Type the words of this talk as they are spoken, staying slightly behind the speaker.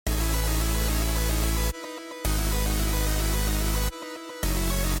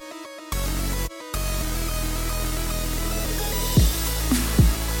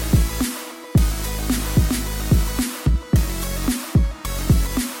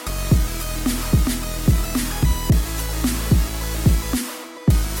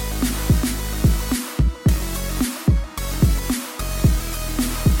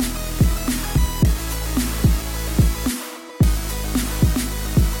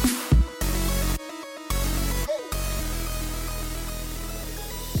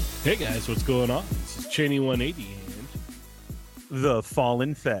Hey guys, what's going on? This is Cheney 180 and the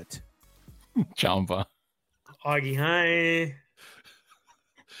Fallen Fett. Chamba. Augie, hi.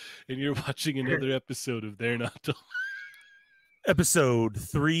 and you're watching another episode of They're Not Told. Episode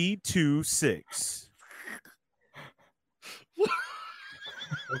 326.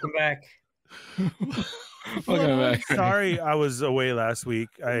 Welcome back. Welcome back. Sorry I was away last week.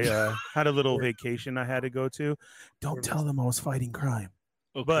 I had a little vacation I had to go to. Don't tell them I was fighting crime.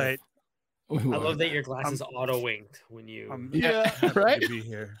 Okay. But I love that your glasses auto-winked when you... I'm Yeah, happy right? to be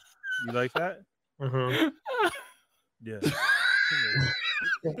here. You like that? Uh-huh. Yeah.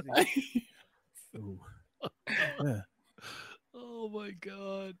 Ooh. Yeah. Oh my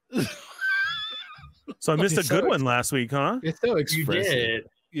god. So I missed a It's so good one last week, huh? It's so You expressive. did.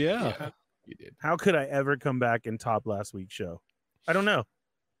 Yeah. You did. How could I ever come back and top last week's show? I don't know.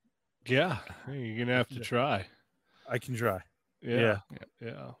 Yeah. Hey, you're gonna have to try. I can try. Yeah.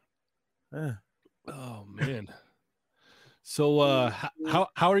 Oh man. So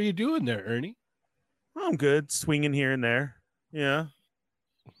how are you doing there, Ernie? I'm good. Swinging here and there. Yeah.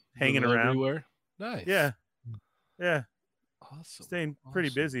 Hanging Little around. everywhere. Nice. Yeah. Yeah. Awesome. Staying pretty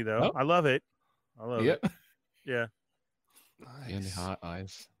Awesome. busy though. Oh. I love it. I love Yep. it. Yeah. In the Nice. hot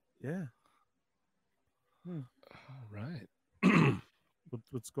eyes. Yeah. All right.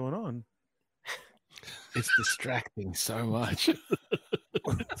 What's going on? It's distracting so much.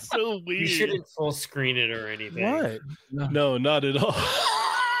 It's so weird. You shouldn't full screen it or anything. What? No, not at all.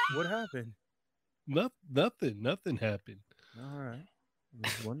 What happened? Nothing happened. All right. I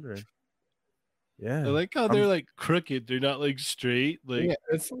was wondering. Yeah. I like how they're like crooked. They're not like straight. Like Yeah,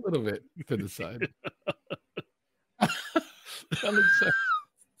 it's a little bit to the side. That looks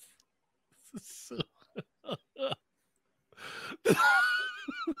so-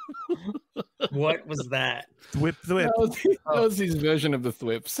 What was that? Thwip. that was his version of the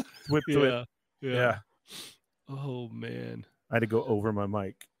thwips. Thwip. yeah. Yeah. Oh man. I had to go over my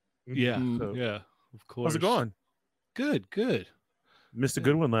mic. Yeah. Mm. Yeah. Of course. How's it going? Good. Missed a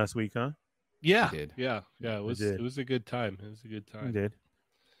good one last week, huh? Yeah. I did. Yeah. It was did. it was a good time. I did.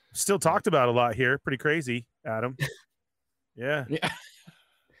 Still talked about a lot here. Pretty crazy, Adam. Yeah. Yeah.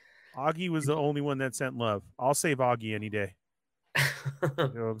 Augie was the only one that sent love. I'll save Augie any day. You know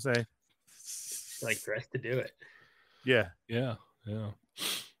what I'm saying? Like dressed to do it. Yeah. Yeah.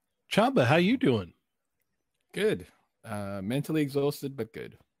 Chamba, how you doing? Good. Mentally exhausted, but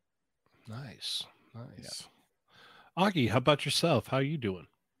good. Nice. Augie, how about yourself? How you doing?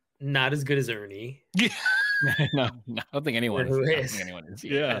 Not as good as Ernie. no, I don't think anyone is. Who I don't is? think anyone is.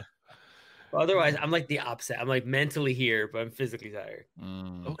 Yeah. But otherwise, I'm like the opposite. I'm like mentally here, but I'm physically tired.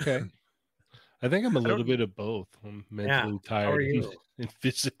 Mm. Okay. I think I'm a little don't- bit of both. I'm mentally How are tired you? and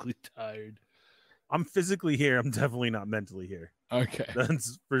physically tired. I'm physically here. I'm definitely not mentally here. Okay.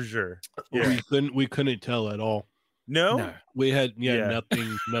 That's for sure. Yeah. We couldn't tell at all. No? No. We had Yeah.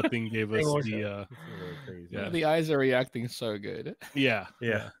 nothing gave us More the It's a little crazy. Yeah. The eyes are reacting so good. yeah.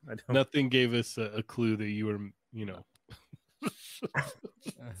 Yeah. I don't. Nothing gave us a clue that you were,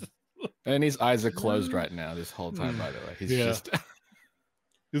 And his eyes are closed right now this whole time, by the way. He's Yeah.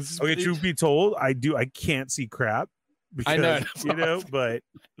 just Okay, truth be told, I can't see crap. Because, I know. you know, but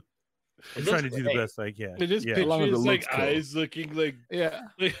I'm It trying to looks do great. the best I can. I just Yeah. picture long as it his like looks cool. eyes looking like yeah.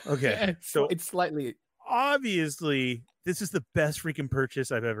 Okay. So it's slightly obviously, this is the best freaking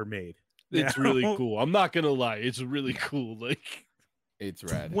purchase I've ever made. it's Yeah. really cool. I'm not gonna lie, it's really cool. Like it's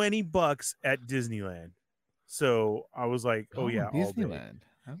rad. $20 at Disneyland. So I was like, oh yeah, all day. Disneyland.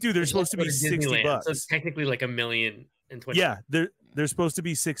 Dude, they're supposed to be Go $60. Disneyland, so it's technically like $1,000,020. Yeah, they're supposed to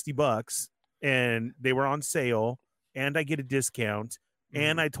be $60, and they were on sale, and I get a discount,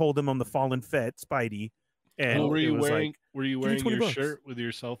 and I told them I'm the Fallen Fett Spidey, and were it you was wearing like, were you "Give me wearing 20 your bucks." shirt with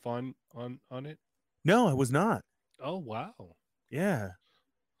yourself on it? no, I was not. Oh wow. Yeah,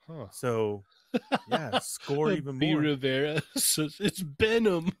 Huh. so yeah, score even B. more. Rivera says it's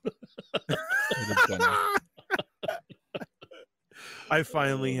Venom. I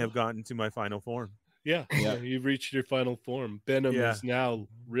finally have gotten to my final form. Yeah, Yeah. you've reached your final form. Venom Yeah. is now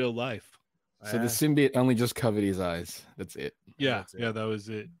real life. So the symbiote only just covered his eyes. That's it. Yeah, That's it. yeah, that was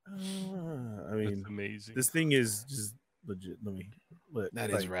it. I That's mean, amazing. this thing is just legit. That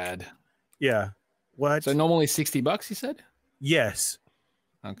is rad. Yeah. What? So normally $60, you said? Yes.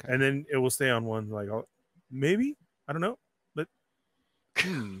 Okay. And then it will stay on one. Like, maybe I don't know, but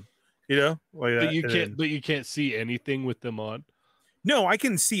Hmm. you know, like that. But you and can't. then- But you can't see anything with them on. No, I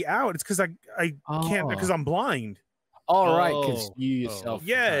can see out. It's because I can't because I'm blind. All right, because Oh, you oh. yourself.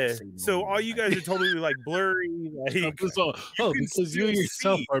 Yeah. cannot see So normally. all you guys are totally like blurry. Like, Because can you still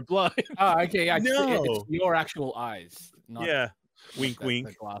yourself see. are blind. Oh, okay. It's No. your actual eyes. Not, yeah. Wink, wink.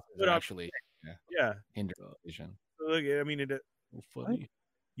 The glasses Put are up- actually Yeah. hinder vision. Look, I mean, So funny.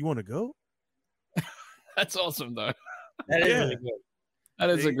 you want to go? That's awesome, though. That is Yeah. really good. That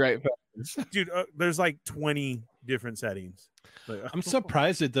is a See? great practice. Dude, there's like 20 different settings. Like, I'm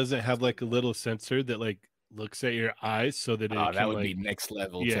surprised it doesn't have like a little sensor that like looks at your eyes so that it Oh, can that would like, be next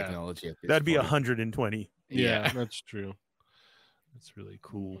level Yeah. technology. At this that'd be point. 120. yeah, Yeah. that's true. That's really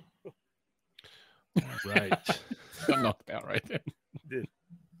cool. All right. Got knocked out right there. Dude.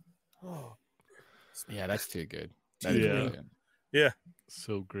 Yeah, that's too good. That is Yeah. brilliant.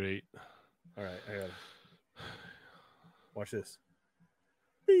 So great. All right, I got it. Watch this.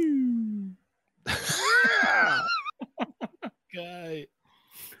 Guy.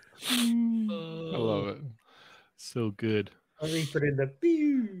 I love it. So good. Let me put in the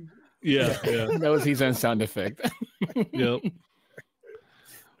pew. Yeah, yeah. That was his own sound effect. Yep.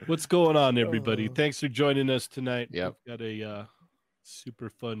 What's going on, everybody? Thanks for joining us tonight. Yep. We've got a super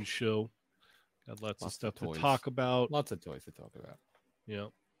fun show. Got lots of Lots stuff of to toys. talk about. Lots of toys to talk about. Yeah.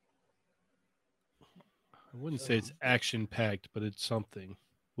 I wouldn't say it's action packed, but it's something.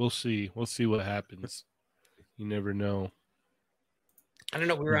 We'll see. We'll see what happens. You never know. I don't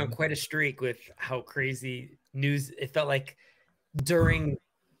know. We were on quite a streak with how crazy news. It felt like during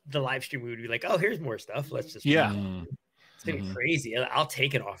the live stream, we would be like, "Oh, here's more stuff. Let's just Yeah. It's gonna be Mhm. crazy. I'll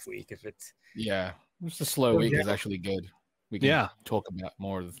take an off week if it's Yeah. Just a slow Oh, week is yeah. actually good. We can Yeah. talk about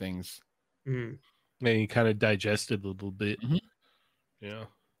more of the things. mm, And you kind of digested a little bit. Mhm. Yeah.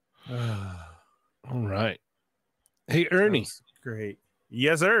 All right. Hey, Ernie, Great.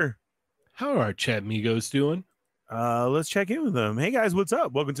 Yes, sir. how are our chat amigos doing? Let's check in with them. Hey guys, what's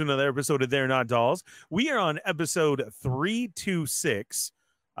up? Welcome to another episode of They're Not Dolls. We are on episode 326.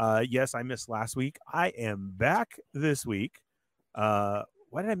 Yes, I missed last week. I am back this week. Why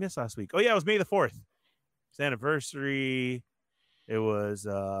did I miss last week? Oh yeah, it was May the 4th. It's anniversary. It was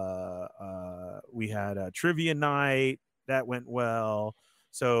we had a trivia night that went well.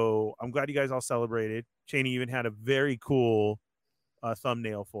 So I'm glad you guys all celebrated. Cheney even had a very cool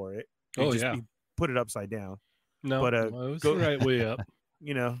thumbnail for it. Oh, He yeah. he put it upside down. No, But, it was go- the right way up.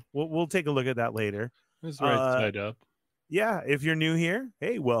 You know, we'll take a look at that later. It was the right Uh, side up. Yeah, if you're new here,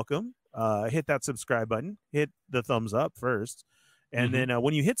 hey, welcome. Hit that subscribe button. Hit the thumbs up first. And Mhm. then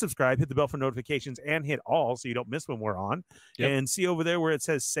when you hit subscribe, hit the bell for notifications and hit all so you don't miss when we're on. Yep. And see over there where it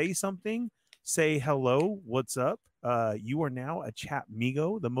says say something, say hello, what's up? You are now a chat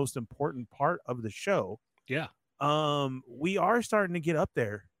migo, the most important part of the show. Yeah. We are starting to get up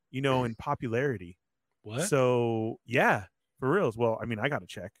there, in popularity. What? So yeah, for reals. Well, I mean, I got to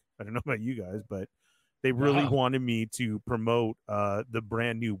check. I don't know about you guys, but they really Wow. wanted me to promote the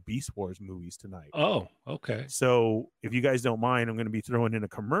brand new Beast Wars movies tonight. Oh, okay. So if you guys don't mind, I'm going to be throwing in a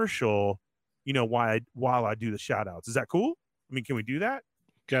commercial, while I do the shout outs. Is that cool? I mean, can we do that?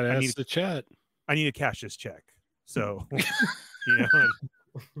 Gotta I ask need- the chat. I need to cash this check. So,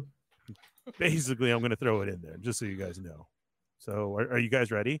 basically, I'm going to throw it in there just so you guys know. So are you guys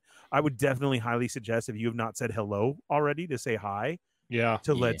ready? I would definitely highly suggest if you have not said hello already to say hi. Yeah.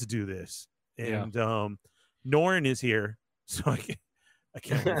 To Yeah. let's do this. Yeah. And Norin is here, so I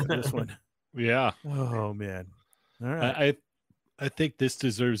can't wait for this one. Yeah. Oh man! All right. I think this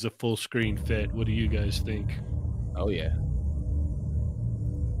deserves a full screen fit. What do you guys think? Oh yeah.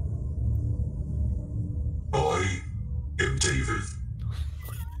 I am David,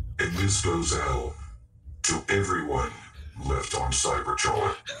 and this goes out to everyone left on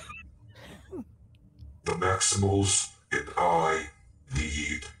Cybertron. The Maximals and I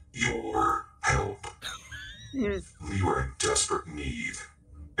need your help. We are in desperate need,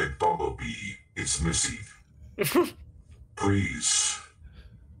 and Bumblebee is missing. Please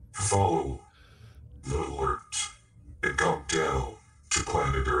follow the alert and come down to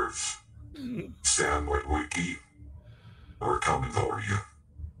planet Earth. Stand with Wiki. We're coming for you.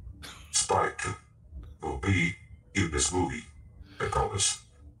 Spike will be in this movie, I promise.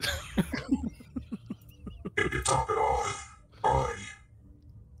 If you top it off, I,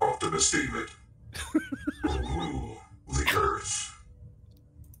 Optimus David, will rule the Earth.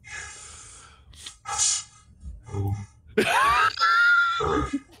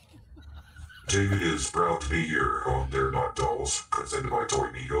 Alright. David is proud to be here on They're Not Dolls, presented by Toy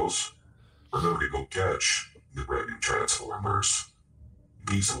Migos. Remember to go catch the brand new Transformers,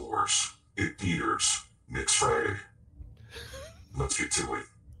 Beast Wars, in theaters next Friday. Let's get to it.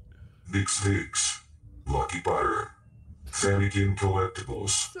 Mix Mix, Lucky Butter, Fanikin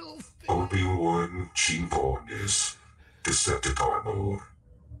Collectibles, Obi-Wan Chimpones, Decepticon Mode,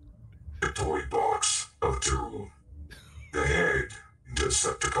 the Toy Box of Doom, the Head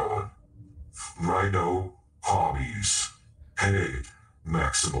Decepticon, Rhino Hobbies, Head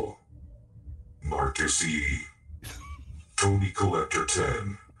Maximal. Marcus E. Tony Collector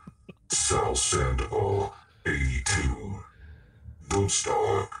 10. Sal Sandoval 82.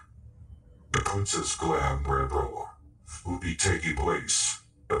 Boomstock. The Princess Glam Rebel will be taking place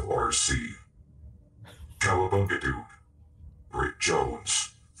at RC. Cowabunga Dude. Rick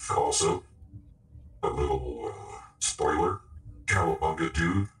Jones. Also, a little spoiler. Cowabunga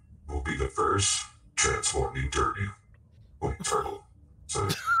Dude will be the first transforming turtle. So,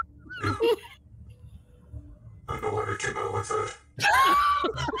 yeah. I don't know why they came out like that.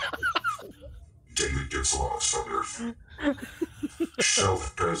 David gets lost on Earth.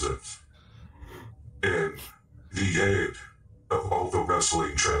 Shelf present. And the head of all the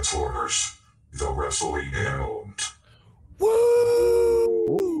wrestling transformers, the Wrestling Hound.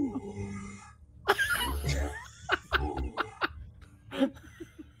 Woo!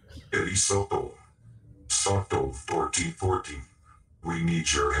 Eddie Soto 1414. We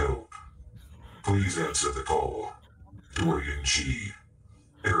need your help. Please answer the call. Dorian G.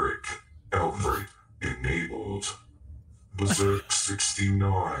 Eric Alfred enabled. Berserk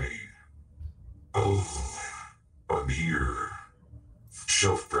 69. Oh, I'm here.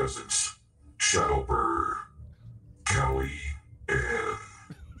 Shelf presence. Shadowbird. Kelly and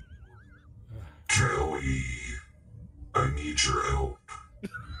Kelly. I need your help.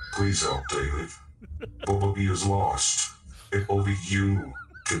 Please help, David. Bumblebee is lost, and only you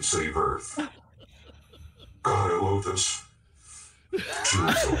can save Earth. God, I love this.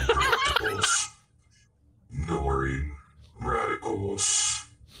 Choose on collectibles. Ignoring radicals.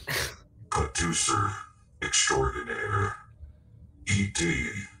 Producer extraordinaire.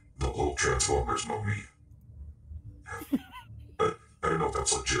 E.T. the whole Transformers movie. I don't know if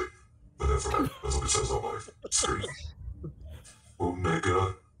that's legit, but that's what it says on my screen.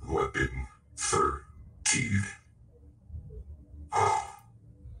 Omega Weapon 13. Oh,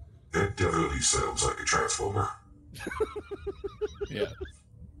 that definitely sounds like a Transformer. Yeah.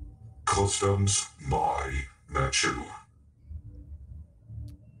 Customs my Machu.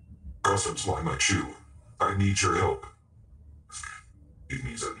 Customs my Machu. I need your help. It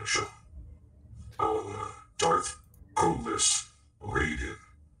means that in the show. Darth Colas, Raiden,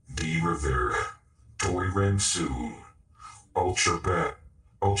 D. Rivera, Toy Ransoon, Ultra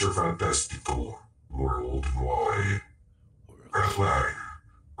Fantastical, Worldwide, Rat Line,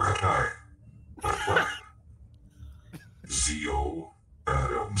 Zio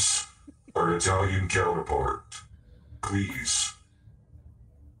Adams, our Italian counterpart. Please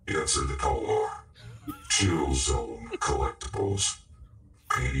answer the call. Chill Zone Collectibles,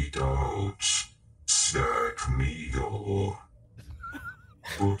 Penny Dogs, Snack Meagle,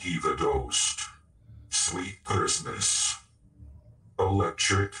 Boogie the Ghost, Sweet Christmas,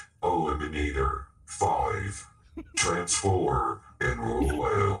 Electric Eliminator 5, Transform and Roll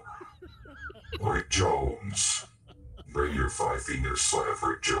Out, Rick Jones, bring your 5 fingers slap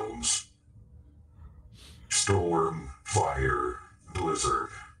Rick Jones, Storm, Fire, Blizzard.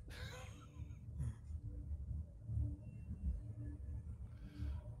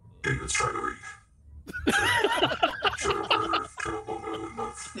 David's trying to read.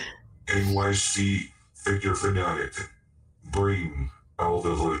 NYC Figure Fanatic. Bring all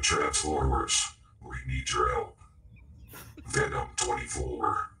the hood Transformers. We need your help. Venom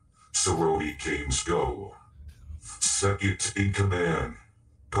 24. Sorority Games Go. Second in command.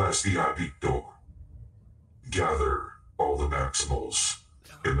 Plastiadicto. Gather all the Maximals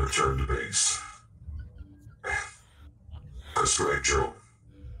and return to base. Prescribe Joe.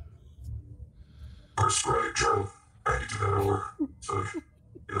 Prescribe Joe. I need to do that over. So,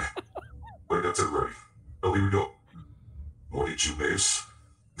 yeah. Wait, that's it, ready. Oh, here we go. What did you miss?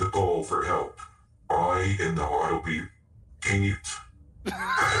 The call for help. I and the auto beat. Can you?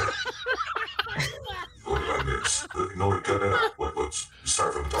 What did I miss? No, it cut out. Let's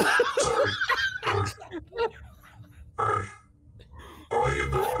start from the top. Sorry. Alright. I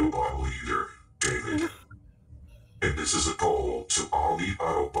am the Autobot leader, David. And this is a call to all the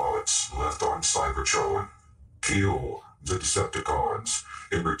Autobots left on Cybertron. Kill the Decepticons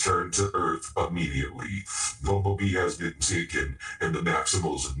and return to Earth immediately. Bumblebee has been taken and the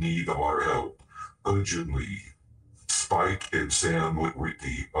Maximals need our help urgently. Spike and Sam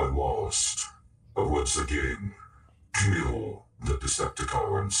Witwicky are lost. Once again, kill the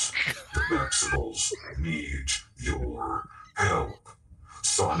Decepticons. The Maximals need your help.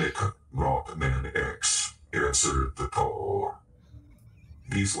 Sonic Rockman X answered the call.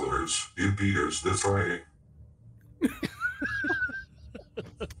 These letters in Peters this Friday.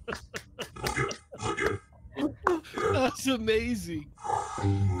 Look good. Yeah. That's amazing.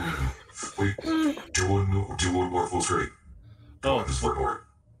 Wait, do one more full screen. Come on, just one more.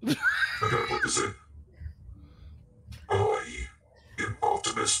 I gotta put this in. I am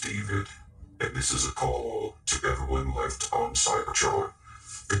Optimus David, and this is a call to everyone left on Cybertron.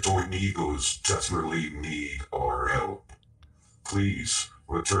 The Tornadoes desperately need our help. Please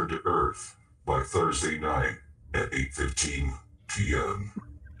return to Earth by Thursday night at 8:15 p.m.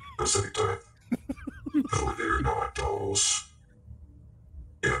 Pacific time. No, they're not dolls.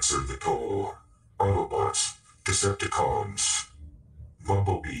 Answer the call. Autobots, Decepticons,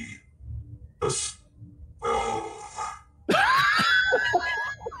 Bumblebee, us.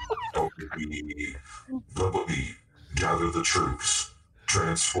 Bumblebee, gather the troops,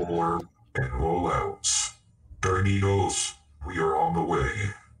 transform, and roll out. Tornadoes, we are on the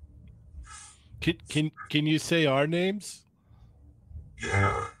way. Can you say our names?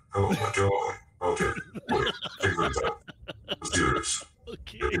 Yeah. Oh my god. Okay. Wait. Figure it out. Let's do this.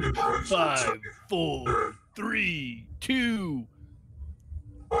 Okay. Get me the brains. 5, 4, 3, 2.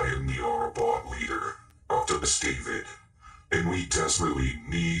 I am the Autobot leader, Optimus David, and we desperately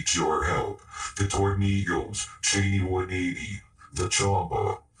need your help. The Tornadoes, Cheney 180, the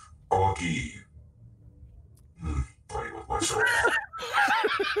Chamba, Augie. Playing with myself.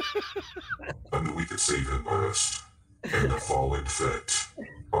 I mean, we could save him best. And the Fallen Fett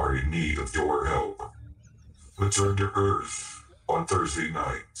are in need of your help. Return to Earth on Thursday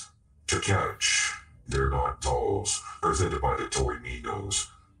night to catch They're Not Dolls, presented by the Tornadoes,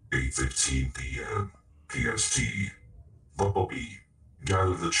 8:15 p.m. PST. Bumblebee,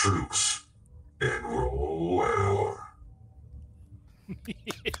 gather the troops and roll out.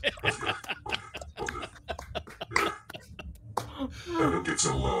 I don't get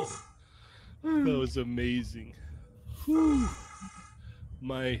some love. That was amazing. Whew.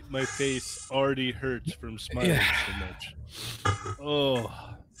 My face already hurts from smiling so much. Oh.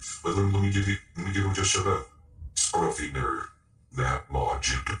 But let me give him just shut up. Scruffy nerd. That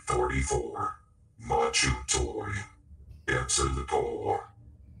Majute 34. Majute toy. Answer the call.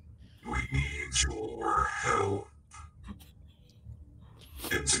 We need your help.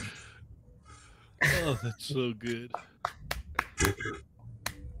 Answer. Oh, that's so good. Get it.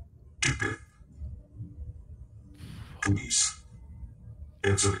 Keep it. Please.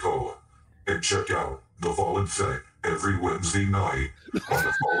 Answer the call. And check out The Fallen Fett every Wednesday night on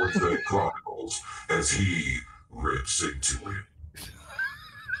the Fallen Fett Chronicles as he rips into it.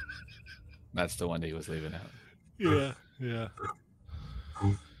 That's the one that he was leaving out. Yeah, yeah.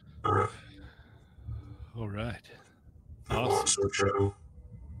 All right. All right. The Awesome. Monster Shadow.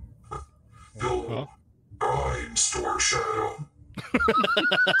 Huh? I'm Store Shadow.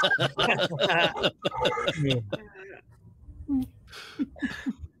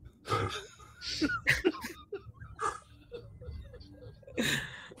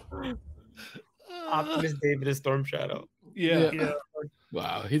 Optimus David is Storm Shadow. Yeah. Yeah.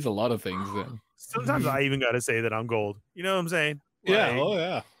 Wow, he's a lot of things then. Sometimes I even got to say that I'm gold. You know what I'm saying? Yeah. Like, Oh,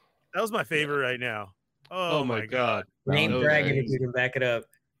 yeah. that was my favorite right now. Oh, my God. Name That was dragon if amazing. you can back it up.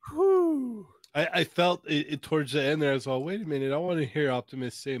 Whew. I felt it towards the end there. I was like, wait a minute. I want to hear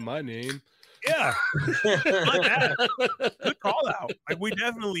Optimus say my name. Yeah. Like that. Good call out. Like, we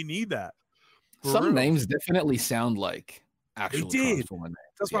definitely need that. For Some real. names definitely sound like actual did. Transformer names.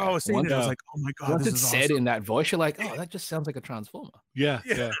 That's why I was saying Once, it. I was like, oh my God. once This it's is said awesome. in that voice, you're like, oh, that just sounds like a Transformer. Yeah.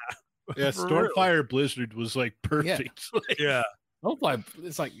 Yeah. Yeah. For real. Stormfire Blizzard was like perfect. Yeah. Hopefully,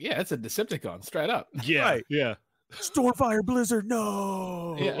 it's like, yeah, it's a Decepticon, straight up. Yeah. Right. Yeah. Stormfire Blizzard.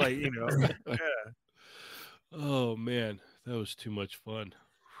 No. Yeah. Like, you know. Yeah. Oh, man. That was too much fun.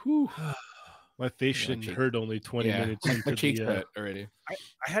 Whew. My face Yeah, shouldn't cheek- hurt only 20 minutes My into cheeks the... hurt already. I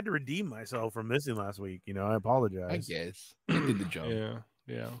had to redeem myself from missing last week. You know, I I apologize. guess. You did the job. Yeah.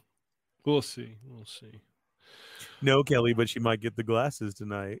 Yeah. We'll see. We'll see. No, Kelly, but she might get the glasses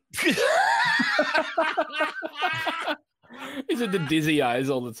tonight. Is it the dizzy eyes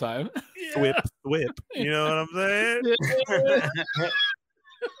all the time? Whip. You know what I'm saying?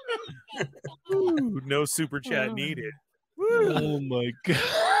 Ooh, no super chat needed. Woo. Oh, my God.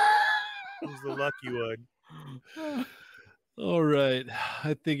 Who's the lucky one? All right.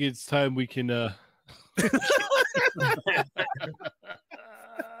 I think it's time we can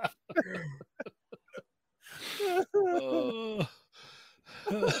Oh.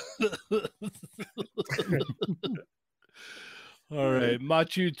 All right,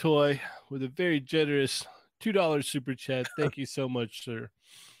 Machu Toy with a very generous $2 super chat. Thank you so much, sir.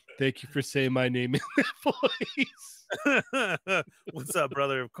 Thank you for saying my name in that voice. What's up,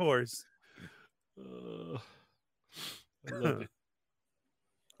 brother? Of course. I love it.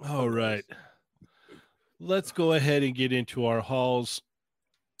 All right. Let's go ahead and get into our hauls.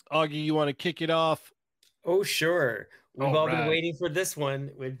 Augie, you want to kick it off? Oh, sure. We've All all been right. waiting for this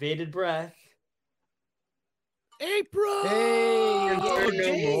one with bated breath. April. Hey, Fear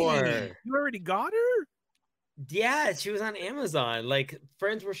no more. You already got her? Yeah, she was on Amazon. Like,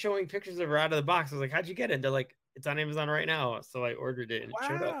 friends were showing pictures of her out of the box. I was like, how'd you get it? And they're like, it's on Amazon right now. So I ordered it and it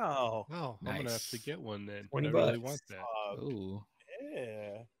showed up. Wow. Oh, I'm gonna have to Nice. get one then. 20 I really bucks. want that. Ooh.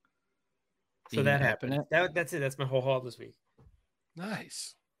 Yeah. So You that gonna happened. open it? That's it. That's my whole haul this week.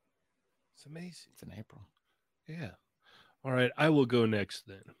 Nice. It's amazing. It's in April. Yeah. All right, I will go next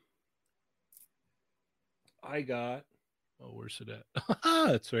then. I got. Oh, where's it at?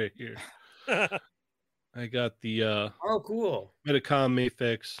 It's right here. I got the Oh, cool. Metacom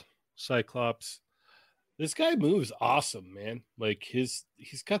Mafex Cyclops. This guy moves awesome, man. Like he's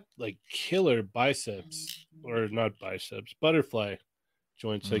got like killer biceps, or not biceps, butterfly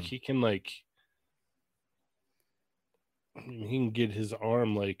joints. Like he can he can get his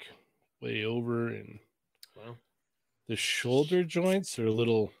arm like way over, and Wow. the shoulder joints are a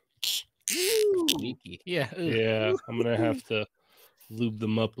little. Sneaky. Yeah. Yeah, I'm gonna have to lube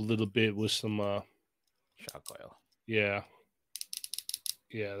them up a little bit with some Shock oil. yeah,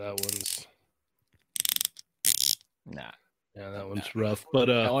 that one's Nah. that one's rough, but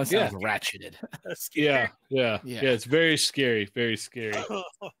That one yeah, sounds ratcheted. yeah, Yeah. it's very scary, very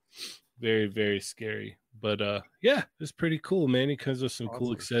very scary, but yeah, it's pretty cool, man. He comes with some cool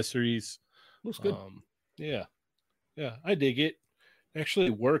Awesome. accessories. Looks good. Yeah, I dig it. Actually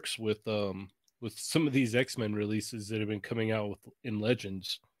works with some of these X-Men releases that have been coming out in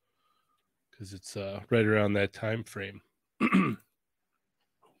Legends, because it's right around that time frame.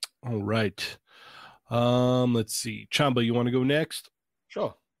 All right. Let's see. Chamba, you want to go next?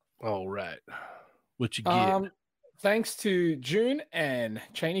 Sure. All right. What you get? Thanks to June and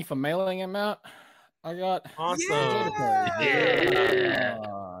Cheney for mailing him out. I got Awesome. Yeah.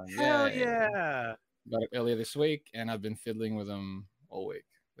 Hell yeah. yeah. Got it earlier this week, and I've been fiddling with them all week.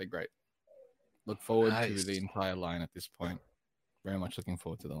 They're great. Look forward to Nice. the entire line at this point. Very much looking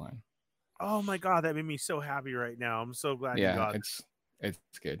forward to the line. Oh my god, that made me so happy right now. I'm so glad you Yeah, got it's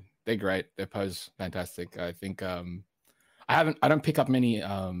good. They're great. Their pose fantastic. I think I don't pick up many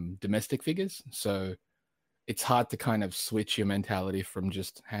domestic figures, so it's hard to kind of switch your mentality from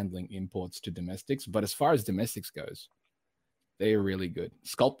just handling imports to domestics. But as far as domestics goes, they are really good.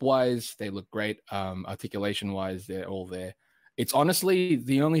 Sculpt wise, they look great. Articulation wise, they're all there. It's honestly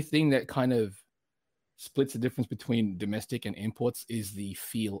the only thing that kind of splits the difference between domestic and imports is the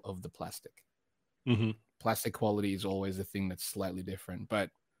feel of the plastic. Mm-hmm. Plastic quality is always the thing that's slightly different. But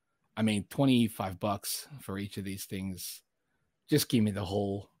I mean, $25 for each of these things. Just give me the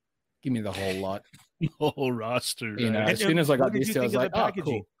whole lot. The whole roster. You know, right? as soon as I got what did these you two, I was think like, of the oh,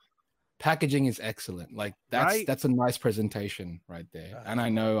 packaging? cool. Packaging is excellent. Like that's a nice presentation right there. And I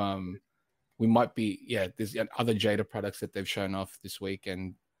know we might be there's other Jada products that they've shown off this week,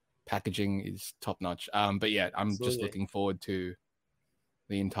 and packaging is top notch. But yeah, I'm just looking forward to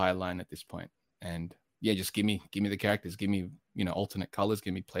the entire line at this point. And yeah, just give me the characters, give me alternate colors,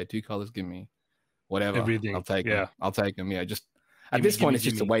 give me player 2 colors, give me whatever. Everything. I'll take them. I'll take them. Yeah, just at Gimme, this point, gimme, it's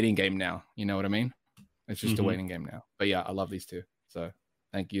just a gimme. waiting game now. You know what I mean? It's just a Mhm. waiting game now. But yeah, I love these two. So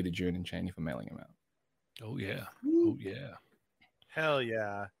thank you to June and Cheney for mailing them out. Oh yeah. Oh yeah. Hell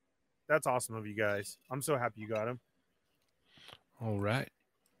yeah. That's awesome of you guys. I'm so happy you got him. All right.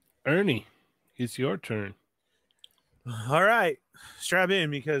 Ernie, it's your turn. All right. Strap in,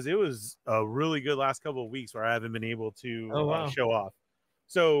 because it was a really good last couple of weeks where I haven't been able to show off.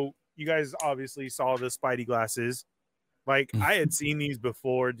 So you guys obviously saw the Spidey glasses. Like, I had seen these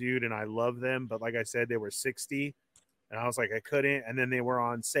before, dude, and I love them. But like I said, they were $60, and I was like, I couldn't. And then they were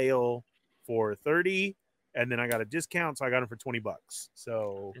on sale for $30, and then I got a discount, so I got them for $20.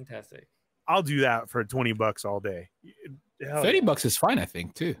 So Fantastic. I'll do that for $20 all day. Hell yeah. $30 is fine, I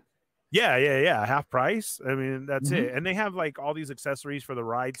think, too. Yeah. Half price. I mean, that's Mhm. it. And they have like all these accessories for the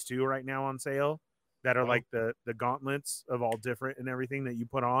rides too right now on sale that are like the gauntlets of all different and everything that you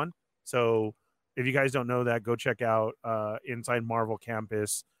put on. So if you guys don't know that, go check out inside Marvel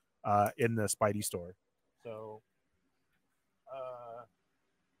Campus in the Spidey store. So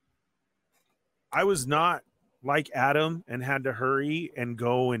I was not like Adam and had to hurry and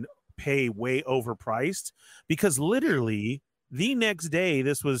go and pay way overpriced, because literally the next day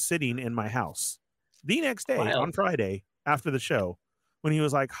this was sitting in my house. The next day on Friday after the show, when he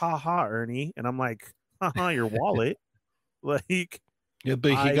was like, "Ha ha, Ernie," and I'm like, "Ha, your wallet." Like, yeah,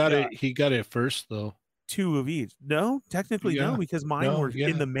 but he got it first though. 2 of each. No, technically no, because mine were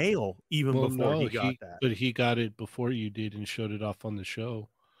in the mail even before he got that. But he got it before you did and showed it off on the show.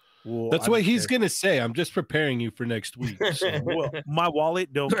 Well, that's what he's gonna say. I'm just preparing you for next week. So. Well, my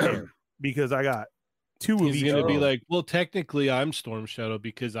wallet don't care, because I got 2 of He's each. gonna be of them. like, well, technically, I'm Storm Shadow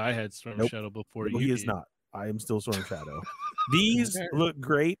because I had Storm Nope. Shadow before No, you he is did. not. I am still Storm Shadow. These Okay. look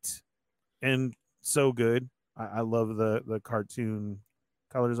great and so good. I love the cartoon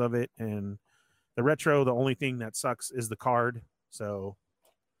colors of it, and the retro. The only thing that sucks is the card. So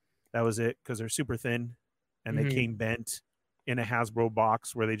that was it, because they're super thin and they Mhm. came bent in a Hasbro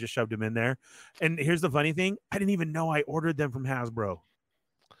box where they just shoved them in there. And here's the funny thing: I didn't even know I ordered them from Hasbro.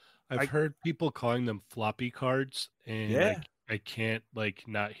 I've heard people calling them floppy cards, and Yeah. I can't like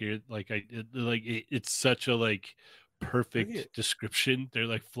not hear it's such a like perfect it. description. They're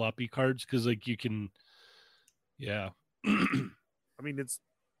like floppy cards because like you can, yeah. I mean, it's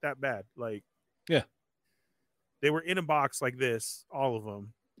that bad. Like, Yeah. they were in a box like this, all of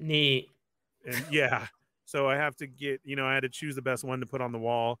them. Neat. And yeah, so I have to get, I had to choose the best one to put on the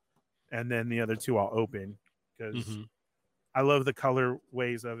wall, and then the other 2 I'll open, because Mhm. I love the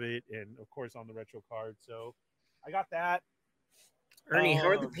colorways of it, and of course on the retro card. So I got that. Ernie, how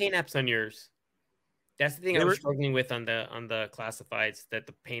are the Um, paint apps on yours? That's the thing They I was were- struggling with on the classifieds, that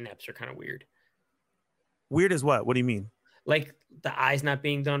the paint apps are kind of weird. Weird as what? What do you mean? Like the eyes not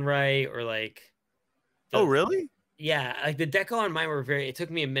being done right, or like Oh, really? Yeah, like the deco on mine were it took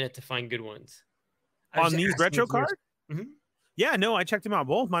me a minute to find good ones. On these retro cards? Mhm. Yeah, no, I checked them out.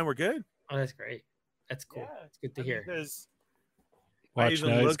 Both mine were good. Oh, that's great. That's cool. Yeah, It's good to hear. Because Watch even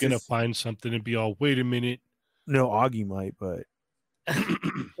now, he's looked gonna as- find something and be all, wait a minute. no, Augie might, but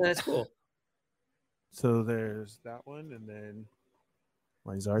That's cool. so there's that one, and then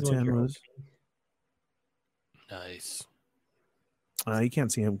my This one's Zartan your was. Nice. You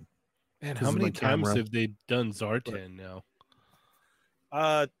can't see him. Man, 'Cause how of many my times camera. have they done Zartan now?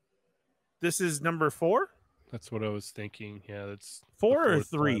 This is number 4, That's what I was thinking. Yeah, that's the 4 or fourth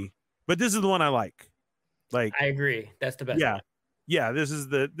 3, time. but this is the one I like. Like, I agree. That's the best yeah, one. yeah.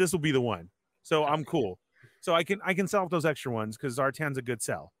 This will be the one. So I'm cool. So I can sell those extra ones, because Zartan's a good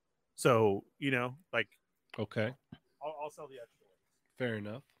sell. So like, Okay, I'll sell the extra ones. fair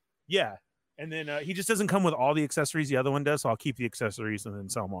enough. Yeah, and then he just doesn't come with all the accessories the other one does. So I'll keep the accessories and then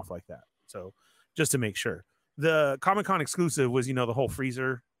sell them off like that. So just to make sure. The Comic-Con exclusive was the whole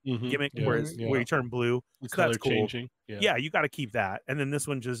freezer gimmick, Yeah, where yeah. where you turn blue. It's So color that's cool. changing. Yeah, you got to keep that. And then this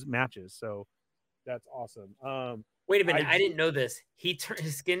one just matches. So that's awesome. Wait a minute. I- I didn't know this.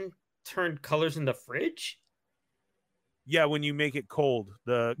 His skin turned colors in the fridge? Yeah, when you make it cold,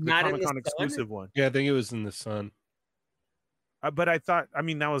 the Not in the Comic-Con sun? exclusive one. Yeah, I think it was in the sun. But I thought,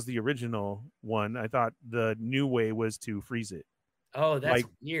 that was the original one. I thought the new way was to freeze it, Oh, that's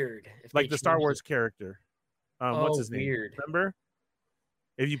Like- weird. If like they the Star changed Wars it. character. Oh, What's his name? weird. Remember?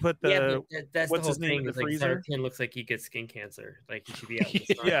 If you put the Yeah, but that's what's the whole his name in thing. the Is like freezer? Zartan looks like he gets skin cancer. Like he should be out in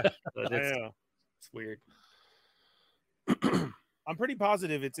the sun. Yeah, So I that's, know. it's weird. I'm pretty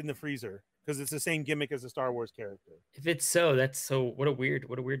positive it's in the freezer, because it's the same gimmick as the Star Wars character. If it's so, that's so what a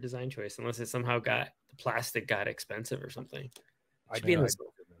weird design choice. Unless it somehow the plastic got expensive or something. Should be in this.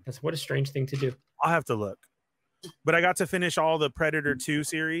 That's what a strange thing to do. I'll have to look. But I got to finish all the Predator 2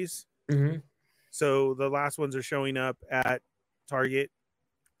 series. Mm-hmm. So the last ones are showing up at Target.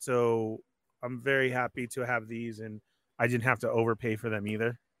 So I'm very happy to have these, and I didn't have to overpay for them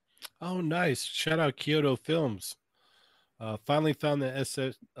either. Oh, nice! Shout out Kyoto Films. Finally found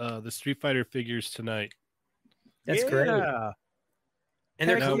the Street Fighter figures tonight. That's great. Yeah. And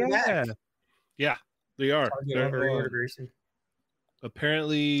they're Heck coming yeah. back. Yeah, they are. Target They're, very order very soon.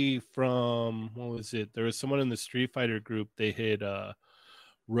 apparently from what was it? There was someone in the Street Fighter group. They had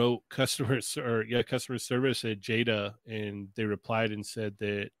wrote customer service at Jada, and they replied and said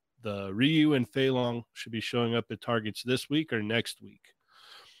that the Ryu and Fei Long should be showing up at Targets this week or next week.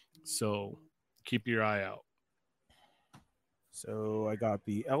 So keep your eye out. So I got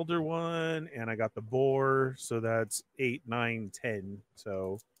the Elder one, and I got the Boar. So that's 8, 9, 10.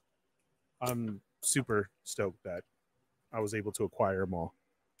 So I'm super stoked that I was able to acquire them all,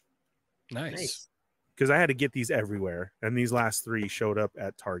 Nice. because I had to get these everywhere, and these last 3 showed up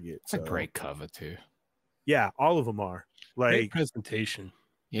at Target. It's a great cover too. Yeah, all of them are. Great Like, presentation.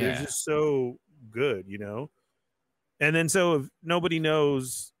 they're Yeah. just so good, And then, so if nobody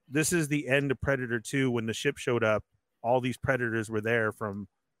knows, this is the end of Predator 2. When the ship showed up, all these Predators were there from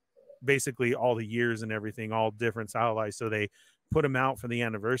basically all the years and everything, all different satellites. So they put them out for the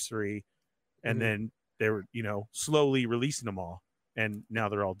anniversary, and then they were, slowly releasing them all. And now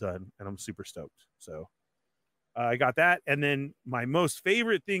they're all done, and I'm super stoked. So I got that. And then my most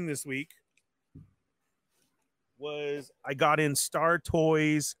favorite thing this week was I got in Star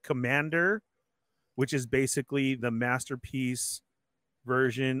Toys Commander, which is basically the masterpiece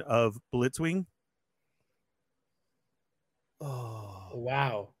version of Blitzwing. Oh,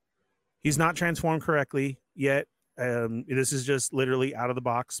 Wow. He's not transformed correctly yet. This is just literally out of the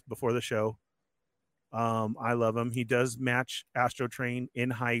box before the show. I love him. He does match Astro Train in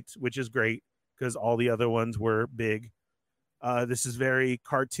height, which is great because all the other ones were big. This is very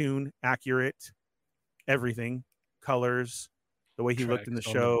cartoon accurate. Everything, colors, the way he looked in the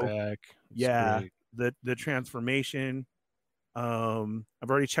Tracks on show. back. It's Yeah, great. the transformation. I've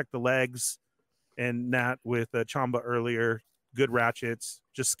already checked the legs and that with Chamba earlier. Good ratchets,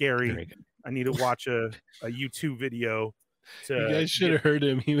 just scary. Very good. I need to watch a YouTube video. You guys should have heard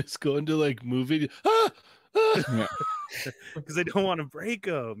him. He was going to like movie. Ah! Ah! Yeah. Because I don't want to break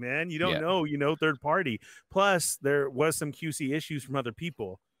them, man. You don't Yeah. know, third party. Plus, there was some QC issues from other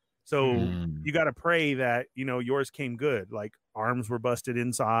people. So you got to pray that, yours came good. Like arms were busted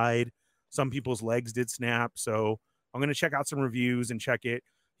inside. Some people's legs did snap. So I'm going to check out some reviews and check it.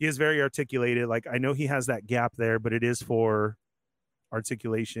 He is very articulated. Like I know he has that gap there, but it is for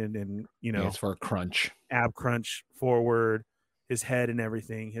articulation and, Yeah, it's for a crunch. ab crunch forward, his head and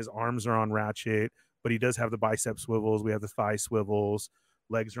everything. His arms are on ratchet, but he does have the bicep swivels. We have the thigh swivels.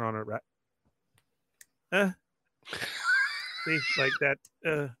 Legs are on a see, like that.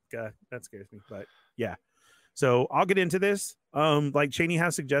 God, that scares me. But yeah. So I'll get into this. Like Cheney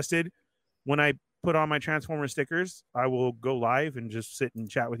has suggested, when I put on my Transformer stickers, I will go live and just sit and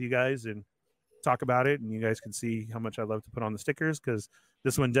chat with you guys and talk about it, and you guys can see how much I love to put on the stickers because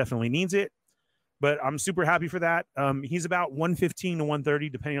this one definitely needs it. But I'm super happy for that. He's about 115 to 130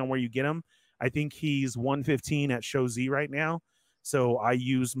 depending on where you get him. I think he's 115 at Show Z right now. So I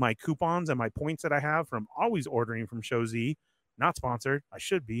use my coupons and my points that I have from always ordering from Show Z. Not sponsored. I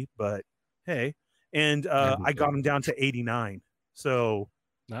should be, but hey. And I got him down to 89. So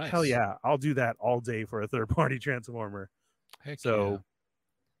Nice. hell yeah, I'll do that all day for a third-party Transformer. Heck So yeah.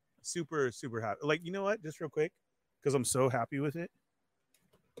 super, super happy. Like, you know what? Just real quick, because I'm so happy with it.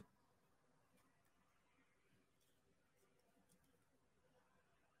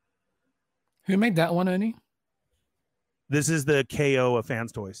 Who made that one, Ernie? This is the KO of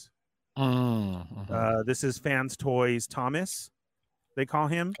Fans Toys. Mm-hmm. This is Fans Toys Thomas, they call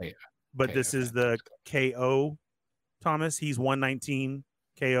him. Yeah. But KO this is Fans the KO Thomas. He's 119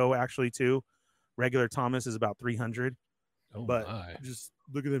 KO actually too. Regular Thomas is about 300. Oh But my. just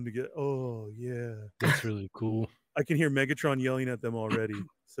look at them to get. Oh yeah, That's really cool. I can hear Megatron yelling at them already.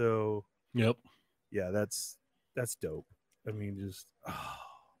 So Yep. yeah, that's dope. I mean, just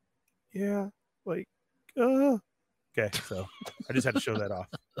yeah, like okay. So I just had to show that off.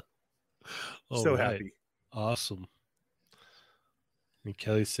 All So right. happy. Awesome. And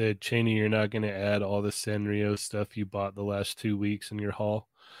Kelly said, Cheney, you're not going to add all the Sanrio stuff you bought the last 2 weeks in your haul.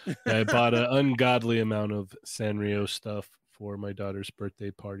 Yeah, I bought an ungodly amount of Sanrio stuff for my daughter's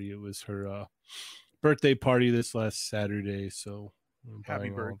birthday party. It was her birthday party this last Saturday. So I'm Happy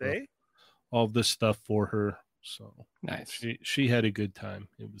buying birthday. all the stuff for her. So Nice. she had a good time.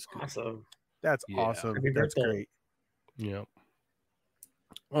 It was good. Awesome. That's Yeah. awesome. Happy That's birthday. great. Yep.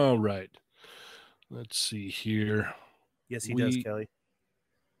 All right. Let's see here. Yes, he does, We- Kelly.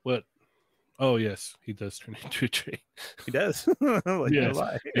 What? Oh, yes. He does turn into a train. He does. Like, no Yes.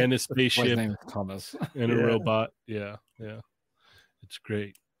 lie. And a His spaceship name is Thomas. and a Yeah. robot. Yeah. Yeah. It's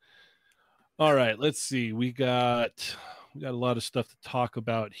great. All right. Let's see. We got a lot of stuff to talk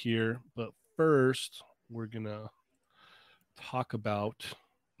about here. But first, we're going to talk about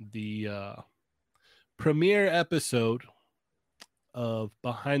the premiere episode of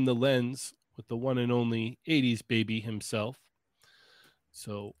Behind the Lens with the one and only 80s baby himself.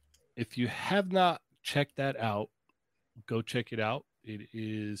 So if you have not checked that out, go check it out. It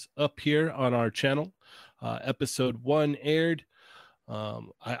is up here on our channel. Episode 1 aired.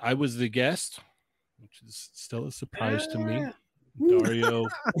 I was the guest, which is still a surprise to me.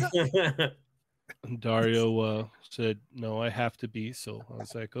 Dario said, no, I have to be. So I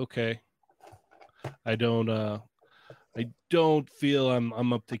was like, okay. I don't feel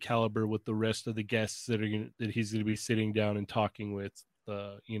I'm up to caliber with the rest of the guests that he's gonna be sitting down and talking with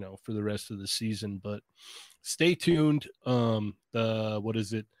for the rest of the season. But stay tuned. What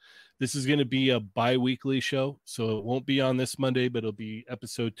is it? This is gonna be a bi-weekly show, so it won't be on this Monday, but it'll be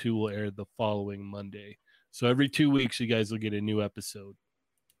episode 2 will air the following Monday. So every 2 weeks you guys will get a new episode.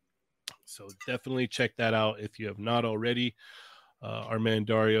 So definitely check that out if you have not already. Our man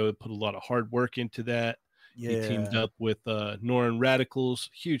Dario put a lot of hard work into that. Yeah. He teamed up with Norrin Radicals.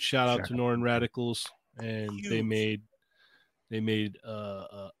 Huge shout out to Norrin Radicals, and they made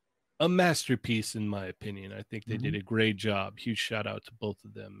a masterpiece in my opinion. I think they did a great job. Huge shout out to both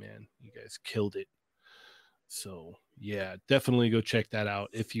of them, man. You guys killed it. So yeah, definitely go check that out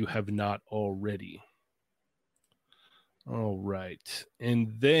if you have not already. All right.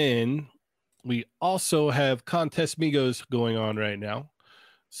 And then we also have Contest Migos going on right now.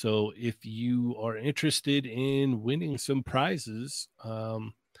 So if you are interested in winning some prizes,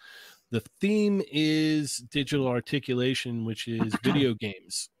 the theme is digital articulation, which is video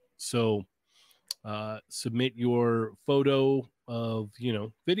games. So submit your photo of,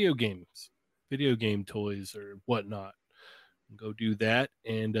 video games, video game toys or whatnot. Go do that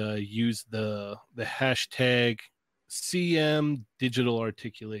and use the hashtag CM digital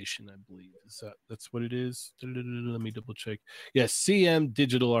articulation, I believe. That's what it is? Let me double check. Yes, CM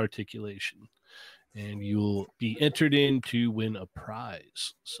digital articulation. And you'll be entered in to win a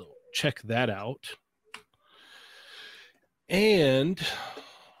prize. So check that out. And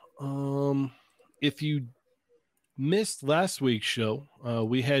if you missed last week's show,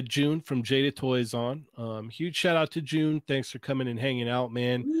 we had June from Jada Toys on. Huge shout out to June. Thanks for coming and hanging out,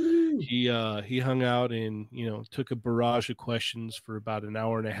 man. He hung out and took a barrage of questions for about an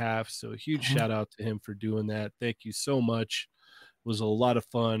hour and a half. So a huge shout out to him for doing that. Thank you so much. It was a lot of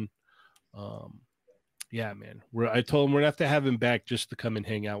fun. Yeah, man. I told him we're gonna have to have him back just to come and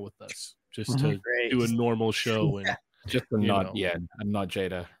hang out with us, just to do a normal show and just a not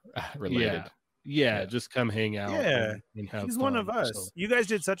Jada related. Yeah, just come hang out. Yeah, and have he's fun. one of us. So, You guys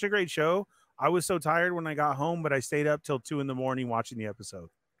did such a great show. I was so tired when I got home, but I stayed up till 2 a.m. watching the episode.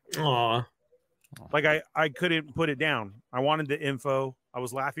 Aw. Like I couldn't put it down. I wanted the info. I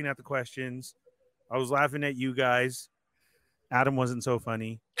was laughing at the questions. I was laughing at you guys. Adam wasn't so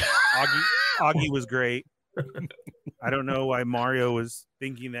funny. Augie was great. I don't know why Mario was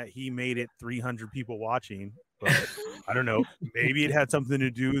thinking that he made it 300 people watching, but I don't know. Maybe it had something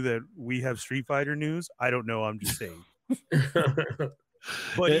to do that we have Street Fighter news. I don't know. I'm just saying.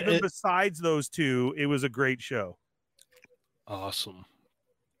 But even besides those two, it was a great show. Awesome.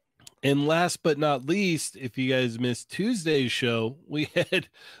 And last but not least, if you guys missed Tuesday's show, we had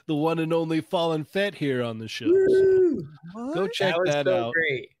the one and only Fallen Fett here on the show. So go check that out.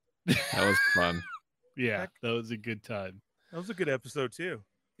 Great. That was fun. Yeah, that was a good time. That was a good episode too.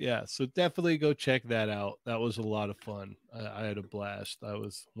 Yeah, so definitely go check that out. That was a lot of fun. I had a blast. I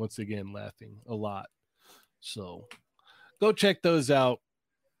was once again laughing a lot. So go check those out.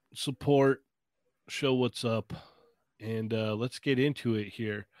 Support, show what's up, and let's get into it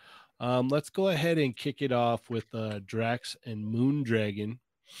here. Let's go ahead and kick it off with Drax and Moondragon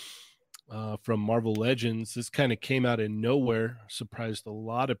from Marvel Legends. This kind of came out of nowhere, surprised a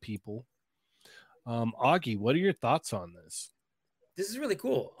lot of people. Augie, what are your thoughts on this? This is really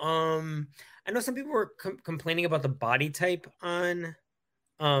cool. I know some people were complaining about the body type on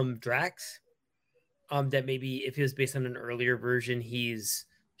Drax. That maybe if he was based on an earlier version,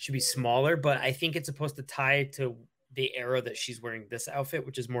 should be smaller, but I think it's supposed to tie to the era that she's wearing this outfit,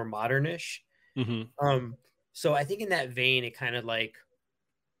 which is more modernish. Mm-hmm. So I think in that vein, it kind of like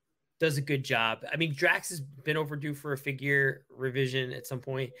does a good job. I mean, Drax has been overdue for a figure revision at some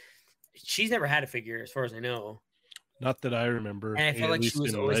point. She's never had a figure, as far as I know. Not that I remember. And I felt like she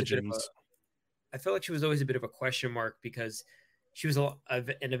was always Legends. I felt like she was always a bit of a question mark because she was an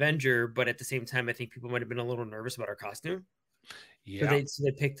Avenger, but at the same time, I think people might have been a little nervous about her costume. Yeah. So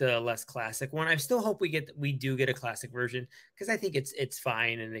they picked a less classic one. I still hope we do get a classic version because I think it's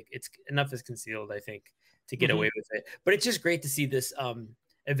fine and it's enough is concealed, I think, to get away with it. But it's just great to see this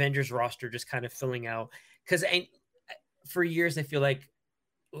Avengers roster just kind of filling out because for years I feel like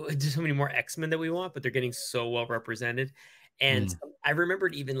there's so many more X-Men that we want, but they're getting so well represented. And I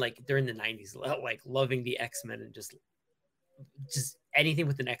remembered even like during the 90s, like loving the X-Men and just anything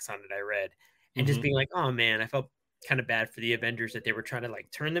with an X on it I read and just being like, oh man, I felt kind of bad for the Avengers that they were trying to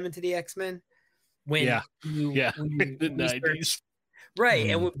like turn them into the X-Men when you the 90s.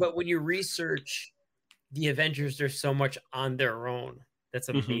 Right. But when you research the Avengers, there's so much on their own that's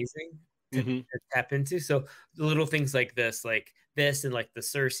amazing to tap into. So the little things like this and like the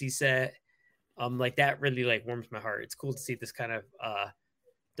Cersei set, like that really like warms my heart. It's cool to see this kind of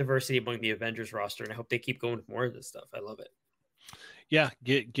diversity among the Avengers roster, and I hope they keep going with more of this stuff. I love it. Yeah,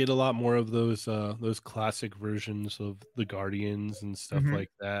 get a lot more of those classic versions of the Guardians and stuff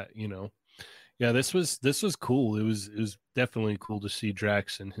like that, Yeah, this was cool. It was definitely cool to see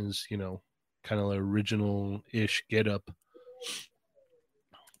Drax in his, kind of like original-ish getup.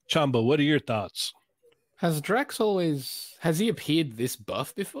 Chamba, what are your thoughts? Has he appeared this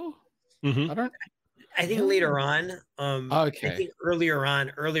buff before? I think later on. Okay. I think earlier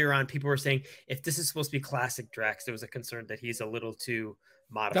on, people were saying if this is supposed to be classic Drax, there was a concern that he's a little too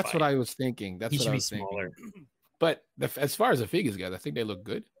modified. That's what I was thinking. He should be smaller. But as far as the figures go, I think they look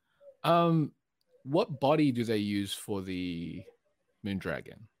good. What body do they use for the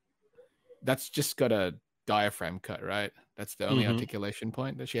Moondragon? That's just got a diaphragm cut, right? That's the only Mhm. articulation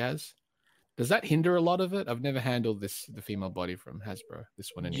point that she has. Does that hinder a lot of it? I've never handled the female body from Hasbro.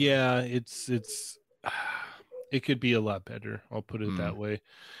 This one anyway. Yeah, it's it could be a lot better. I'll put it that way.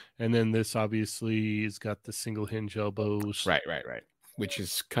 And then this obviously has got the single hinge elbows. Right. Which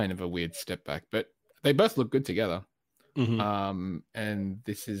is kind of a weird step back, but they both look good together. Mhm. And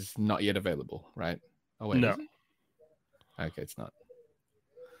this is not yet available, right? Oh wait, No. is it? Okay, it's not.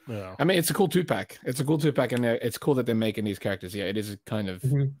 No. I mean, it's a cool 2-pack. It's a cool 2-pack, and it's cool that they're making these characters. Yeah, it is kind of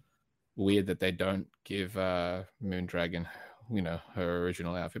weird that they don't give Moondragon, her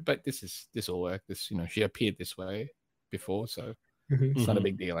original outfit. But this will work. This, she appeared this way before, so it's not a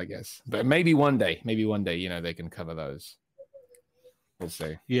big deal, I guess. But maybe one day, they can cover those. We'll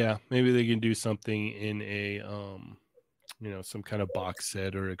see. Yeah, maybe they can do something in a some kind of box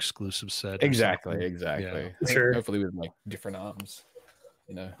set or exclusive set. Exactly. Yeah. Sure. Hopefully with like different arms,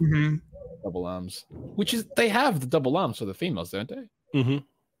 double arms. Which is they have the double arms for the females, don't they? Mm-hmm.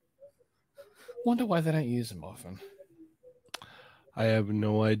 Wonder why they don't use them often. I have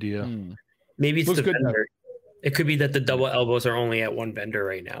no idea. Maybe it's Looks the good, vendor. It could be that the double elbows are only at one vendor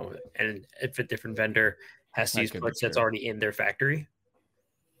right now, and if a different vendor has to That use could be parts that's true. already in their factory,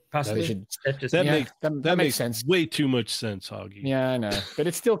 possibly. That makes sense. Way too much sense, Augie. Yeah, I know, but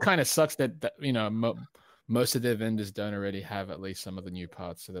it still kind of sucks that most of their vendors don't already have at least some of the new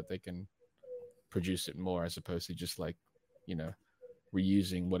parts so that they can produce it more, as opposed to just like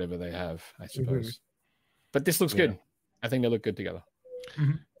reusing whatever they have, I suppose. But this looks good. I think they look good together.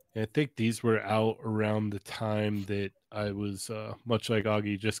 I think these were out around the time that I was much like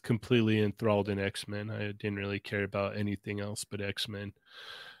Augie, just completely enthralled in X-Men. I didn't really care about anything else but X-Men.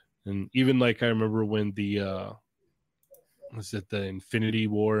 And even like I remember when the the Infinity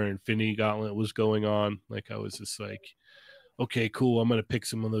War or Infinity Gauntlet was going on, like I was just like, okay, cool, I'm gonna pick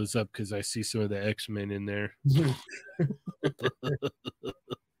some of those up because I see some of the X-Men in there.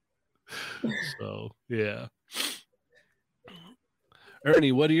 So yeah.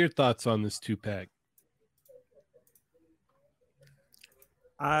 Ernie, what are your thoughts on this 2-pack?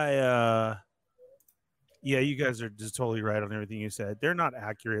 Yeah, you guys are just totally right on everything you said. They're not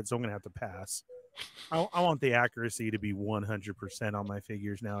accurate, so I'm gonna have to pass. I want the accuracy to be 100% on my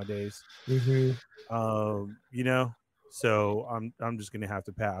figures nowadays. So I'm just gonna have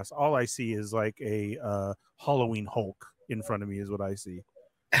to pass. All I see is like a Halloween Hulk in front of me is what I see.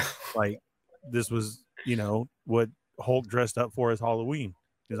 Like this was, what Hulk dressed up for as Halloween.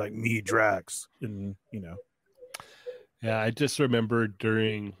 He's like, me, Drax, and Yeah, I just remember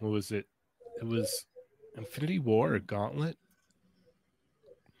during what was it? It was Infinity War or Gauntlet.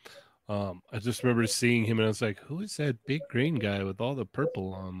 I just remember seeing him and I was like, who is that big green guy with all the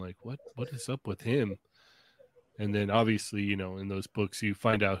purple on? Like, what is up with him? And then obviously, in those books you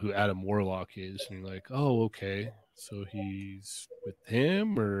find out who Adam Warlock is, and you're like, oh, okay. So he's with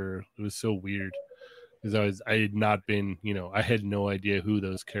him, or it was so weird. Because I had not been, I had no idea who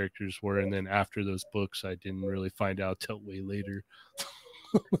those characters were, and then after those books, I didn't really find out till way later.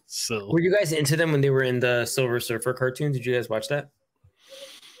 So, were you guys into them when they were in the Silver Surfer cartoon? Did you guys watch that?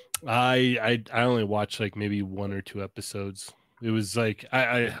 I only watched like maybe 1 or 2 episodes. It was like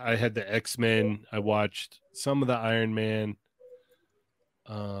I had the X-Men. I watched some of the Iron Man.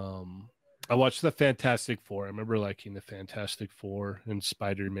 I watched the Fantastic Four. I remember liking the Fantastic Four and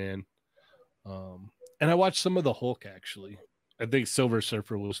Spider-Man. And I watched some of the Hulk, actually. I think Silver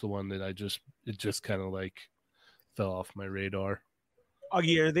Surfer was the one that it just kind of like fell off my radar.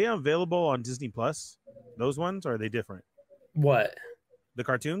 Augie, are they available on Disney Plus? Those ones, or are they different? What? The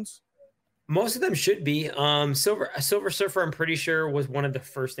cartoons? Most of them should be. Silver Surfer, I'm pretty sure, was one of the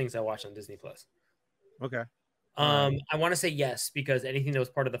first things I watched on Disney Plus. Okay. I want to say yes, because anything that was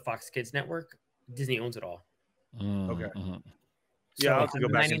part of the Fox Kids network, Disney owns it all. Okay. So Yeah, I'll have to go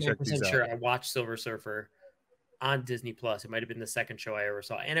I'm back and check 99% these sure out. I watched Silver Surfer on Disney Plus. It might have been the second show I ever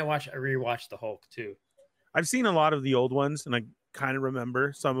saw, and I rewatched the Hulk too. I've seen a lot of the old ones, and I kind of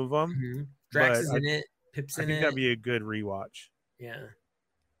remember some of them. Drax But is in it. Pip's I in think it. that'd be a good rewatch. Yeah.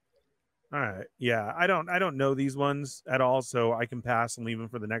 All right. Yeah, I don't know these ones at all, so I can pass and leave them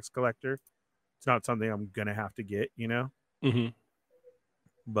for the next collector. It's not something I'm gonna have to get, Mm-hmm.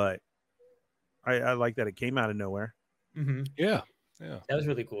 But I like that it came out of nowhere. Yeah. That was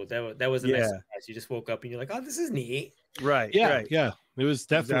really cool. That was a nice surprise. You just woke up and you're like, oh, this is neat. Right. Yeah. Right. Yeah. It was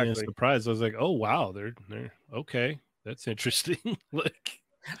definitely Exactly. a surprise. I was like, oh wow, they're okay. That's interesting. Like,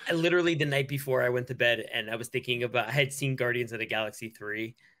 I literally the night before I went to bed and I was thinking about I had seen Guardians of the Galaxy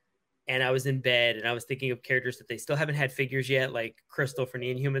 3, and I was in bed and I was thinking of characters that they still haven't had figures yet, like Crystal for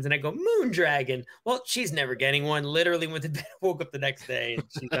Neon Humans, and I go, Moondragon. Well, she's never getting one. Literally went to bed, woke up the next day, and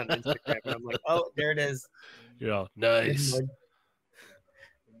she's on Instagram, and I'm like, oh, there it is. Yeah, nice.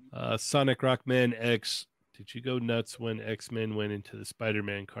 Sonic Rockman X. Did you go nuts when X-Men went into the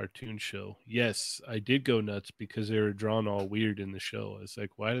Spider-Man cartoon show? Yes, I did go nuts because they were drawn all weird in the show. I was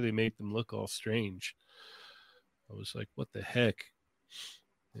like, why do they make them look all strange? I was like, what the heck?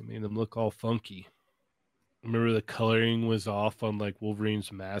 They made them look all funky. Remember the coloring was off on like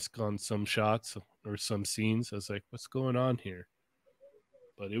Wolverine's mask on some shots or some scenes. I was like, what's going on here?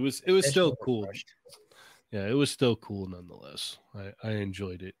 But it was still cool. Yeah, it was still cool nonetheless. I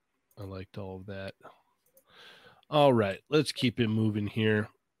enjoyed it. I liked all of that. All right, let's keep it moving here.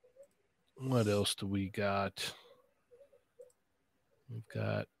 What else do we got? We've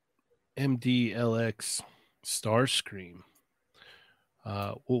got MDLX Starscream.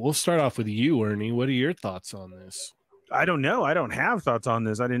 We'll start off with you, Ernie. What are your thoughts on this? I don't know. I don't have thoughts on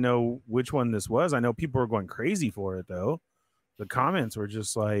this. I didn't know which one this was. I know people were going crazy for it, though. The comments were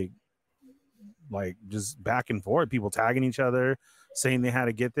just like just back and forth. People tagging each other, saying they had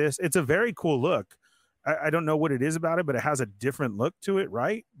to get this. It's a very cool look. I don't know what it is about it, but it has a different look to it,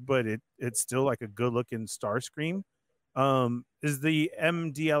 right? But it's still like a good looking Starscream. Is the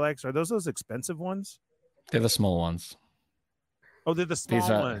MDLX, are those expensive ones? They're the small ones. Oh, they're the small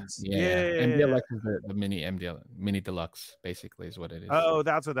ones. Yeah. MDLX is the mini deluxe, basically, is what it is. Oh,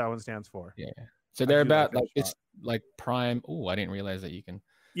 that's what that one stands for. Yeah. So they're about like it's like Prime. Oh, I didn't realize that you can.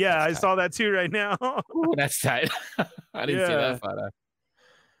 Yeah, I saw that too right now. Ooh, that's tight. I didn't see that photo.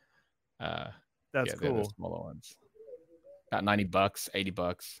 That's cool. They're the smaller ones. About $90,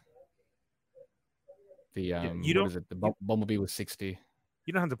 $80. The what is it? The Bumblebee was $60.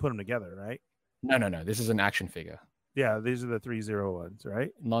 You don't have to put them together, right? No. This is an action figure. Yeah, these are the 3-0 ones,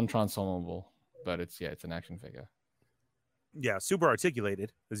 right? Non-transformable, but it's an action figure. Yeah, super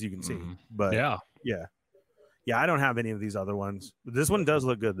articulated, as you can see. But yeah. I don't have any of these other ones. But this one does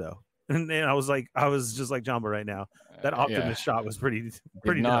look good though. And I was just like Chamba right now. That Optimus shot was pretty.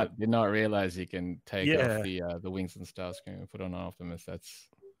 Did not realize you can take off the wings and Starscream and put on an Optimus. That's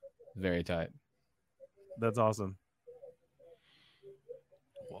very tight. That's awesome.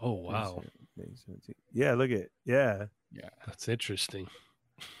 Oh wow. Yeah, look at yeah. That's interesting.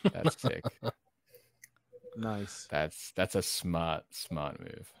 That's sick. Nice. That's a smart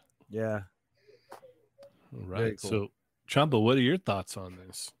move. Yeah. All right. Cool. So Chamba, what are your thoughts on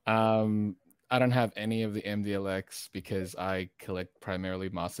this? I don't have any of the MDLX because I collect primarily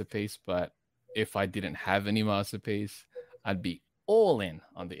Masterpiece, but if I didn't have any Masterpiece, I'd be all in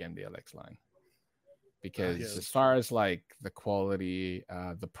on the MDLX line. Because as far as like the quality,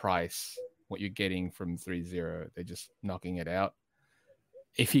 the price, what you're getting from 3-0, they're just knocking it out.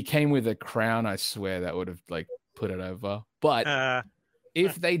 If he came with a crown, I swear that would have like put it over. But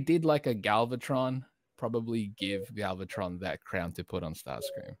if they did like a Galvatron, probably give Galvatron that crown to put on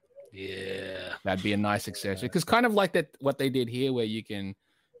Starscream. Yeah, that'd be a nice accessory. Because kind of like that, what they did here, where you can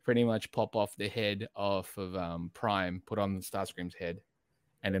pretty much pop off the head off of Prime, put on Starscream's head,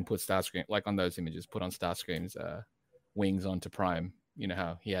 and then put Starscream, like on those images, put on Starscream's wings onto Prime. You know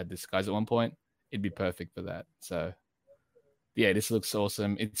how he had this guys at one point? It'd be perfect for that. So yeah, this looks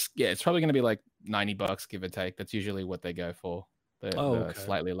awesome. It's probably going to be like $90, give or take. That's usually what they go for. The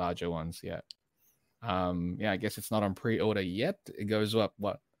slightly larger ones. Yeah. I guess it's not on pre-order yet. It goes up,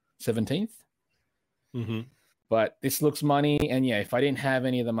 17th? Mm-hmm. But this looks money. And yeah, if I didn't have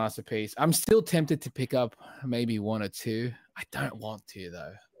any of the Masterpiece, I'm still tempted to pick up maybe one or two. I don't want to,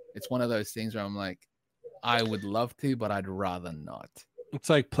 though. It's one of those things where I'm like, I would love to, but I'd rather not. It's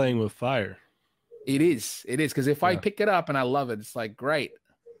like playing with fire. It is. Because if I pick it up and I love it, it's like, great.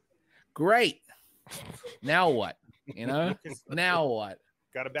 Now what? You know? Now what?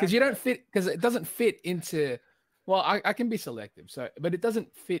 Because you don't fit, because it doesn't fit into, well, I can be selective, but it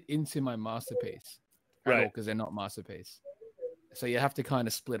doesn't fit into my Masterpiece at all, because they're not Masterpiece. So you have to kind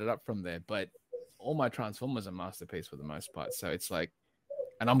of split it up from there. But all my Transformers are Masterpiece for the most part. So it's like,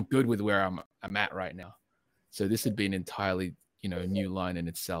 and I'm good with where I'm at right now. So this would be an entirely, new line in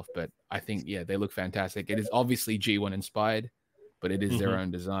itself. But I think, they look fantastic. It is obviously G1 inspired, but it is their own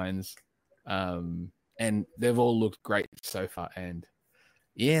designs. And they've all looked great so far. And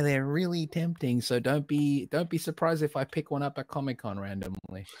yeah, they're really tempting. So don't be surprised if I pick one up at Comic-Con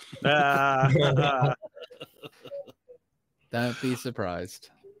randomly. Don't be surprised.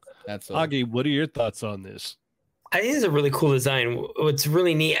 That's all. Augie, what are your thoughts on this? I think it's a really cool design. It's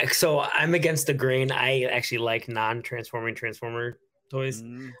really neat. So I'm against the grain. I actually like non-transforming Transformer toys.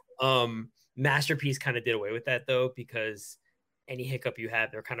 Masterpiece kind of did away with that though, because any hiccup you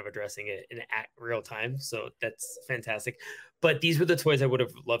have, they're kind of addressing it in real time. So that's fantastic. But these were the toys I would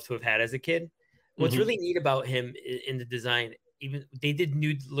have loved to have had as a kid. What's really neat about him in the design, even they did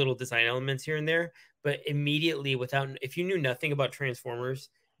new little design elements here and there, but immediately if you knew nothing about Transformers,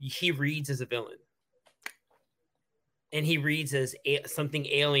 he reads as a villain. And he reads as something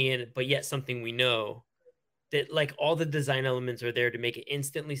alien, but yet something we know. That like all the design elements are there to make it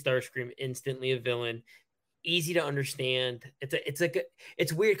instantly Starscream, instantly a villain, easy to understand.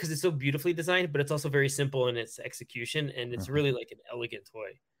 It's weird because it's so beautifully designed, but it's also very simple in its execution, and it's really like an elegant toy.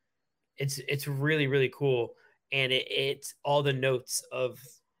 It's really, really cool, and it's all the notes of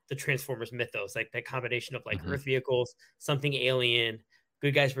the Transformers mythos, like that combination of like Earth vehicles, something alien,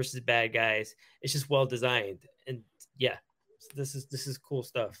 good guys versus bad guys. It's just well designed, and yeah, this is cool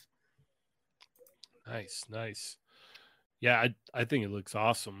stuff. Nice. Yeah, I think it looks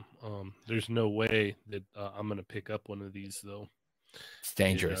awesome. There's no way that I'm gonna pick up one of these though. It's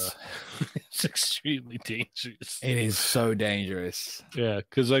dangerous. It's extremely dangerous. It is so dangerous. Yeah,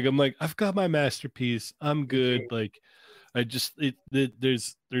 because like I'm like I've got my masterpiece. I'm good. Like I just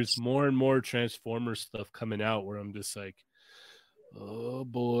there's more and more Transformer stuff coming out where I'm just like, oh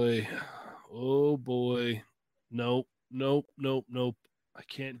boy, nope. I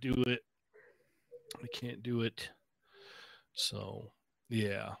can't do it. So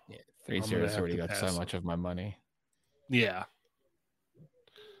yeah. 3-0's already got so much of my money. Yeah.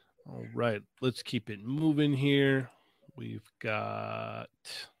 All right, let's keep it moving here. We've got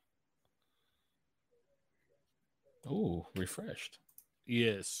refreshed.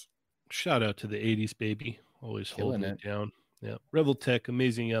 Yes. Shout out to the 80s, baby. Always Killing holding it down. Yeah. Rebel Tech,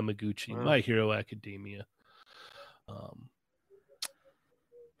 Amazing Yamaguchi, My Hero Academia.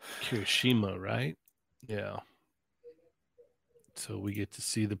 Kirishima, right? Yeah. So we get to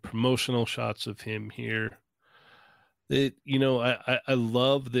see the promotional shots of him here. I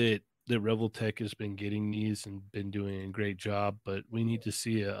love that Rebel Tech has been getting these and been doing a great job, but we need to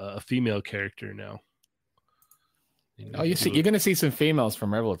see a female character now. You're going to see some females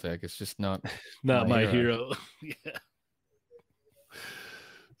from Rebel Tech. It's just not My Hero. Yeah.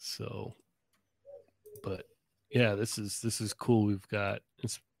 So, but yeah, this is cool. We've got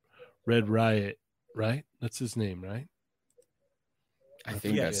it's Red Riot, right? That's his name, right? I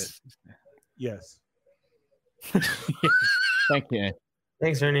think yes. Yes. Thank you.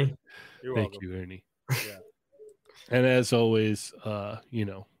 Thanks, Ernie. Thank you, Ernie. Yeah. And as always,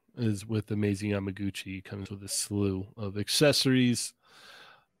 as with Amazing Yamaguchi, comes with a slew of accessories.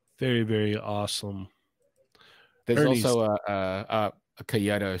 Very, very awesome. There's also a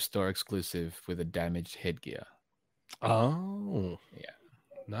Kyoto store exclusive with a damaged headgear. Oh, yeah,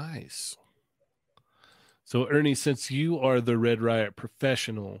 nice. So, Ernie, since you are the Red Riot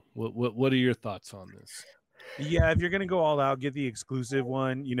professional, what are your thoughts on this? Yeah, if you're gonna go all out, get the exclusive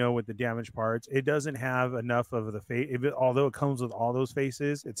one. With the damaged parts, it doesn't have enough of the face. Although it comes with all those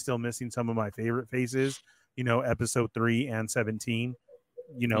faces, it's still missing some of my favorite faces. Episode 3 and 17.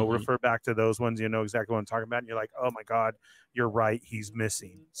 Refer back to those ones. You know exactly what I'm talking about. And you're like, oh my god, you're right. He's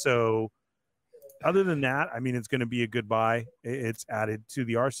missing. So, other than that, I mean, it's going to be a good buy. It's added to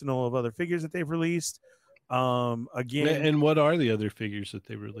the arsenal of other figures that they've released. Again, and what are the other figures that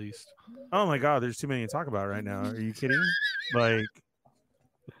they released? Oh my god, there's too many to talk about right now. Are you kidding? Like,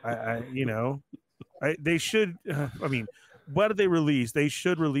 they should. I mean, what did they release? They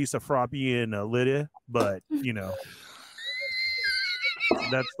should release a Froppy and a Lydia, but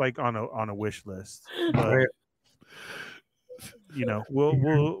that's like on a wish list. But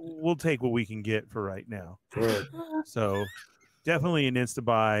we'll take what we can get for right now. So definitely an insta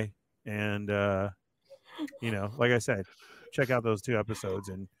buy, and like I said, check out those 2 episodes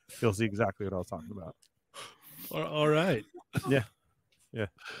and you'll see exactly what I was talking about. All right. Yeah.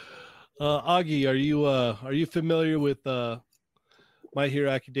 Augie, are you familiar with My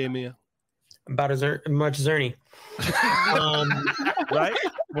Hero Academia? About as much as Ernie. Right?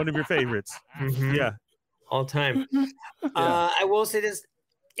 One of your favorites. Mm-hmm. Yeah. All time. Yeah. I will say this.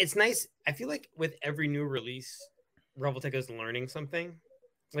 It's nice. I feel like with every new release, Rebel Tech is learning something.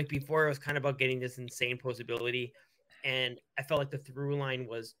 Like before, it was kind of about getting this insane posability. And I felt like the through line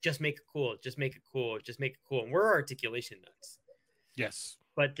was just make it cool, just make it cool, just make it cool. And we're articulation nuts. Yes.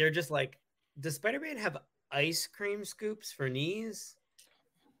 But they're just like, does Spider-Man have ice cream scoops for knees?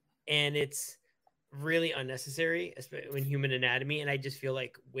 And it's really unnecessary, especially in Human Anatomy. And I just feel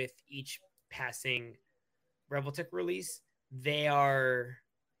like with each passing Rebel Tech release, they are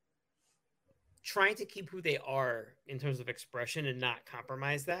trying to keep who they are in terms of expression and not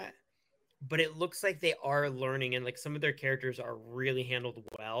compromise that. But it looks like they are learning, and like some of their characters are really handled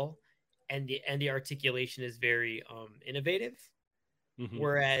well, and the articulation is very innovative.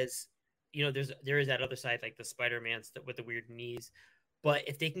 Whereas, there is that other side, like the Spider-Man's with the weird knees. But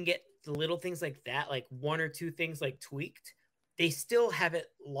if they can get the little things like that, like one or two things like tweaked, they still haven't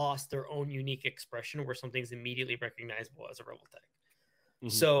lost their own unique expression where something's immediately recognizable as a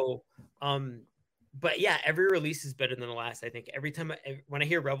Revoltech. So, but yeah, every release is better than the last. I think every time when I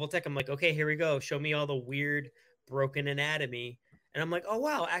hear Revoltech, I'm like, okay, here we go. Show me all the weird broken anatomy. And I'm like, oh,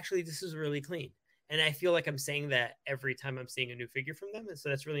 wow, actually, this is really clean. And I feel like I'm saying that every time I'm seeing a new figure from them. And so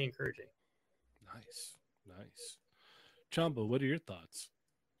that's really encouraging. Nice. Chamba, what are your thoughts?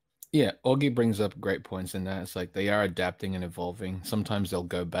 Yeah, Augie brings up great points in that. It's like they are adapting and evolving. Sometimes they'll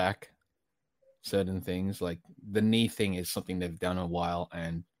go back certain things. Like the knee thing is something they've done a while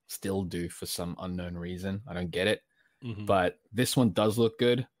and still do for some unknown reason. I don't get it. But this one does look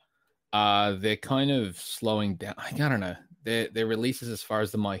good. They're kind of slowing down. I don't know. Their releases as far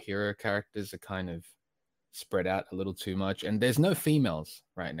as the My Hero characters are kind of spread out a little too much. And there's no females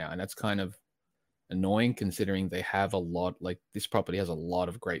right now. And that's kind of annoying considering they have a lot, like this property has a lot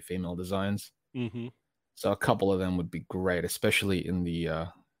of great female designs. So a couple of them would be great, especially in the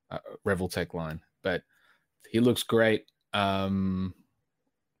Revoltech line. But he looks great.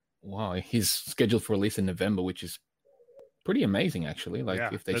 Wow, he's scheduled for release in November, which is pretty amazing actually.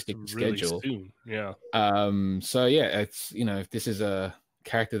 Like if they stick to really schedule. Soon. Yeah. So yeah, it's if this is a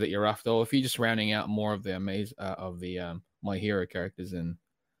character that you're after, or if you're just rounding out more of the My Hero characters, and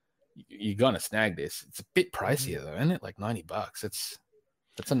you're gonna snag this. It's a bit pricier though, isn't it? Like $90.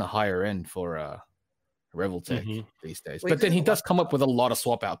 That's on the higher end for Revoltech these days. But then he does come up with a lot of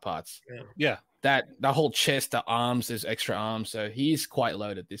swap out parts. Yeah. That whole chest, the arms, there's extra arms, so he's quite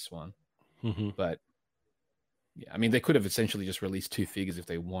loaded this one. But yeah, I mean, they could have essentially just released 2 figures if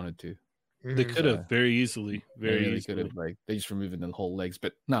they wanted to. They could have very easily. Very easily. Could have, like they just removed the whole legs.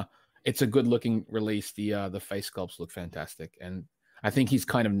 But no, it's a good looking release. The face sculpts look fantastic, and I think he's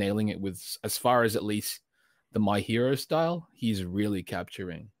kind of nailing it with, as far as at least the My Hero style, he's really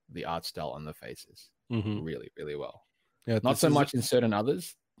capturing the art style on the faces really, really well. Yeah, not so much in certain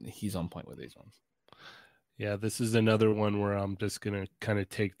others. He's on point with these ones. Yeah, this is another one where I'm just gonna kind of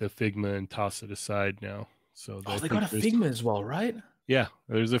take the Figma and toss it aside now. So they got a Figma as well, right? Yeah,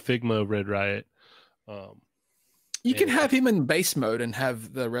 there's a Figma Red Riot. You can have him in base mode and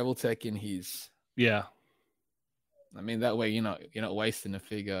have the Revoltech in his. Yeah. I mean, that way you're not wasting a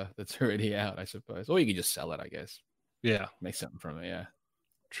figure that's already out, I suppose. Or you can just sell it, I guess. Yeah. Make something from it, yeah.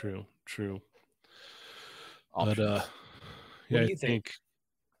 True. Options. But yeah, I think.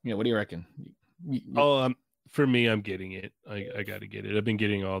 Yeah, what do you reckon? For me, I'm getting it. I got to get it. I've been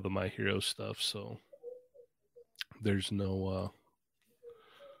getting all the My Hero stuff, so there's no.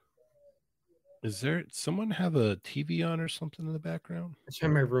 Is there someone have a TV on or something in the background? It's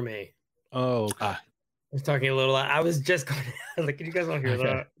from my roommate. Oh, okay. I was talking a little. I was just going. Like, can you guys all hear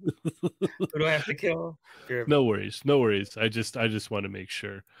that? Who do I have to kill? No worries. I just want to make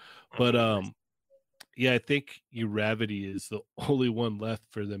sure. But yeah, I think Uravity is the only one left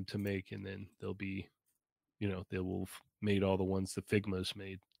for them to make, and then they'll be, they will have made all the ones the Figma's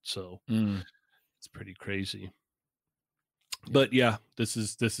made. So it's pretty crazy. But yeah, this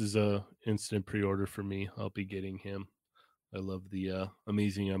is a instant pre-order for me. I'll be getting him. I love the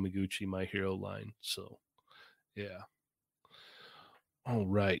amazing Yamaguchi My Hero line. So yeah. All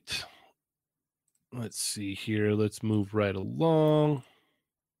right. Let's see here. Let's move right along.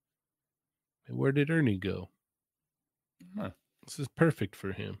 Where did Ernie go? This is perfect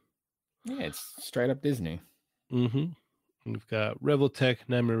for him. Yeah, it's straight up Disney. We've got Revoltech,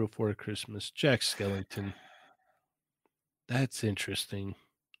 Nightmare Before Christmas, Jack Skellington. That's interesting.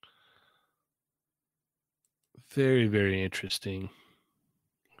 Very, very interesting.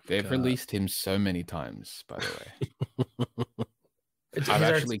 They've released him so many times, by the way. His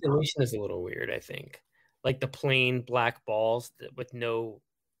articulation is a little weird, I think. Like the plain black balls with no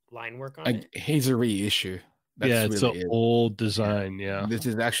line work on it. He's a reissue. It's an old design. Yeah. This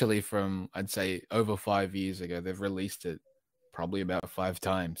is actually from, I'd say, over 5 years ago. They've released it probably about 5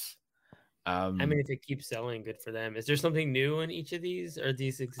 times. I mean, if it keeps selling, good for them. Is there something new in each of these, or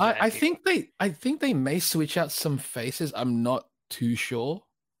these exact? I think they may switch out some faces. I'm not too sure,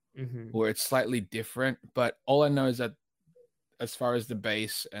 or it's slightly different. But all I know is that, as far as the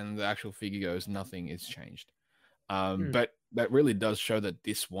base and the actual figure goes, nothing is changed. But that really does show that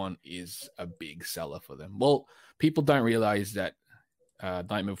this one is a big seller for them. Well, people don't realize that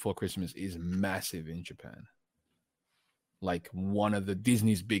Nightmare Before Christmas is massive in Japan. Like one of the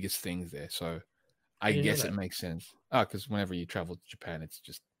Disney's biggest things there. So I guess it makes sense. Because whenever you travel to Japan, it's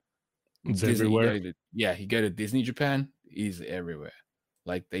Disney, everywhere. You go to Disney Japan, is everywhere.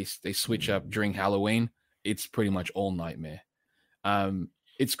 Like they switch up during Halloween. It's pretty much all Nightmare.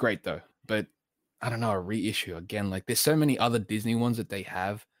 It's great though, but I don't know, a reissue again. Like there's so many other Disney ones that they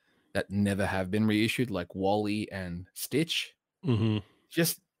have that never have been reissued, like Wally and Stitch. Mm-hmm.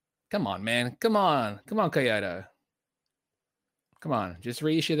 Just come on, man. Come on, Kyoto. Come on, just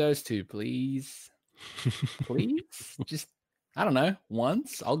reissue those two, please. Please, just I don't know,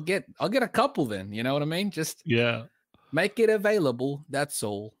 once. I'll get a couple then. You know what I mean? Just Yeah. make it available. That's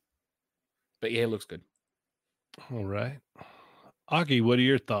all. But yeah, it looks good. All right. Augie, what are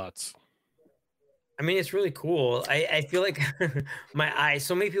your thoughts? I mean, it's really cool. I feel like my eyes,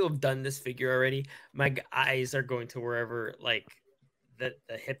 so many people have done this figure already. My eyes are going to wherever, like, the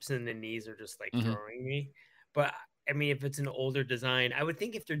hips and the knees are just, like, throwing me. But, I mean, if it's an older design, I would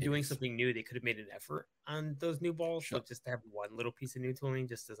think if they're doing something new, they could have made an effort on those new balls. Sure. So just to have one little piece of new tooling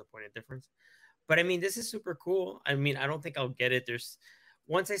just as a point of difference. But, I mean, this is super cool. I mean, I don't think I'll get it.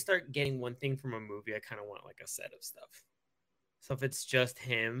 Once I start getting one thing from a movie, I kind of want, like, a set of stuff. So if it's just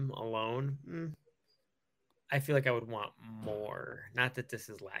him alone, I feel like I would want more. Not that this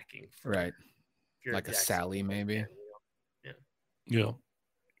is lacking. Right. Like a Sally, maybe. Fan, you know?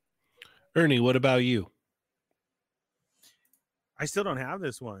 Yeah. Ernie, what about you? I still don't have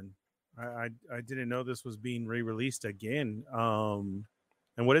this one. I didn't know this was being re-released again. And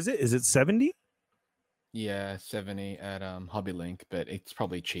what is it? Is it 70? Yeah, 70 at Hobby Link, but it's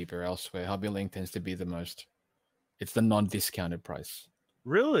probably cheaper elsewhere. Hobby Link tends to be it's the non-discounted price.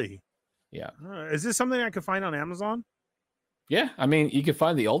 Really? Yeah. Is this something I could find on Amazon? Yeah, I mean, you can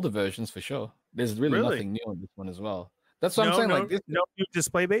find the older versions for sure. There's really nothing new on this one as well. That's what I'm saying. Like this, no new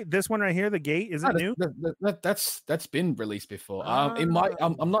display bait. This one right here, the gate, is it new? That's been released before. It might.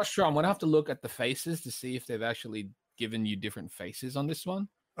 I'm not sure. I'm gonna have to look at the faces to see if they've actually given you different faces on this one.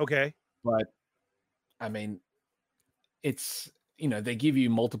 Okay. But I mean, it's they give you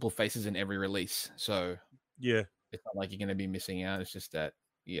multiple faces in every release, so yeah, it's not like you're gonna be missing out. It's just that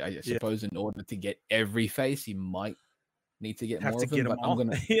I suppose in order to get every face, you might need to get more of them. But I'm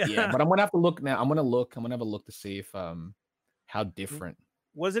gonna but I'm gonna have to look now. I'm gonna have a look to see if how different.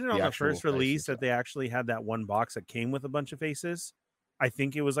 Wasn't it on the first release that they actually had that one box that came with a bunch of faces? I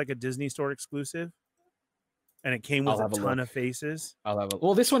think it was like a Disney Store exclusive, and it came with a ton of faces.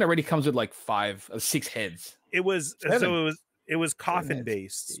 Well, this one already comes with like 6 heads. It was it was coffin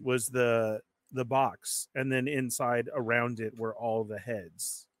based was the box, and then inside around it were all the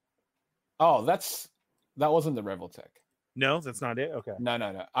heads. Oh, that wasn't the Reveltech. No, that's not it. Okay. No.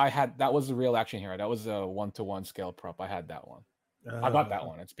 That was the real action hero. That was a 1-to-1 scale prop. I had that one. I got that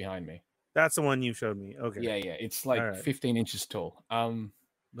one. It's behind me. That's the one you showed me. Okay. Yeah. It's like 15 inches tall.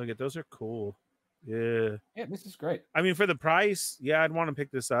 Look at those are cool. Yeah. Yeah, this is great. I mean, for the price, yeah, I'd want to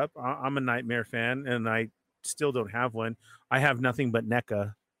pick this up. I'm a Nightmare fan, and I still don't have one. I have nothing but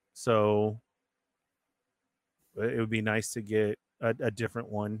NECA, so it would be nice to get a different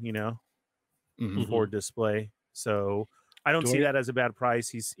one, for display. So I don't see that as a bad price.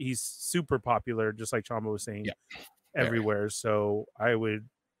 He's super popular, just like Chamba was saying, everywhere. So I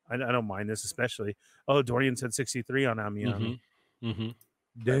don't mind this, especially. Oh, Dorian said 63 on Amiami.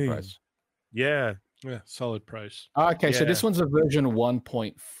 Dang. Price. Yeah, solid price. Okay, so this one's a version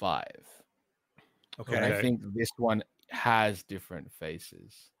 1.5. Okay, and I think this one has different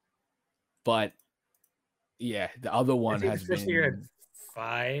faces, but yeah, the other one has been. You're at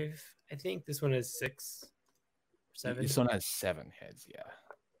 5. I think this one has 6, 7. This one has 7 heads. Yeah.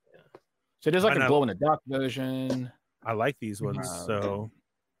 So there's like a glow in the dark version. I like these ones. So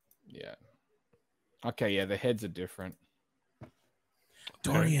yeah. Okay, yeah, the heads are different.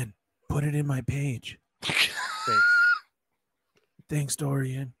 Dorian, put it in my page. Thanks,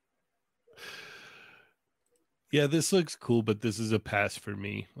 Dorian. Yeah, this looks cool, but this is a pass for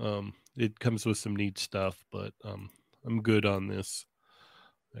me. It comes with some neat stuff, but I'm good on this.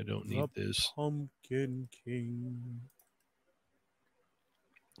 I don't need this. Pumpkin King.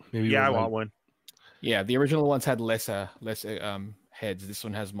 Maybe I want one. Yeah, the original ones had less heads. This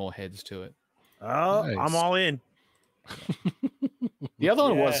one has more heads to it. Oh, nice. I'm all in. The other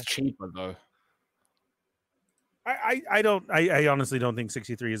one was cheaper though. I honestly don't think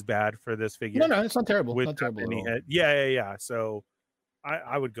 63 is bad for this figure. No, it's not terrible. With not terrible any head. Yeah. So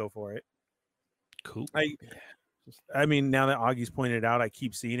I would go for it. Cool. I mean, now that Augie's pointed out, I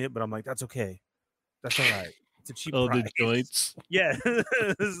keep seeing it, but I'm like, that's okay. That's all right. It's a cheap price. The joints. Yeah.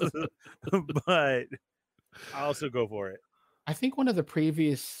 But I also go for it. I think one of the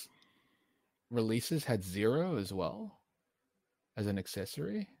previous releases had Zero as well as an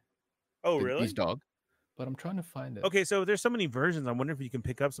accessory. Oh, really? His dog. But I'm trying to find it. Okay, so there's so many versions. I wonder if you can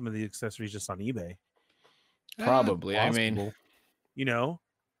pick up some of the accessories just on eBay. Probably. I mean,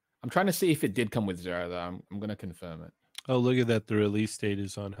 I'm trying to see if it did come with Zero, though. I'm going to confirm it. Oh, look at that! The release date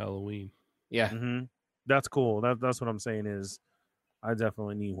is on Halloween. Yeah. Mm-hmm. That's cool. That's what I'm saying is I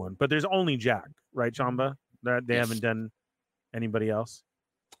definitely need one. But there's only Jack, right, Chamba? That they Yes. haven't done anybody else.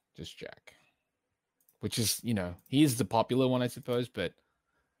 Just Jack. Which is, he's the popular one, I suppose, but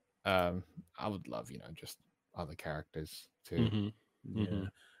I would love, just other characters too. Mm-hmm. Yeah. Mm-hmm.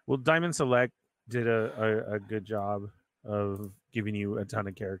 Well, Diamond Select did a good job of giving you a ton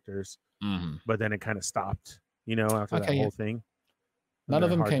of characters, but then it kind of stopped, after that whole thing. None of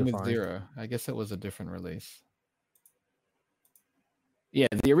them came with find. 0. I guess it was a different release. Yeah,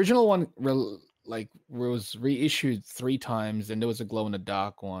 the original one was reissued 3 times, and there was a glow in the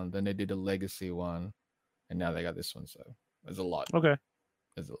dark one. Then they did a legacy one, and now they got this one. So there's a lot. Okay,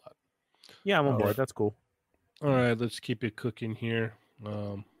 there's a lot. Yeah, I'm on board. That's cool. All right, let's keep it cooking here.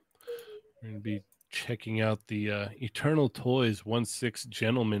 We're gonna be checking out the Eternal Toys 1/6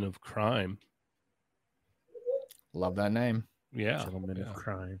 Gentleman of Crime. Love that name. Yeah, Gentleman of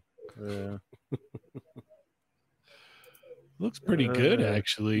Crime. Looks pretty good,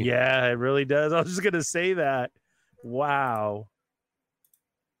 actually. Yeah, it really does. I was just gonna say that. Wow.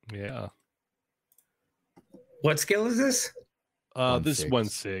 Yeah. What scale is this? This is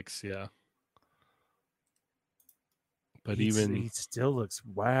 1/6, yeah. But he still looks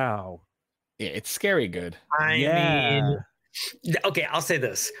wow. Yeah, it's scary good. I mean, okay, I'll say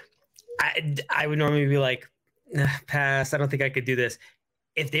this. I would normally be like, pass. I don't think I could do this.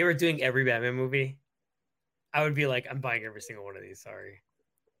 If they were doing every Batman movie, I would be like, I'm buying every single one of these. Sorry.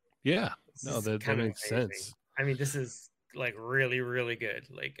 Yeah. No, that makes sense. I mean, this is like really, really good.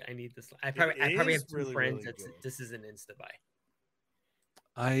 Like, I need this. I probably have 2 friends that this is an insta buy.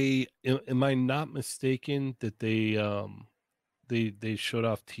 Am I not mistaken that they showed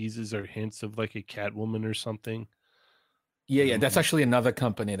off teases or hints of like a Catwoman or something? Yeah, that's actually another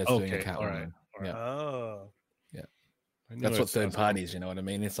company that's doing a Catwoman. All right. Yeah. Oh. Yeah. That's what third parties, you know what I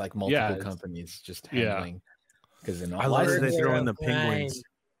mean? It's like multiple companies just handling because they're not. I love that they throw in the penguins.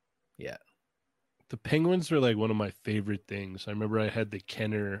 Yeah. The penguins are like one of my favorite things. I remember I had the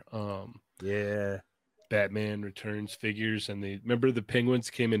Kenner Batman Returns figures, and remember the penguins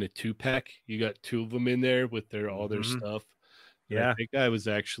came in a 2-pack. You got 2 of them in there with all their stuff. And I think I was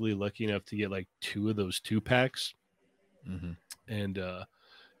actually lucky enough to get like 2 of those 2-packs. And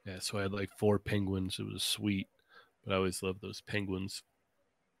so I had like 4 penguins. It was sweet, but I always loved those penguins.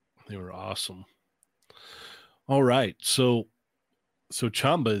 They were awesome. All right, so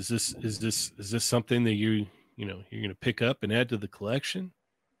Chamba, is this something that you're gonna pick up and add to the collection?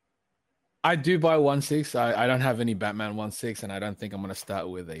 I do buy 1/6. I don't have any Batman 1/6, and I don't think I'm gonna start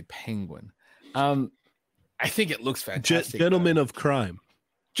with a penguin. I think it looks fantastic. Gentleman of Crime.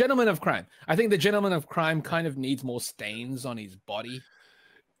 Gentleman of Crime. I think the Gentleman of Crime kind of needs more stains on his body.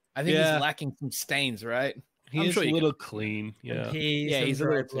 I think he's lacking some stains, right? He's a little clean. Yeah. He's a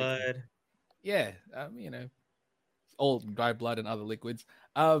little blood. Yeah. All dry blood and other liquids.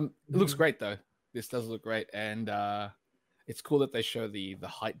 It looks great though. This does look great, and it's cool that they show the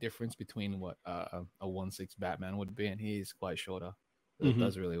height difference between what a 1/6 Batman would be, and he's quite shorter. It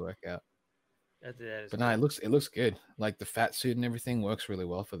does really work out. But no, it looks good. Like the fat suit and everything works really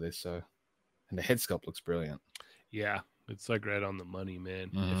well for this. So, and the head sculpt looks brilliant. Yeah, it's like right on the money, man.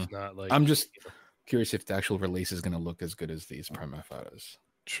 If not, like I'm just curious if the actual release is going to look as good as these promo photos.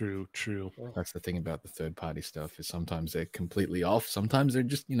 True. That's the thing about the third party stuff is sometimes they're completely off. Sometimes they're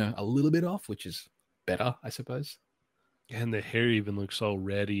just a little bit off, which is better, I suppose. And the hair even looks all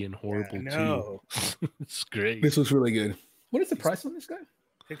ratty and horrible too. It's great. This looks really good. What is the price on this guy?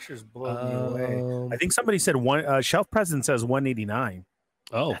 Pictures blow me away. I think somebody said one shelf present says $189.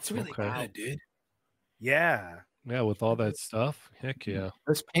 Oh, that's really good, dude. Yeah, with all that stuff. Heck yeah.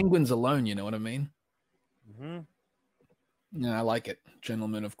 Those penguins alone, you know what I mean? Yeah, I like it.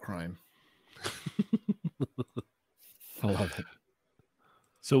 Gentleman of Crime. I love it.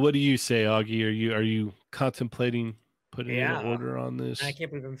 So what do you say, Augie? Are you contemplating putting in an order on this? I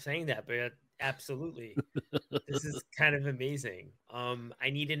can't believe I'm saying that, but absolutely. This is kind of amazing. I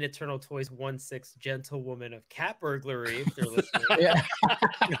need an Eternal Toys 1/6 Gentlewoman of Cat Burglary if they're listening. Get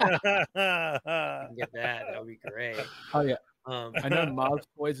that. That would be great. Oh yeah. I know Mars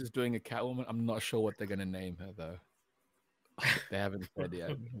Toys is doing a Catwoman. I'm not sure what they're gonna name her though. They haven't said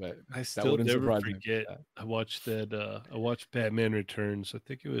yet, but I still never forget. I watched that. I watched Batman Returns. I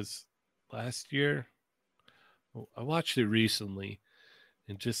think it was last year. I watched it recently,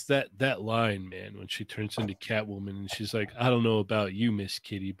 and just that line, man, when she turns into Catwoman and she's like, "I don't know about you, Miss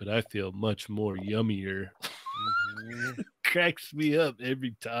Kitty, but I feel much more yummier." Cracks me up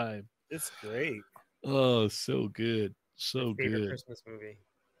every time. It's great. Oh, so good, so good. Christmas movie.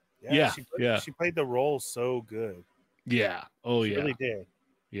 Yeah. She played the role so good. Yeah. Oh She yeah. really did.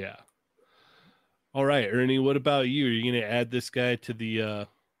 Yeah. All right, Ernie. What about you? Are you gonna add this guy to the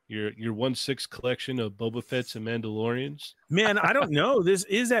your 1/6 collection of Boba Fett's and Mandalorians? Man, I don't know. This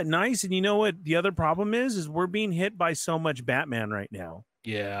is that nice, and you know what? The other problem is we're being hit by so much Batman right now.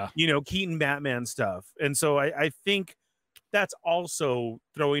 Yeah. You know, Keaton Batman stuff, and so I think that's also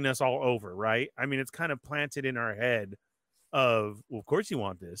throwing us all over, right? I mean, it's kind of planted in our head of, well, of course you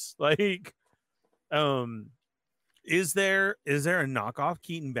want this. Like, is there a knockoff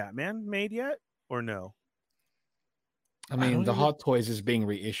Keaton Batman made yet, or no? I mean, the Hot Toys is being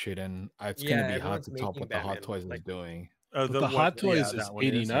reissued, and it's going to be hard everyone's to top making what the Hot Batman, Toys like- is doing. Oh, But the Hot Toys is that one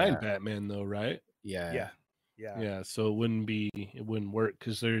 89 yeah. Batman though, right? Yeah. Yeah, so it wouldn't work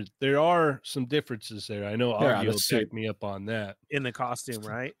because there are some differences there. I know Yeah, Augie the will back suit. me up on that. In the costume,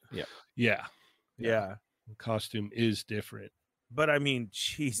 right? Yeah. Yeah. The costume is different. But I mean,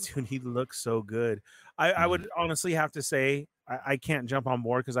 geez, dude, he looks so good. I would honestly have to say I can't jump on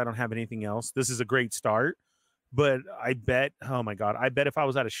board because I don't have anything else. This is a great start, but I bet, oh my God, I bet if I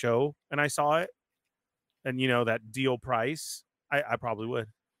was at a show and I saw it and, you know, that deal price, I probably would.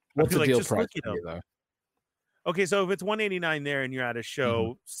 What's I'd be the like, deal just price look at for you, them. though? Okay, so if it's $189 there and you're at a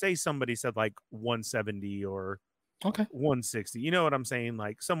show, say somebody said like 170 or Okay. 160, you know what I'm saying?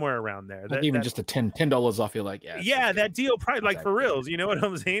 Like somewhere around there. Like even just a $10 off, you're like, Yeah, that deal price, like for Exactly. reals. You know what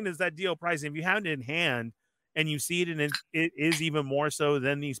I'm saying? Is that deal price. If you have it in hand and you see it and it is even more so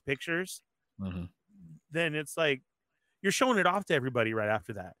than these pictures, then it's like you're showing it off to everybody right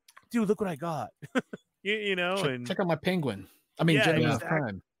after that. Dude, look what I got. you know, and check out my penguin. I mean, Yeah, Gentleman exactly. of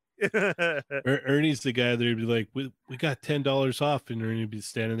Crime. Ernie's the guy that'd be like, we got $10 off, and Ernie'd be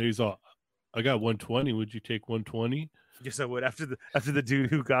standing there. He's all, I got 120. Would you take 120? Yes, I would. After the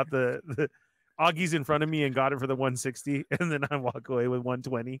dude who got the Augie's in front of me and got it for the 160, and then I walk away with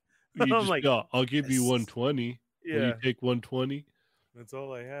 120. You I'm just like, go, I'll give you yes. 120. Will you Yeah, take 120? that's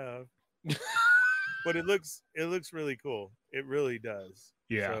all I have. But it looks really cool. It really does.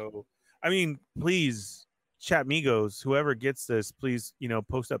 Yeah. So, I mean, please, chat Migos, whoever gets this, please, you know,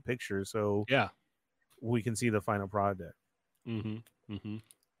 post up pictures so Yeah. we can see the final product. Mm-hmm. Mm-hmm.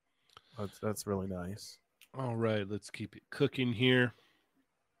 That's really nice. All right, let's keep it cooking here.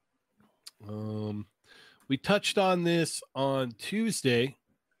 We touched on this on Tuesday,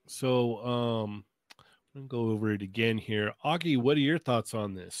 so I'm gonna go over it again here. Augie, what are your thoughts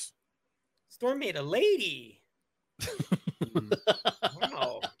on this? Storm made a lady.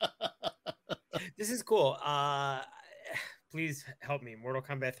 Wow. This is cool. Please help me. Mortal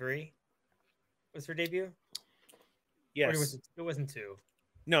Kombat 3 was her debut? Or Yes. it wasn't 2.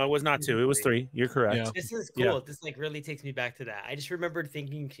 No, it was not 2. It was 3. You're correct. Yeah. This is cool. Yeah. This like really takes me back to that. I just remembered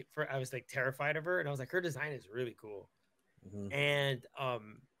thinking I was like terrified of her, and I was like, her design is really cool. Mhm. And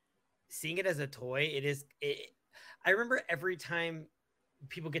seeing it as a toy, I remember every time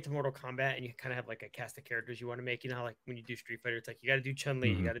people get to Mortal Kombat and you kind of have like a cast of characters you want to make, you know how like when you do Street Fighter, it's like you got to do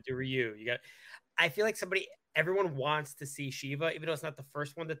Chun-Li, you got to do Ryu, I feel like everyone wants to see Shiva, even though it's not the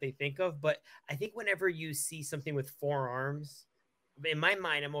first one that they think of. But I think whenever you see something with 4 arms, in my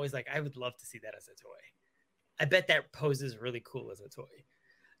mind, I'm always like, I would love to see that as a toy. I bet that poses really cool as a toy.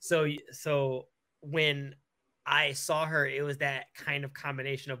 So when I saw her, it was that kind of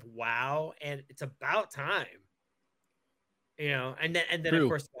combination of wow, and it's about time. You know, and then True. of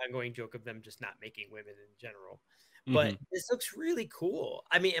course the ongoing joke of them just not making women in general. But this looks really cool.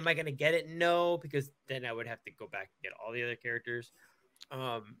 I mean, am I gonna get it? No, because then I would have to go back and get all the other characters.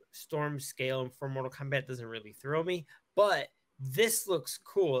 Storm scale for Mortal Kombat doesn't really throw me, but this looks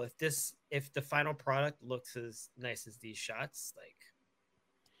cool. If the final product looks as nice as these shots,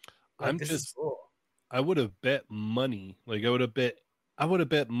 this is cool. I would have bet money. Like I would have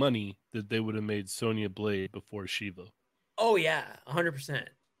bet money that they would have made Sonya Blade before Shiva. Oh yeah, 100%.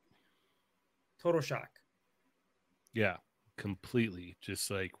 Total shock. Yeah, completely.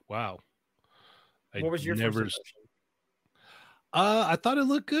 Just like wow. What was your first impression? I thought it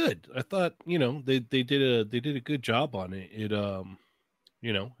looked good. I thought, you know, they did a good job on it. It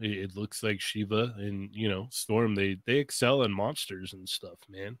you know, it looks like Shiva and, you know, Storm, they excel in monsters and stuff,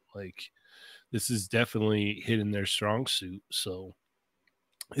 man. Like this is definitely hitting their strong suit. So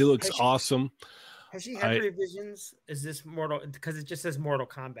it looks awesome. Has she had revisions? Is this because it just says Mortal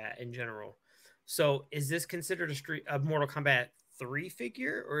Kombat in general. So is this considered a Mortal Kombat 3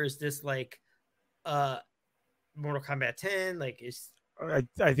 figure, or is this like Mortal Kombat 10? Like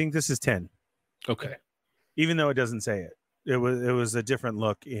I think this is 10. Okay. Even though it doesn't say it. It was a different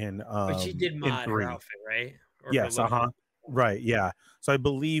look in but she did mod her outfit, right? Or yes, right, yeah. So I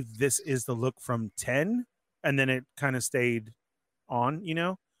believe this is the look from 10, and then it kind of stayed on, you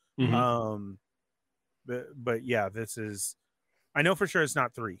know. but yeah, this is. I know for sure it's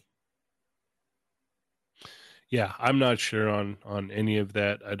not 3. Yeah, I'm not sure on any of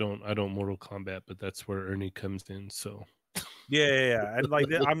that. I don't Mortal Kombat, but that's where Ernie comes in. So Yeah. And like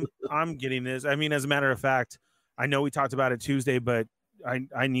I'm getting this. I mean, as a matter of fact, I know we talked about it Tuesday, but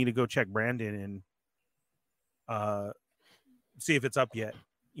I need to go check Brandon and see if it's up yet.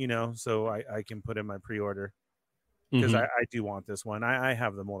 So I can put in my pre-order because I do want this one. I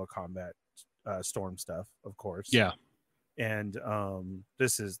have the Mortal Kombat Storm stuff, of course. Yeah. And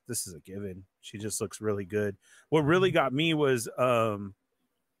this is a given. She just looks really good. What really got me was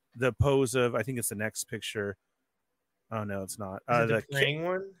the pose of, I think it's the next picture. Oh no, it's not. The playing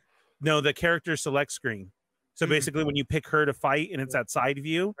one? No, the character select screen. So basically, when you pick her to fight and it's that side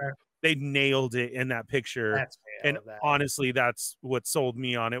view, they nailed it in that picture. And honestly, that's what sold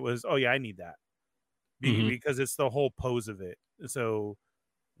me on it was, oh yeah, I need that because it's the whole pose of it. So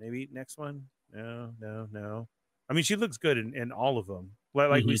maybe next one. No. I mean, she looks good in all of them.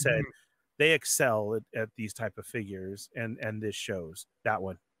 Like we said, they excel at these type of figures, and this shows that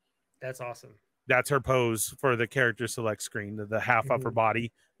one. That's awesome. That's her pose for the character select screen, the half of her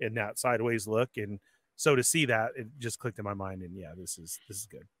body in that sideways look. And so to see that, it just clicked in my mind. And yeah, this is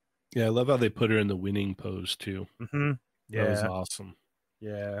good. Yeah, I love how they put her in the winning pose too. Yeah, that was awesome.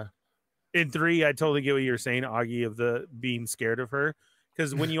 Yeah. In 3, I totally get what you're saying, Augie, of the being scared of her,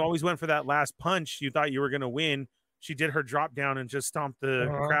 because when you always went for that last punch, you thought you were going to win. She did her drop down and just stomped the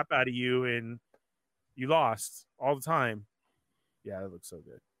crap out of you, and you lost all the time. Yeah, it looks so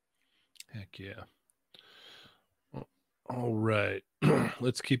good. Heck yeah. All right.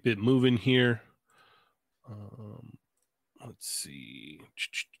 Let's keep it moving here. Let's see.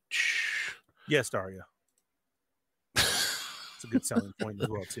 Yes, Daria. It's a good selling point as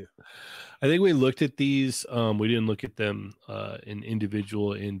well, too. I think we looked at these. We didn't look at them in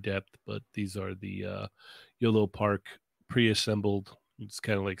individual in depth, but these are the YOLO Park pre-assembled. You just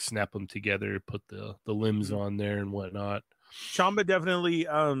kind of like snap them together, put the limbs on there and whatnot. Chamba definitely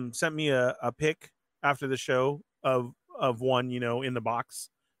sent me a pic after the show of one, in the box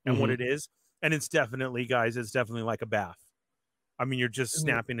and what it is. And it's definitely, guys, it's definitely like a bath. I mean, you're just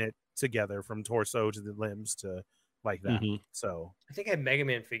snapping it together from torso to the limbs to like that. So I think I had Mega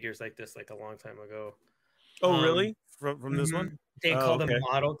Man figures like this like a long time ago. Oh, really? From this one? They call them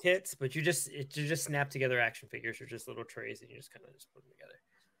model kits, but you just snap together action figures or just little trays and you just kind of put them together.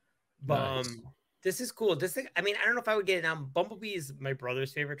 But this is cool. This thing, I mean, I don't know if I would get it now. Bumblebee is my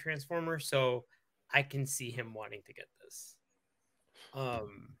brother's favorite Transformer, so I can see him wanting to get this.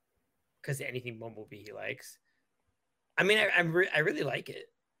 Because anything Bumblebee he likes. I mean, I really like it.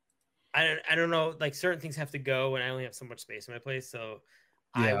 I don't know, like certain things have to go, and I only have so much space in my place, so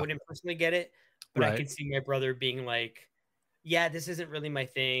I wouldn't personally get it. But I can see my brother being like, "Yeah, this isn't really my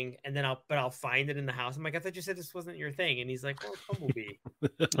thing," and then I'll find it in the house. I'm like, "I thought you said this wasn't your thing," and he's like, "Well, Bumblebee."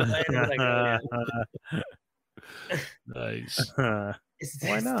 Like, oh, yeah. Nice. Why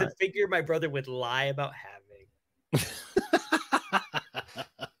not? The figure my brother would lie about having.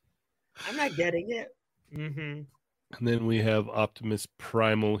 I'm not getting it. And then we have Optimus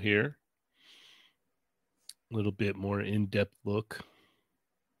Primal here. A little bit more in-depth look.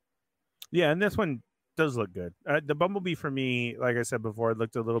 Yeah, and this one does look good. The Bumblebee for me, like I said before, it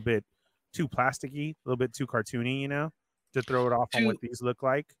looked a little bit too plasticky, a little bit too cartoony, to throw it off on what these look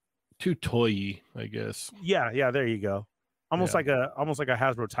like. Too toy-y, I guess. Yeah, there you go. Almost like a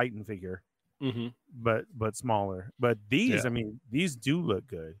Hasbro Titan figure. But smaller. But these, I mean, these do look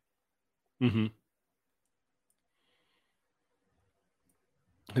good.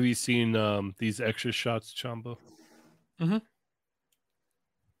 Have you seen these extra shots, Chamba?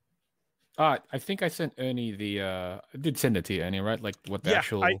 I think I sent Ernie I did send it to you, Ernie, right? Like what the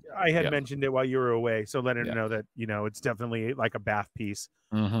actual... I had mentioned it while you were away, so let him know that, it's definitely like a bath piece,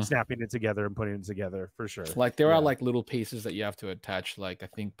 snapping it together and putting it together for sure. Like there are like little pieces that you have to attach, like I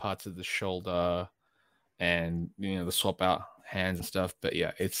think parts of the shoulder and, the swap out hands and stuff. But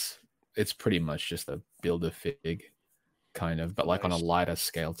yeah, it's pretty much just a Build-A-Fig kind of, but like on a lighter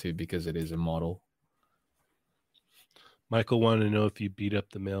scale too, because it is a model. Michael wanted to know if you beat up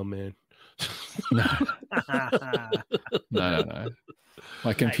the mailman. No.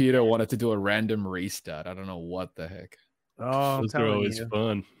 My computer wanted to do a random restart. I don't know what the heck. Oh, those are always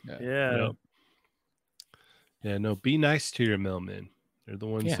fun. Yeah. No, be nice to your mailmen. They're the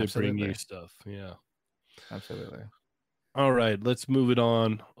ones that bring you stuff. Yeah. Absolutely. All right, let's move it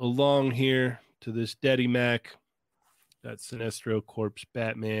on along here to this Daddy Mac. That Sinestro Corpse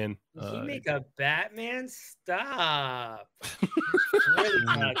Batman. You make a Batman? Stop. Really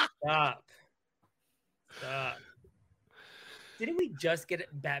not. Stop. Didn't we just get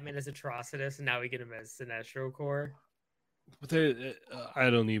Batman as Atrocitus, and now we get him as Sinestro Corps? But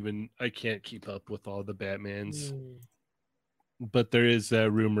I can't keep up with all the Batmans. But there is that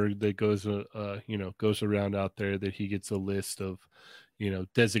rumor that goes around out there that he gets a list of,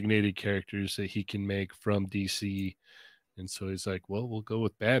 designated characters that he can make from DC. And so he's like, well, we'll go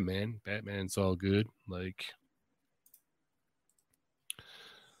with Batman. Batman's all good. Like,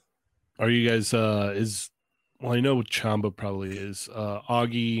 are you guys, I know Chamba probably is.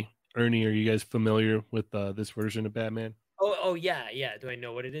 Augie, Ernie, are you guys familiar with this version of Batman? Oh, yeah. Do I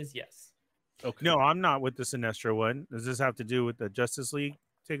know what it is? Yes. Okay. No, I'm not with the Sinestro one. Does this have to do with the Justice League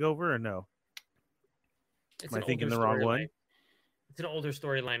takeover or no? Am I thinking the wrong one? It's an older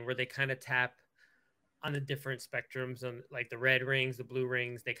storyline where they kind of tap on the different spectrums, on like the red rings, the blue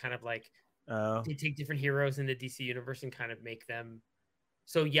rings. They kind of like they take different heroes in the DC universe and kind of make them.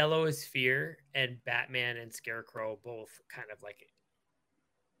 So yellow is Fear, and Batman and Scarecrow both kind of like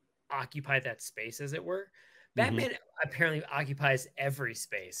occupy that space, as it were. Batman apparently occupies every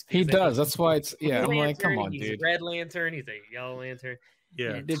space. He does. That's why it's I'm Lantern, like, come on, he's dude. A Red Lantern. He's a Yellow Lantern.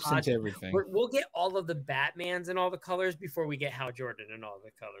 Yeah, He dips into everything. We'll get all of the Batmans in all the colors before we get Hal Jordan in all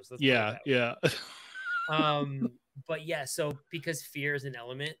the colors. Yeah. But yeah, so because Fear is an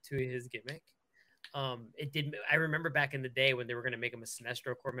element to his gimmick, it did. I remember back in the day when they were going to make him a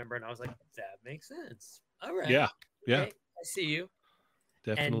Sinestro Corps member, and I was like, that makes sense. All right. Yeah. Okay, I see you.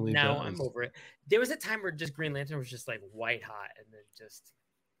 Definitely. And now I'm over it. There was a time where just Green Lantern was just like white hot,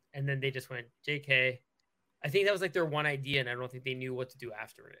 and then they just went JK. I think that was like their one idea, and I don't think they knew what to do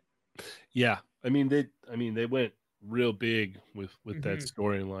after it. Yeah, I mean they went real big with that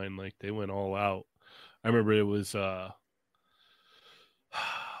storyline. Like they went all out. I remember it was what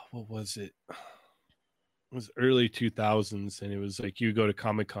was it? It was early 2000s, and it was like you go to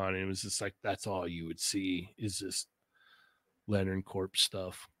Comic-Con, and it was just like that's all you would see is this Lantern Corps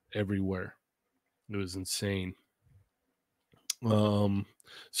stuff everywhere. It was insane.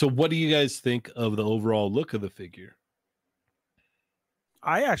 So what do you guys think of the overall look of the figure?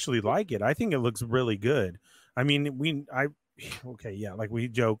 I actually like it. I think it looks really good. I mean, like we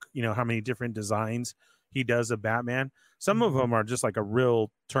joke, how many different designs he does of Batman. Some of them are just like a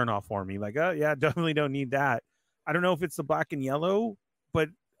real turnoff for me. Like, oh yeah, definitely don't need that. I don't know if it's the black and yellow, but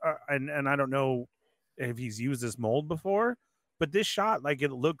and I don't know if he's used this mold before, but this shot, like,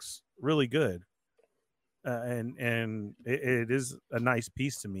 it looks really good. And it is a nice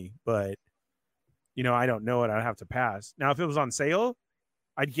piece to me, but I don't know it. I'd have to pass. Now, if it was on sale,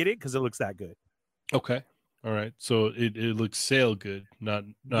 I'd get it because it looks that good. Okay, all right. So it looks sale good, not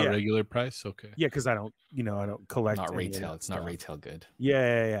regular price. Okay. Yeah, because I don't collect. Not retail. It's not retail good.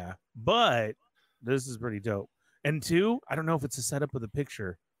 Yeah. But this is pretty dope. And two, I don't know if it's a setup of the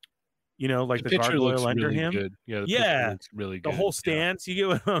picture. Like the gargoyle under really him. Good. Yeah, looks really good. The whole stance, you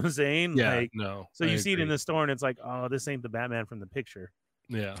get what I'm saying? Yeah, like, no. So you see it in the store, and it's like, oh, this ain't the Batman from the picture.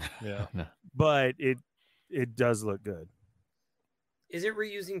 Yeah. No. But it does look good. Is it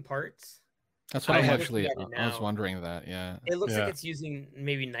reusing parts? That's what I was wondering that. Yeah. It looks like it's using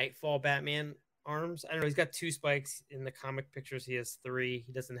maybe Nightfall Batman arms. I don't know. He's got 2 spikes in the comic pictures. He has 3.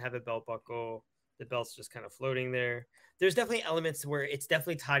 He doesn't have a belt buckle. The belt's just kind of floating there. There's definitely elements where it's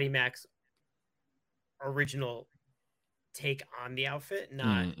definitely Toddy Mac's original take on the outfit,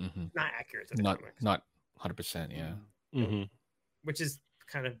 not accurate to the comics. Not 100%, yeah. Mm-hmm. Which is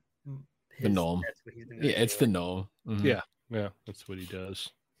kind of the norm. That's what he's been doing. Yeah, it's the norm. Mm-hmm. Yeah, that's what he does.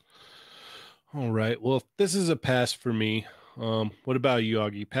 All right. Well, this is a pass for me. What about you,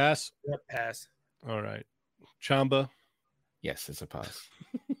 Augie? Pass? Yep, pass. All right. Chamba? Yes, it's a pass.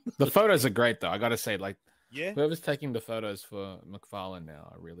 The photos are great, though. I got to say, like, yeah, whoever's taking the photos for McFarlane now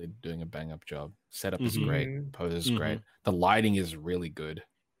are really doing a bang-up job. Setup is great. Pose is great. The lighting is really good.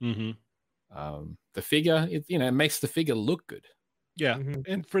 Mm-hmm. The figure, it makes the figure look good. Yeah,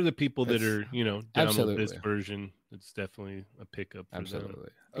 and for the people that are, down with this absolutely. version, it's definitely a pickup for them.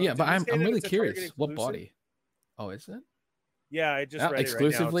 Yeah, but I'm really it's a curious. Target What exclusive? body? Oh, is it? Yeah, I just read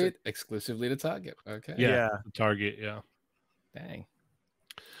exclusively, it right now. exclusively to Target. Okay. Yeah. Target, yeah. Dang.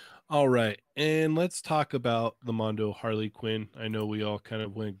 All right, and let's talk about the Mondo Harley Quinn. I know we all kind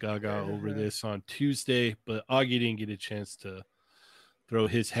of went gaga over this on Tuesday, but Augie didn't get a chance to throw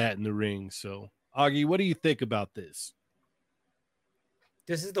his hat in the ring. So, Augie, what do you think about this?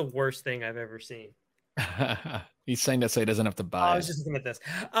 This is the worst thing I've ever seen. He's saying that so he doesn't have to buy. I was just looking at this.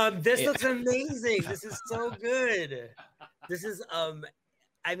 This looks amazing. This is so good. This is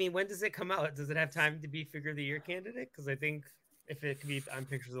I mean, when does it come out? Does it have time to be Figure of the Year candidate? Because I think if it could be on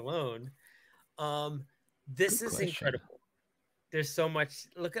pictures alone, this Good is question. incredible. There's so much.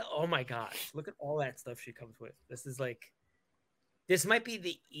 Oh my gosh, look at all that stuff she comes with. This is like This might be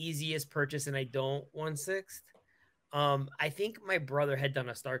the easiest purchase, and I don't 1/6. I think my brother had done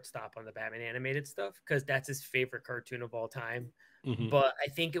a start stop on the Batman animated stuff because that's his favorite cartoon of all time. Mhm. But I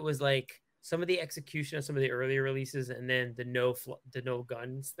think it was like some of the execution of some of the earlier releases, and then the no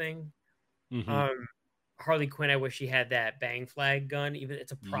guns thing. Mhm. Harley Quinn, I wish she had that bang flag gun. Even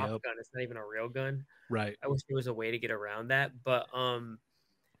it's a prop Yep. gun; it's not even a real gun. Right. I wish there was a way to get around that. But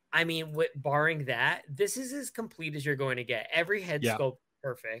I mean, barring that, this is as complete as you're going to get. Every head Yeah. sculpt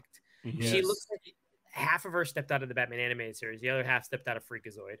perfect. Mhm. She Yes. looks like half of her stepped out of the Batman animated series. The other half stepped out of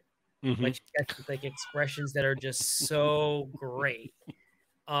Freakazoid. Mhm. Like she has like expressions that are just so great.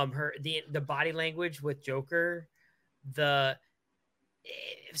 The body language with Joker,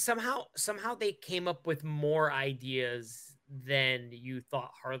 somehow they came up with more ideas than you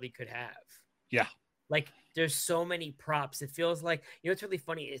thought Harley could have. Yeah. Like there's so many props. It feels like, it's really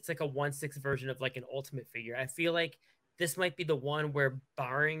funny. It's like a 1/6 version of like an Ultimate figure. I feel like this might be the one where,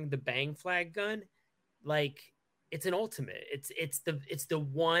 barring the bang flag gun, like it's an Ultimate. It's the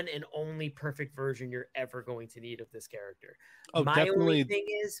one and only perfect version you're ever going to need of this character. Oh, My definitely. only thing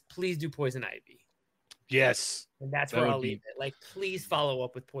is, please do Poison Ivy. Yes. And that's That where would I'll leave it. Like, please follow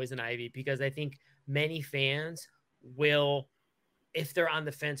up with Poison Ivy, because I think many fans will, if they're on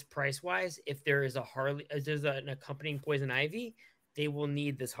the fence price wise, if there is a Harley, if there's an accompanying Poison Ivy, they will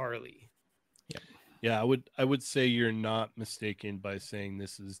need this Harley. Yeah, I would say you're not mistaken by saying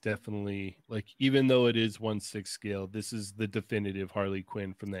this is definitely, like, even though it is 1/6 scale, this is the definitive Harley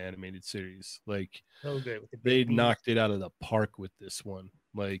Quinn from the animated series. Like, So good with the they baby. knocked it out of the park with this one.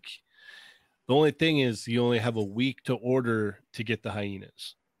 Like, the only thing is you only have a week to order to get the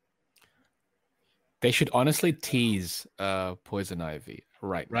hyenas. They should honestly tease Poison Ivy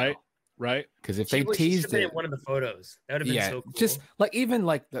right Right? now. Right? Because if She they should've teased been it, in one of the photos. That would have been yeah, so cool. just like even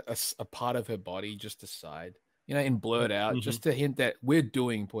like a part of her body just aside, and blurred out, Mhm. just to hint that we're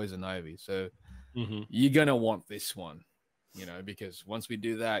doing Poison Ivy. So Mhm. you're gonna want this one, because once we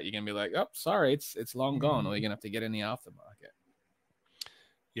do that, you're gonna be like, oh, sorry, it's long gone, or you're gonna have to get in the aftermarket.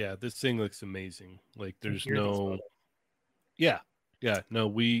 Yeah, this thing looks amazing. Like, there's Hear these no photos. Yeah, no,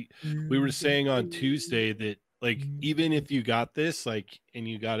 we were saying on Tuesday that, like, even if you got this, like, and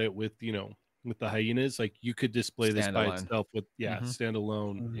you got it with, with the hyenas, like, you could display this by Standalone. itself with Mhm.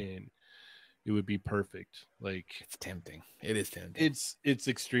 standalone, Mhm. and it would be perfect. Like, It's tempting. It is tempting. it's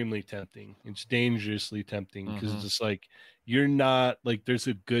extremely tempting. It's dangerously tempting, because Mhm. it's just like, you're not, like, there's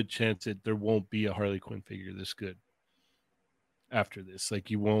a good chance that there won't be a Harley Quinn figure this good after this.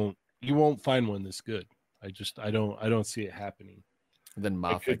 Like, you won't find one this good. I don't see it happening. Then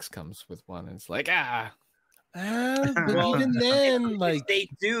Marfix comes with one, and it's like, But Well, even then, if like, they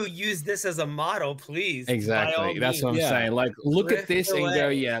do use this as a model, please. By all exactly. That's what I'm means. Yeah. saying. Like, look at Drift this and go,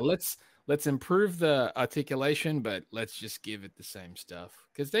 away. yeah, let's improve the articulation, but let's just give it the same stuff,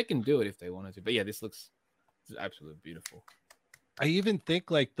 because they can do it if they wanted to. But yeah, this looks absolutely beautiful. I even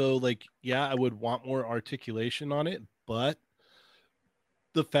think, like, though, like, yeah, I would want more articulation on it, but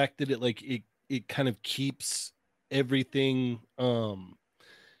the fact that it kind of keeps everything,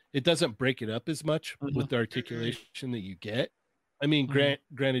 it doesn't break it up as much with the articulation that you get. I mean,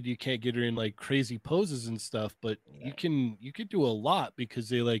 granted, you can't get her in like crazy poses and stuff, but you can do a lot, because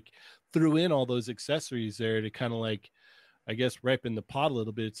they like threw in all those accessories there to kind of, like, I guess, ripen the pot a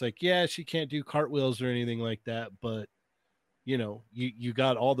little bit. It's like, yeah, she can't do cartwheels or anything like that, but you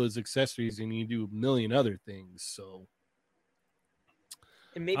got all those accessories and you do a million other things. So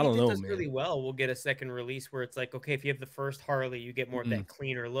And maybe I don't if it know, does man. really well, we'll get a second release where it's like, okay, if you have the first Harley, you get more of that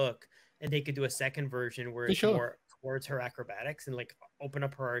cleaner look, and they could do a second version where For it's sure. more towards her acrobatics and like open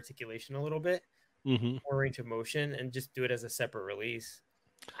up her articulation a little bit, Mm-hmm. more range of motion, and just do it as a separate release.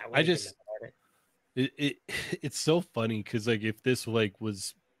 I just it's so funny, because like, if this like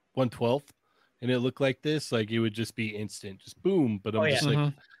was 1/12 and it looked like this, like, it would just be instant, just boom. But I'm just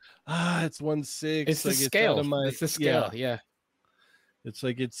like, it's 1/6. It's the like, scale. It's out of my, It's the scale. Yeah. It's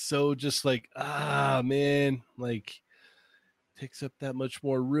like, it's so just like, man, like, takes up that much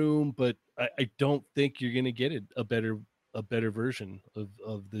more room. But I don't think you're gonna get a better version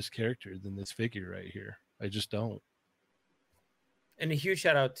of this character than this figure right here. I just don't. And a huge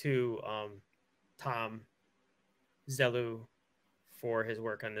shout out to Tom Zelu for his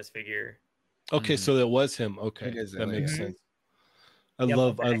work on this figure. Okay, so that was him. Okay, It is that Elliot. makes Mhm. sense. I Yep,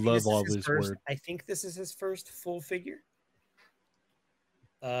 love but I think this is all his this first, work. I think this is his first full figure.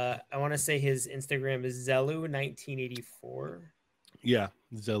 I want to say his Instagram is Zelu1984. Yeah,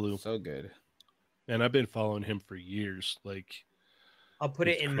 Zelu. So good. And I've been following him for years. Like, I'll put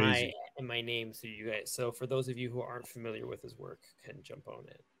it's it in crazy. my name so you guys. So for those of you who aren't familiar with his work, can jump on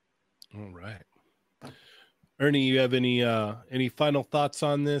it. All right. All Ernie, you have any final thoughts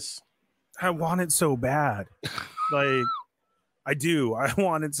on this? I want it so bad. Like, I do. I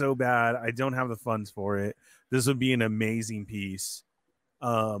want it so bad. I don't have the funds for it. This would be an amazing piece.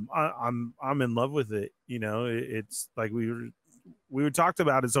 I'm in love with it. You know, it's like we talked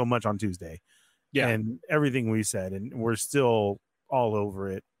about it so much on Tuesday, and everything we said, and we're still all over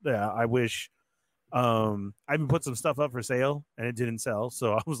it. Yeah, I wish. I even put some stuff up for sale, and it didn't sell,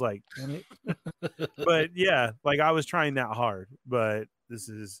 so I was like, damn it. But yeah, like I was trying that hard, but this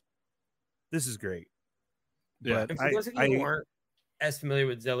is great. Yeah. But And for those of you who aren't as familiar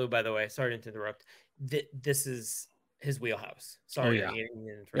with Zelu, by the way, sorry to interrupt. This is his wheelhouse. Sorry. yeah.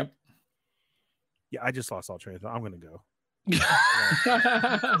 Yep. Yeah, I just lost all train of thought. I'm gonna go.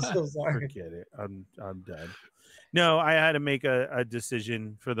 I'm so sorry. Forget it. I'm done. No, I had to make a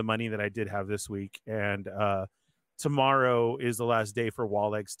decision for the money that I did have this week, and tomorrow is the last day for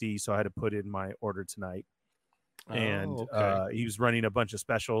Wall XD, so I had to put in my order tonight. And he was running a bunch of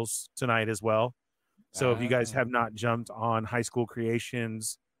specials tonight as well. So if you guys have not jumped on High School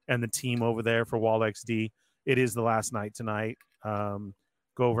Creations and the team over there for Wall XD, it is the last night tonight. Go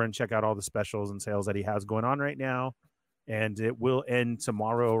over and check out all the specials and sales that he has going on right now. And it will end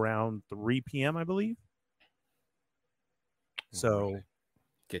tomorrow around 3 p.m., I believe. So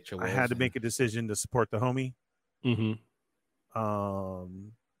get your I had to make a decision to support the homie. Mm-hmm.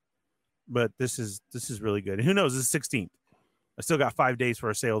 But this is really good. And who knows? This is 16th. I still got 5 days for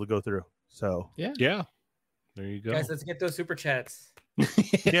a sale to go through. So yeah. There you go. Guys, let's get those super chats.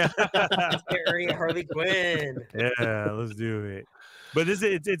 yeah, Let's get Ernie Harley Quinn. yeah, let's do it. But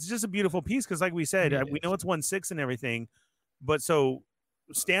it's just a beautiful piece because, like we said, we know it's 1/6 and everything, but so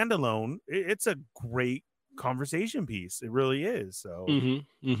standalone, it's a great conversation piece. It really is. So you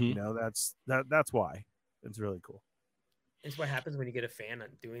know that's why it's really cool. It's what happens when you get a fan on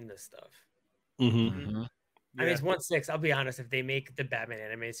doing this stuff. Mm-hmm. I mean, it's 1/6. I'll be honest. If they make the Batman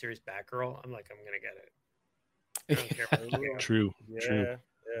anime series Batgirl, I'm gonna get it. I don't care. True. Yeah.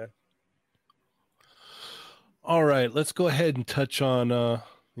 All right, let's go ahead and touch on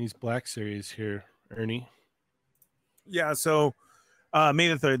these Black series here, Ernie. Yeah. So May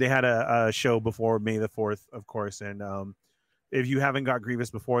the 3rd, they had a show before May the 4th, of course. And if you haven't got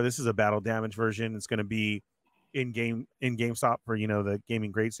Grievous before, this is a battle damage version. It's going to be in GameStop for the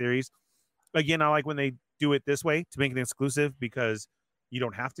Gaming Great series. Again, I like when they do it this way to make it exclusive because you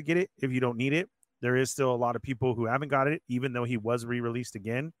don't have to get it if you don't need it. There is still a lot of people who haven't got it, even though he was re-released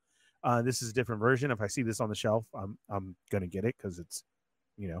again. This is a different version. If I see this on the shelf, I'm gonna get it because it's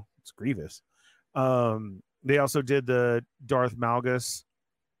Grievous. They also did the Darth Malgus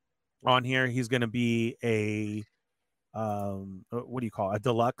on here. He's gonna be a what do you call it? A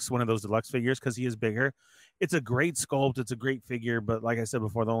deluxe, one of those deluxe figures because he is bigger. It's a great sculpt. It's a great figure, but like I said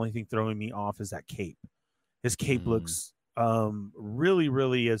before, the only thing throwing me off is that cape. His cape looks really,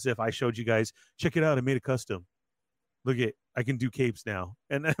 really as if I showed you guys. Check it out. I made a custom. Look at, I can do capes now,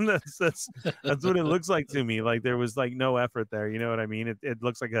 and that's what it looks like to me. Like there was like no effort there. You know what I mean? It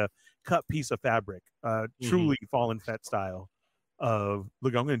looks like a cut piece of fabric. Truly Fallen Fett style. Of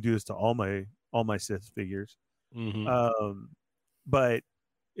look, I'm going to do this to all my Sith figures. But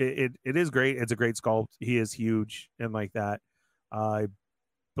it is great. It's a great sculpt. He is huge and like that. I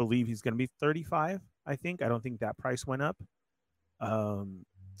believe he's going to be 35. I think. I don't think that price went up.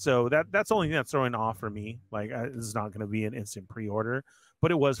 So that's the only thing that's throwing off for me. Like this is not going to be an instant pre-order,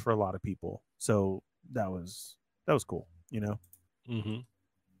 but it was for a lot of people. So that was cool.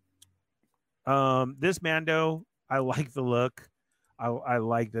 This Mando, I like the look. I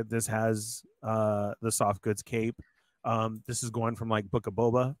like that this has the soft goods cape. This is going from like Book of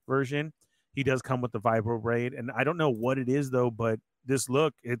Boba version. He does come with the vibro braid, and I don't know what it is though, but this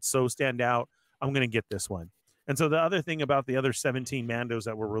look, it's so stand out. I'm gonna get this one. And so the other thing about the other 17 Mandos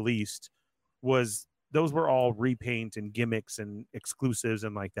that were released was those were all repaint and gimmicks and exclusives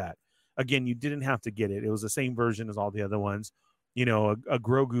and like that. Again, you didn't have to get it. It was the same version as all the other ones. A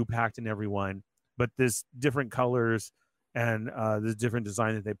Grogu packed in every one, but this different colors and the different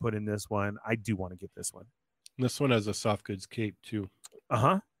design that they put in this one, I do want to get this one. This one has a soft goods cape too.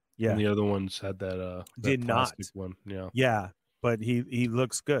 Yeah. And the other ones had that did not one. Yeah. Yeah, but he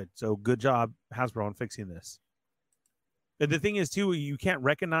looks good. So good job, Hasbro, on fixing this. And the thing is too, you can't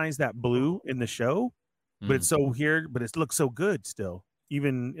recognize that blue in the show, but it's so here, but it looks so good still,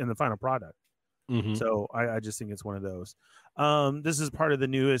 even in the final product. So I just think it's one of those. This is part of the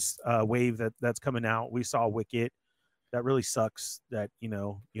newest wave that's coming out. We saw Wicket. That really sucks that,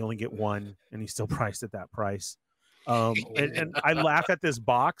 you only get one and he's still priced at that price. And I laugh at this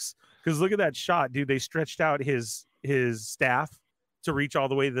box because look at that shot, dude. They stretched out his staff to reach all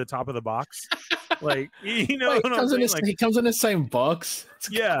the way to the top of the box. Like, you know Wait, what I'm saying? Like, he comes in the same box.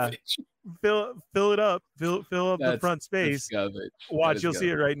 It's yeah, garbage. fill it up, fill up the That's- front that's space. garbage. Watch, That is you'll see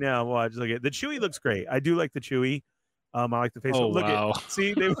it garbage. right now. Watch, look at the Chewy looks great. I do like the Chewy. I like the face. Oh, Look wow. at,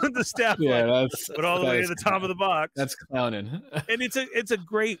 see, they put the staff Yeah, like, that's but all the that way is to the top of the box. That's clowning. And it's a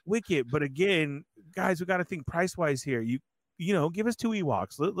great wicket, but again, guys, we got to think price wise here. You know, give us 2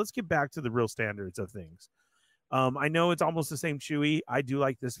 Ewoks. Let's get back to the real standards of things. I know it's almost the same Chewy. I do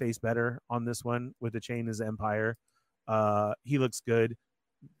like this face better on this one with the chain as Empire. He looks good.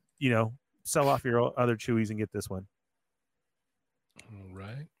 You know, sell off your other Chewies and get this one. All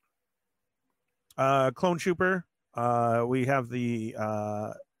right. Clone Trooper. We have the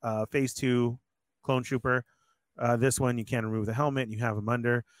phase 2 Clone Trooper. This one you can't remove the helmet. You have him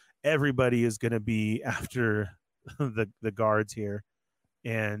under. Everybody is going to be after the guards here,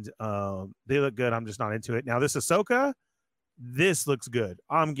 and they look good. I'm just not into it. Now this Ahsoka, this looks good.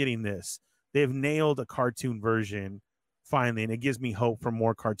 I'm getting this. They've nailed a cartoon version finally, and it gives me hope for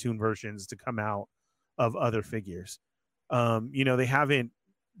more cartoon versions to come out of other figures. You know, they haven't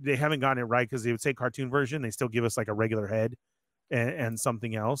gotten it right, because they would say cartoon version, they still give us like a regular head and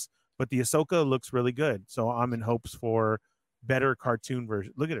something else. But the Ahsoka looks really good, so I'm in hopes for better cartoon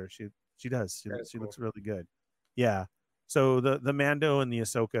version. Look at her, she does. She looks really good. Yeah. So the Mando and the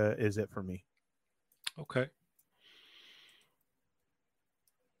Ahsoka is it for me. Okay.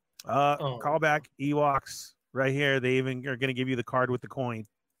 Callback Ewoks right here. They even are going to give you the card with the coin.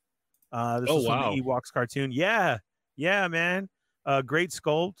 This is from the Ewoks cartoon. Yeah, man. Great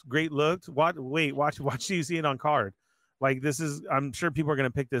sculpt, great look. Watch you see it on card. Like, this is, I'm sure people are going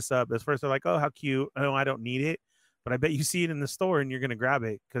to pick this up. At first they're like, oh, how cute. Oh, I don't need it. But I bet you see it in the store and you're going to grab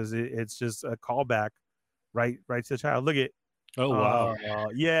it, because it's just a callback right to the child. Look at, Oh, wow.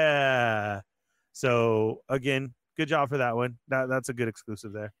 Yeah. So again, good job for that one. That's a good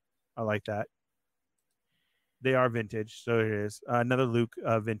exclusive there. I like that. They are vintage. So here it is. Another Luke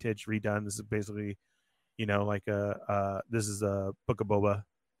vintage redone. This is basically, you know, like this is a Book of Boba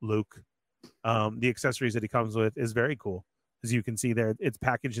Luke. The accessories that he comes with is very cool. As you can see there, it's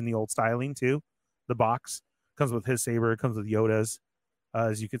packaged in the old styling too. The box comes with his saber, comes with Yoda's,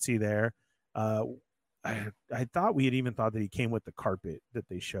 as you can see there. I thought we had even thought that he came with the carpet that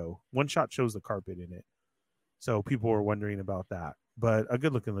they show. One shot shows the carpet in it. So people were wondering about that. But a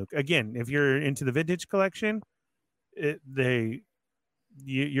good looking Luke. Again, if you're into the vintage collection,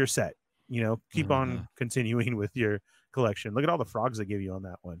 you're set. You know, keep on continuing with your collection. Look at all the frogs they give you on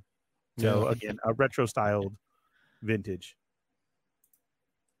that one. So again, a retro styled vintage.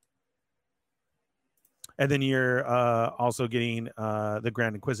 And then you're also getting the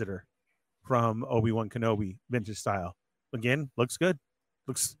Grand Inquisitor from Obi-Wan Kenobi, vintage style. Again, looks good.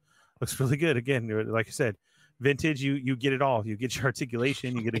 Looks really good. Again, like I said, vintage, you get it all. You get your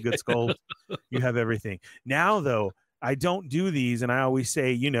articulation, you get a good sculpt, you have everything. Now, though, I don't do these, and I always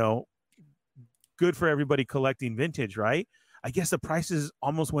say, you know, good for everybody collecting vintage, right? I guess the prices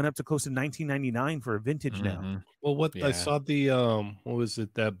almost went up to close to $19.99 for a vintage now. Well, I saw the what was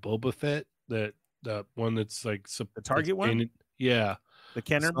it, that Boba Fett, that one that's like the Target one? painted, yeah, the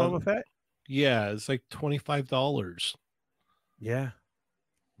Kenner Boba Fett. Yeah, it's like $25. Yeah,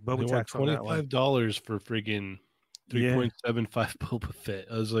 Boba tax $25 for friggin' 3.75 Boba Fett.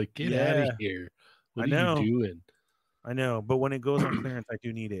 I was like, get out of here! What are you doing? I know, but when it goes on clearance, I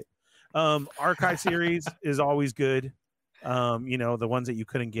do need it. Archive series is always good. You know, the ones that you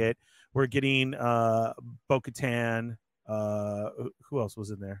couldn't get. We're getting Bo-Katan. Who else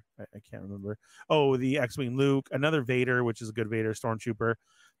was in there? I can't remember. Oh, the X-Wing Luke, another Vader, which is a good Vader Stormtrooper.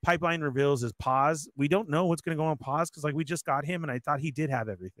 Pipeline reveals his pause. We don't know what's going to go on pause, because like we just got him and I thought he did have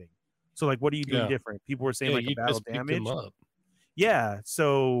everything. So like, what are you doing different? People were saying like a battle damage. Yeah.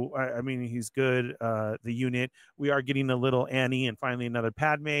 So I mean, he's good. The unit. We are getting a little Annie and finally another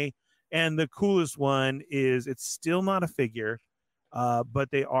Padme. And the coolest one is, it's still not a figure, but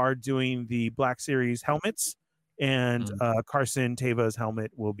they are doing the Black Series helmets, and Carson Teva's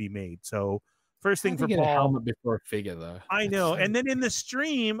helmet will be made. So first thing for Paul, a helmet before a figure, though. I know. And then in the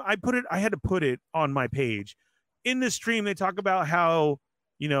stream, I had to put it on my page. In the stream, they talk about how,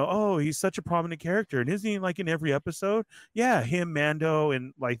 you know, oh, he's such a prominent character, and isn't he like in every episode? Yeah, him, Mando,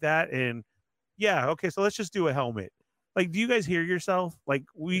 and like that. And yeah, okay, so let's just do a helmet. Like, do you guys hear yourself? Like,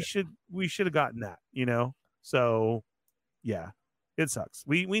 we should have gotten that, you know? So yeah, it sucks.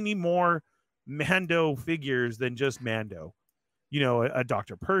 We need more Mando figures than just Mando. You know, a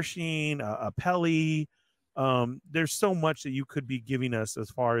Dr. Pershing, a Peli. There's so much that you could be giving us as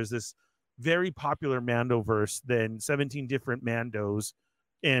far as this very popular Mandoverse than 17 different Mandos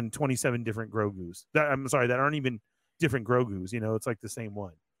and 27 different Grogus. That aren't even different Grogu's. It's like the same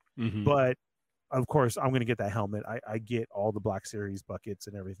one. Mhm. But of course, I'm going to get that helmet. I get all the Black Series buckets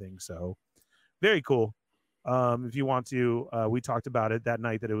and everything. So very cool. If you want to, we talked about it that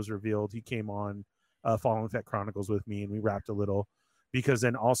night that it was revealed. He came on Fallen Fett Chronicles with me, and we rapped a little, because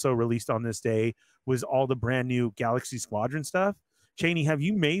then also released on this day was all the brand new Galaxy Squadron stuff. Cheney, have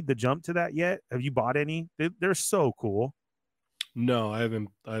you made the jump to that yet? Have you bought any? They're so cool. No, I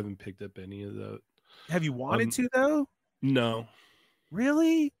haven't picked up any of that. Have you wanted to though? No.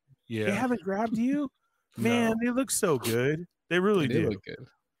 Really? Yeah. They haven't grabbed you? Man, No. they look so good. They really They do. look good.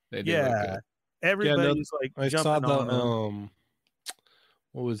 They do look good. Everybody's like I saw jumping on them.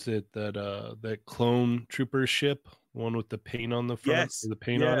 what was it, that clone trooper ship, one with the paint on the front, Yes. the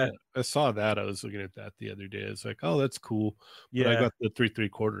paint on it. I saw that. I was looking at that the other day. It's like, oh, that's cool. But I got the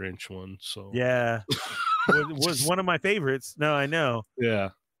 3¾ inch one. So yeah, was one of my favorites. No, I know. Yeah.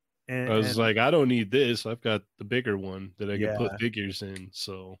 And I was like, I don't need this. I've got the bigger one that I can Yeah. put figures in.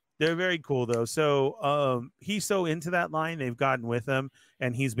 So they're very cool though. So he's so into that line, they've gotten with him,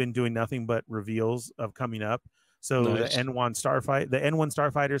 and he's been doing nothing but reveals of coming up. So Nice. the N1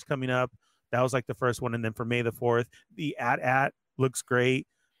 Starfighter's coming up. That was like the first one, and then for May the 4th, the AT-AT looks great.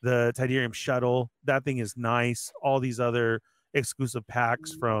 The Tidarium shuttle, that thing is nice. All these other exclusive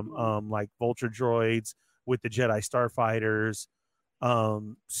packs from like Vulture droids with the Jedi Starfighters.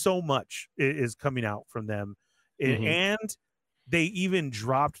 So much is coming out from them. Mhm. And they even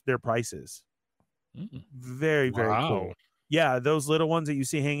dropped their prices. Mm. Very, very Wow. cool. Yeah, those little ones that you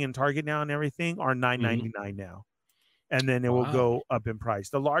see hanging in Target now and everything are $9.99 now. And then it will Wow. go up in price.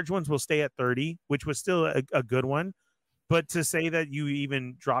 The large ones will stay at $30, which was still a good one. But to say that you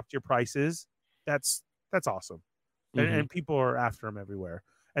even dropped your prices, that's awesome. And people are after them everywhere.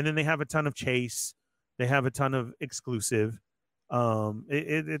 And then they have a ton of Chase. They have a ton of exclusive.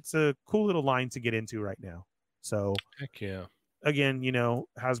 It's a cool little line to get into right now. So Heck yeah. again,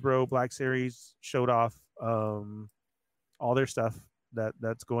 Hasbro Black Series showed off all their stuff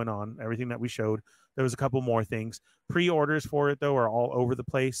that's going on, everything that we showed. There was a couple more things. Pre-orders for it though are all over the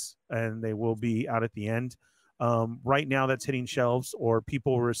place, and they will be out at the end. Right now that's hitting shelves, or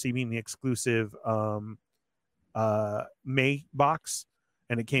people receiving the exclusive May box,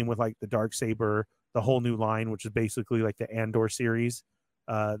 and it came with like the Darksaber, the whole new line, which is basically like the Andor series.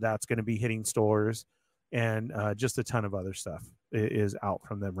 That's going to be hitting stores, and just a ton of other stuff is out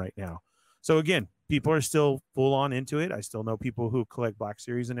from them right now. So again, people are still full on into it. I still know people who collect Black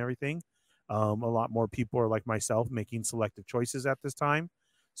Series and everything. A lot more people are like myself making selective choices at this time.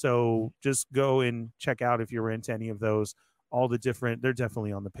 So just go and check out if you're into any of those. All the different, they're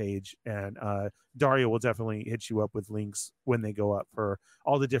definitely on the page, and Daria will definitely hit you up with links when they go up for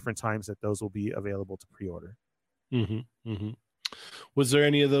all the different times that those will be available to pre-order. Was there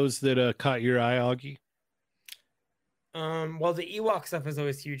any of those that caught your eye, Augie? Well, the Ewok stuff is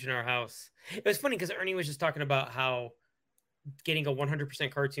always huge in our house. It was funny because Ernie was just talking about how getting a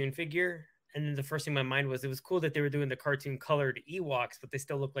 100% cartoon figure, and then the first thing in my mind was it was cool that they were doing the cartoon colored Ewoks, but they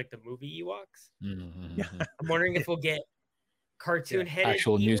still look like the movie Ewoks. Mm-hmm. I'm wondering if we'll get cartoon headed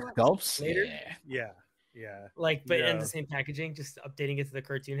Actual new Ewoks sculpts later. Yeah. Like, but in Yeah. the same packaging, just updating it to the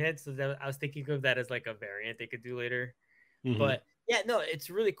cartoon head. So that, I was thinking of that as like a variant they could do later. But yeah, no, it's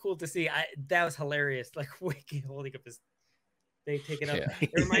really cool to see. That was hilarious. Like Wiki holding up his, they take it up. Yeah.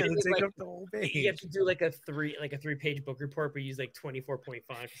 It reminded me of, Take like, up the whole page. you have to do like a 3-page book report, but use like 24.5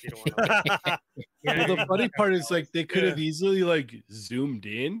 because you don't want to. Well, the funny part is like they could have easily like zoomed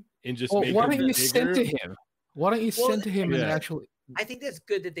in and just Well, made why it don't you bigger. send to him? Why don't you send to him and yeah. actually? I think that's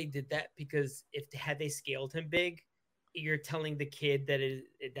good that they did that, because had they scaled him big, you're telling the kid that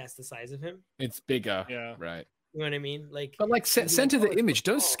that's the size of him. It's bigger. Yeah. Right. You know what I mean? Like, But like you're center like, the it's image.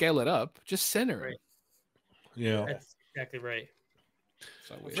 so Don't small. scale it up. Just center him. Right. Yeah. That's exactly right.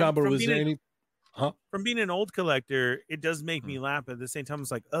 So weird. Chamba, From was being there a- any? Huh? From being an old collector, it does make me laugh. At the same time,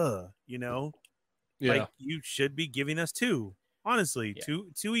 it's like, Yeah. like you should be giving us two. Honestly, Yeah.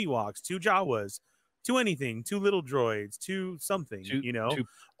 two Ewoks, two Jawas, two anything, two little droids, two something.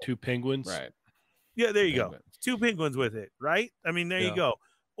 Two penguins. Right. Yeah, there you go. Penguins. Two penguins with it, right? I mean, there you Yeah. go.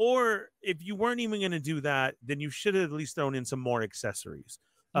 Or if you weren't even going to do that, then you should have at least thrown in some more accessories.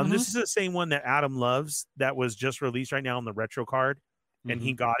 This is the same one that Adam loves that was just released right now on the retro card, and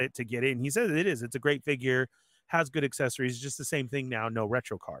he got it to get it. And he says it is. It's a great figure, has good accessories. Just the same thing now, no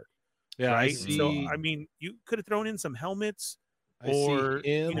retro card. Yeah. Right. I see. So I mean, you could have thrown in some helmets I see or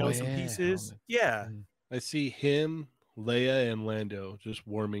him. some pieces. helmets. Yeah. I see him, Leia, and Lando just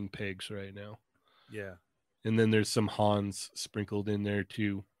warming pegs right now. Yeah. And then there's some Hans sprinkled in there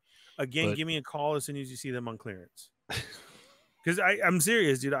too. Again, But- give me a call as soon as you see them on clearance. Because I'm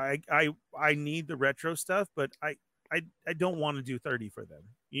serious, dude. I need the retro stuff, but I I don't want to do 30 for them.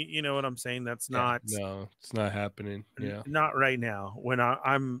 You know what I'm saying? That's not No, it's not happening. Yeah. not right now when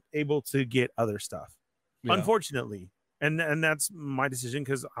I'm able to get other stuff. Yeah. Unfortunately. And that's my decision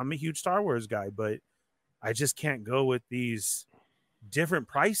because I'm a huge Star Wars guy, but I just can't go with these different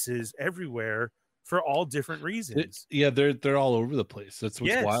prices everywhere for all different reasons. They're all over the place. That's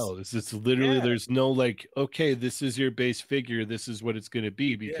what's Yes. wild. It's literally there's no like, okay, this is your base figure, this is what it's going to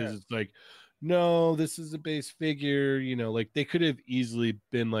be, because it's like, no, this is a base figure, you know, like they could have easily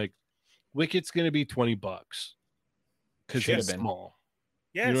been like, Wicket's going to be $20 because Should he's have been. small.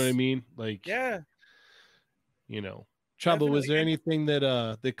 Yes. You know what I mean? Like, you know, Chamba, was there anything that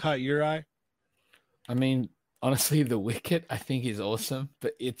that caught your eye? I mean, honestly, the Wicket I think is awesome,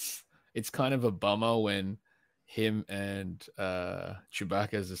 but it's kind of a bummer when him and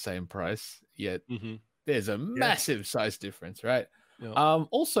Chewbacca is the same price, yet there's a massive size difference, right? Yeah.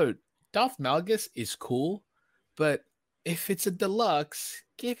 Also, Darth Malgus is cool, but if it's a deluxe,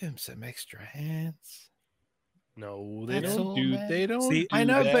 give him some extra hands. No, they That's don't all, do. man. They don't. See, do I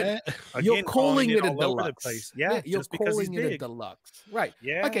know, that. but you're calling it a all over the deluxe. place. Yeah, you're just because calling he's it a big. deluxe, right?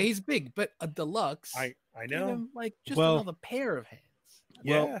 Yeah. Okay, he's big, but a deluxe. I give know. him, like just Well- another pair of hands.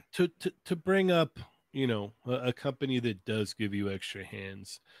 Well, to bring up, you know, a company that does give you extra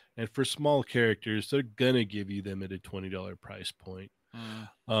hands, and for small characters, they're gonna give you them at a $20 price point.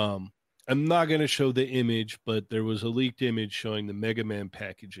 I'm not gonna show the image, but there was a leaked image showing the Mega Man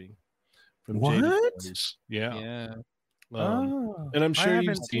packaging from What? Toys. Yeah. And I'm sure I you've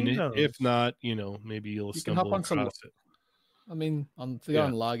haven't seen it. those. If not, you know, maybe you'll You can hop stumble on some- across it. I mean, on Yeah.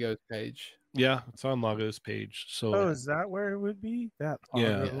 Largo's page. Yeah, it's on Lago's page. So Oh, is that where it would be? That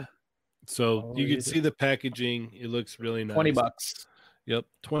Yeah. Largo? so Oh, you can is see the packaging. It looks really nice. $20. Yep,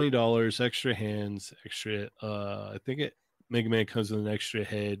 $20, extra hands, extra. I think Mega Man comes with an extra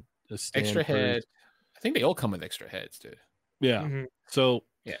head, a stand Extra for- head. I think they all come with extra heads, dude. Yeah. Mhm. So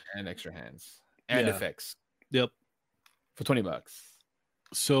Yeah, and extra hands and Yeah. effects yep. for $20.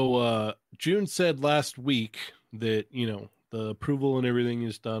 So June said last week that, you know, the approval and everything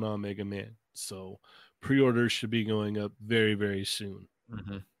is done on Mega Man. So pre-orders should be going up very, very soon.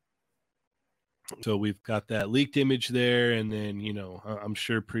 So we've got that leaked image there, and then, you know, I'm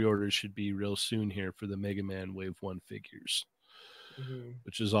sure pre-orders should be real soon here for the Mega Man Wave 1 figures,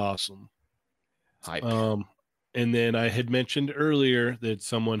 which is awesome. Hype. And then I had mentioned earlier that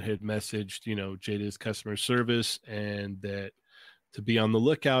someone had messaged, you know, Jada's customer service, and that to be on the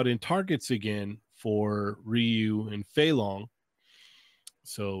lookout in Targets again for Ryu and Fei Long.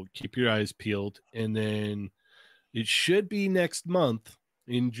 So keep your eyes peeled. And then it should be next month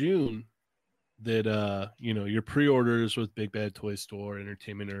in June that you know, your pre-orders with Big Bad Toy Store,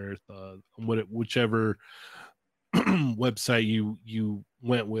 Entertainment Earth, whichever website you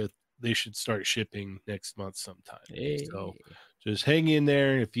went with, they should start shipping next month sometime. Hey. So just hang in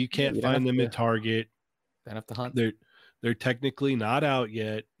there. If you can't you don't find have them to- at Target, Don't have to hunt. they're technically not out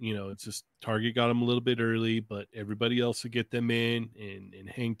yet. You know, it's just Target got them a little bit early, but everybody else will get them in, and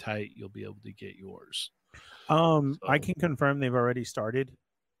hang tight. You'll be able to get yours. I can confirm they've already started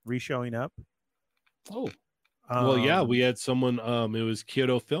re-showing up. Oh, Well, yeah, Um, we had someone. It was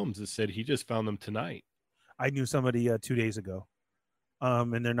Kyoto Films that said he just found them tonight. I knew somebody 2 days ago.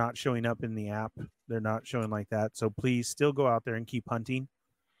 And they're not showing up in the app. They're not showing like that. So please still go out there and keep hunting.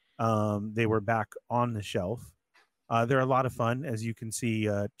 They were back on the shelf. They're a lot of fun. As you can see,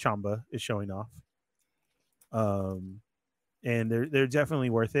 Chamba is showing off. And they're definitely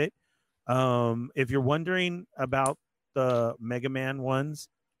worth it. If you're wondering about the Mega Man ones,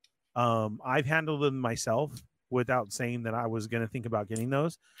 I've handled them myself without saying that I was going to think about getting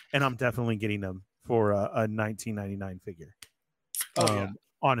those. And I'm definitely getting them for a $19.99 figure.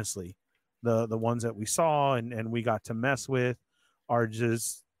 Honestly, the ones that we saw and we got to mess with are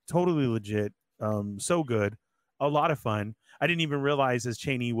just totally legit. So good, a lot of fun. I didn't even realize as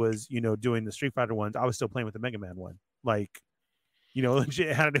Cheney was, you know, doing the Street Fighter ones, I was still playing with the Mega Man one. Like, you know,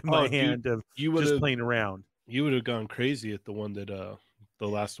 legit had it in my hand of You just would have playing around. you would have gone crazy at the one that the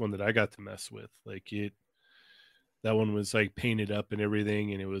last one that I got to mess with. Like that one was like painted up and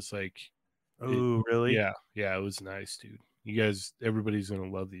everything, and it was like, Oh, really? yeah, it was nice, dude. You guys, everybody's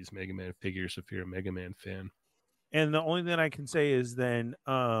gonna love these Mega Man figures if you're a Mega Man fan. And the only thing I can say is then,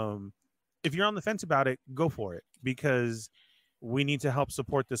 if you're on the fence about it, go for it, because we need to help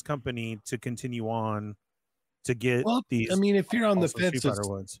support this company to continue on to get Well, these. I mean, if you're on the awesome Street fence, Fighter it's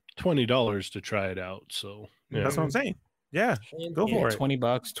ones. $20 to try it out. So yeah. That's what I'm saying. Yeah, go for it.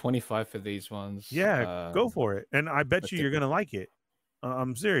 $20, 25 for these ones. Yeah, go for it. And I bet that's you it. you're gonna like it.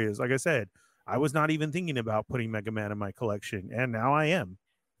 I'm serious. Like I said, I was not even thinking about putting Mega Man in my collection, and now I am,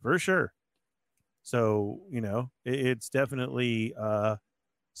 for sure. So it's definitely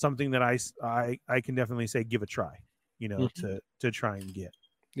something that I can definitely say give a try. To try and get.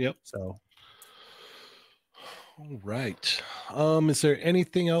 Yep. So. All right. Is there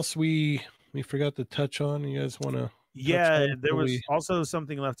anything else we forgot to touch on? You guys want to? Yeah, there was also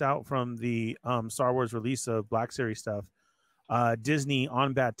something left out from the Star Wars release of Black Series stuff. Disney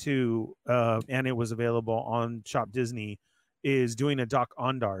on Batu, and it was available on Shop Disney, is doing a Doc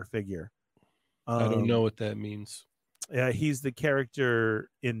Ondar figure. I don't know what that means. Yeah, he's the character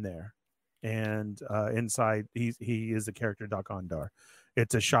in there, and inside he is the character Doc Ondar.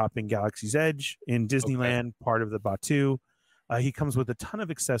 It's a shop in Galaxy's Edge in Disneyland, part of the Batu. He comes with a ton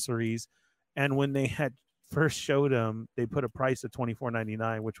of accessories, and when they had first showed him, they put a price of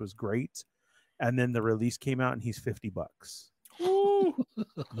 $24.99, which was great. And then the release came out, and he's $50.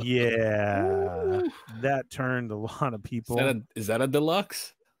 Yeah, that turned a lot of people. Is that a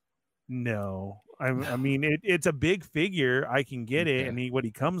deluxe? No, I mean it's a big figure. I can get it, and what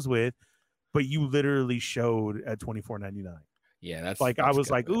he comes with, but you literally showed at $24.99. Yeah, that's like I was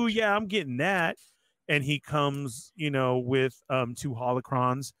like, oh yeah, I'm getting that, and he comes, with 2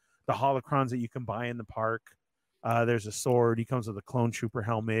 holocrons. The holocrons that you can buy in the park. There's a sword. He comes with a clone trooper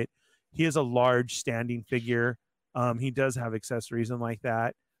helmet. He is a large standing figure. He does have accessories and like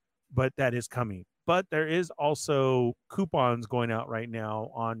that, but that is coming. But there is also coupons going out right now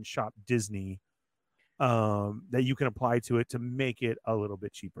on Shop Disney that you can apply to it to make it a little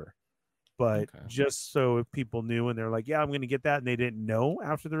bit cheaper. But just so if people knew and they're like, yeah, I'm going to get that, and they didn't know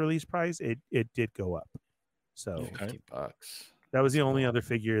after the release price, it did go up. So $50. That was the only other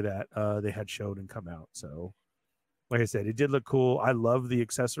figure that they had showed and come out. So, like I said, it did look cool. I love the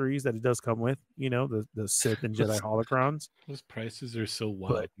accessories that it does come with. The Sith and Jedi holocrons. Those prices are so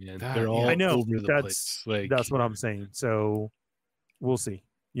wild, man. That, they're all I know over the place. Like that's what I'm saying. So we'll see.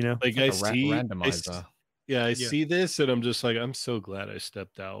 Like I see randomizer. I see this, and I'm just like, I'm so glad I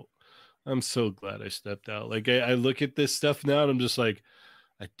stepped out. Like I look at this stuff now, and I'm just like,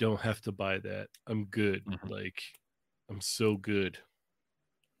 I don't have to buy that. I'm good. Like. I'm so good.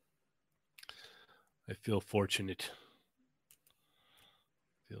 I feel fortunate.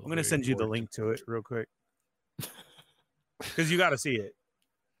 I'm going to send you the link to it real quick because you got to see it.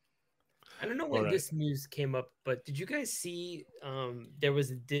 I don't know when this news came up, but did you guys see there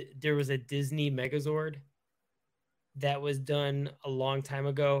was a Disney Megazord that was done a long time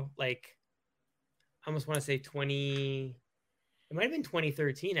ago? Like, I almost want to say it might have been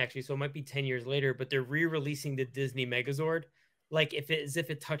 2013 actually, so it might be 10 years later, but they're re-releasing the Disney Megazord like as if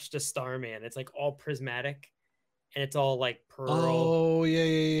it touched a Starman. It's like all prismatic and it's all like pearl. Oh,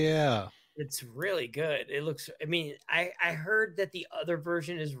 yeah. It's really good. It looks, I mean, I heard that the other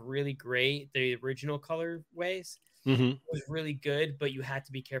version is really great. The original colorways was really good, but you had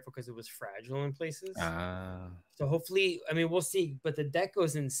to be careful because it was fragile in places. So hopefully, I mean, we'll see, but the deck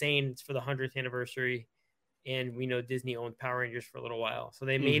goes insane. It's for the 100th anniversary. And we know Disney owned Power Rangers for a little while. So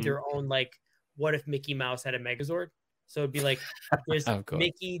they made their own, like, what if Mickey Mouse had a Megazord? So it'd be like, there's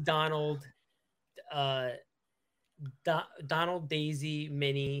Mickey, Donald, Donald, Daisy,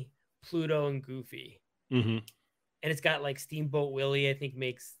 Minnie, Pluto, and Goofy. And it's got, like, Steamboat Willie, I think,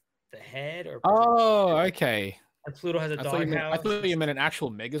 makes the head. Okay. And Pluto has a doghouse. I thought you meant an actual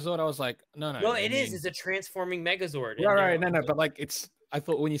Megazord. I was like, no. No, it is. It's a transforming Megazord. Right. No. But, like, I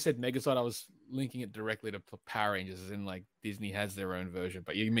thought when you said Megazord, I was linking it directly to Power Rangers, as in like Disney has their own version.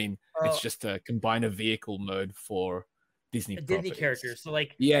 But you mean it's just a combine a vehicle mode for Disney characters. So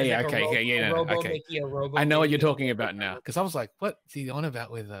like okay. I know what you're talking about now, because I was like, what is he on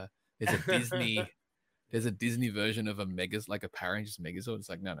about with there's a Disney version of a like a Power Rangers Megazord? It's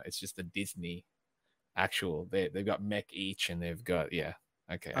like no, it's just a Disney actual. They've got mech each, and they've got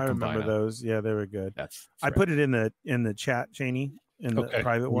okay. I remember those. Yeah, they were good. That's I put it in the chat, Cheney. In the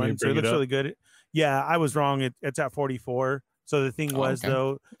private one, so it looks really good. Yeah, I was wrong. It's at 44. So the thing was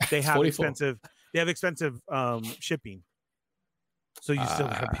though, they have expensive shipping. So you still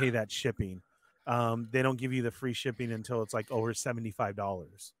gotta pay that shipping. They don't give you the free shipping until it's like over $75.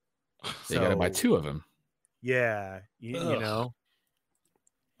 So you gotta buy 2 of them. Yeah, you know.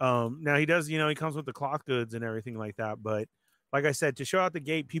 Now he does. He comes with the cloth goods and everything like that. But like I said, to show out the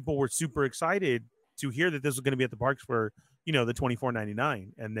gate, people were super excited to hear that this was going to be at the parks for the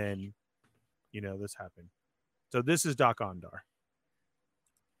 $24.99, and then this happened. So this is Doc Ondar.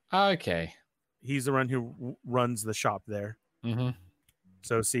 Okay, he's the one who runs the shop there.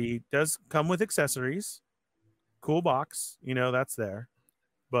 So see, does come with accessories, cool box, that's there,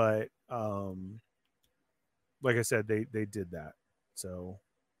 but like I said, they did that. So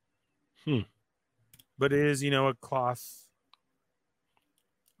but it is a cloth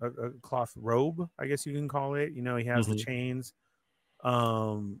a cloth robe, I guess you can call it. You know, he has the chains.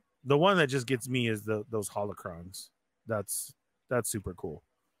 The one that just gets me is those holocrons. That's super cool.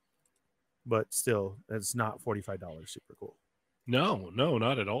 But still, it's not $45 super cool. No,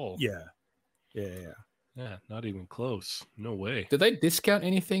 not at all. Yeah, Not even close. No way. Do they discount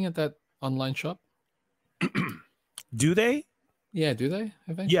anything at that online shop? Do they? Yeah, do they?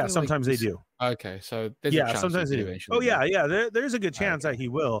 Yeah, sometimes they do. Okay, so there's a chance sometimes they do. eventually. Oh yeah. There's a good chance that he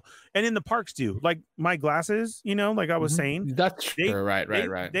will, and in the parks do. Like my glasses, you know, like I was saying, that's true.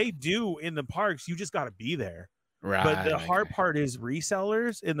 Right. They do in the parks. You just got to be there. Right. But the hard part is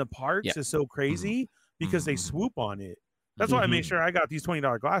resellers in the parks is so crazy because they swoop on it. That's why I made sure I got these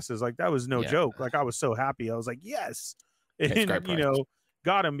 $20 glasses. Like that was no joke. Like I was so happy. I was like, yes, and you know,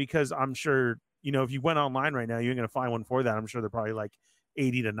 got them because I'm sure. You know, if you went online right now, you're going to find one for that. I'm sure they're probably like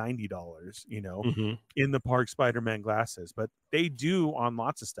 $80 to $90, you know, in the park Spider-Man glasses. But they do on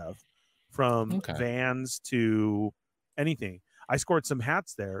lots of stuff from Vans to anything. I scored some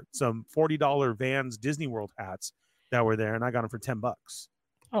hats there, some $40 Vans Disney World hats that were there, and I got them for $10.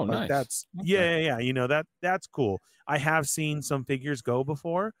 Oh, like nice. That's yeah. You know, that's cool. I have seen some figures go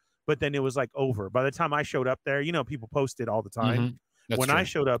before, but then it was like over. By the time I showed up there, you know, people posted all the time. When I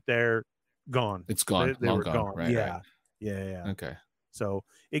showed up there, gone. It's gone. They were gone. Right, yeah. Okay. So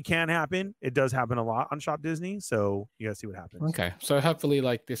it can happen. It does happen a lot on Shop Disney. So you gotta see what happens. Okay. So hopefully,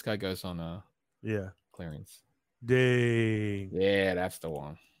 like this guy goes on clearance. Dang. Yeah, that's the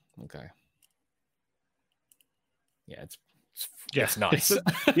one. Okay. Yeah, it's nice.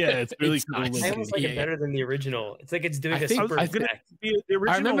 It's really cool. Nice. I almost like it better than the original. It's like it's doing super I effect. The original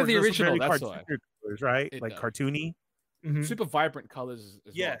I remember the original. That's why. Colors, right? Like cartoony. Super vibrant colors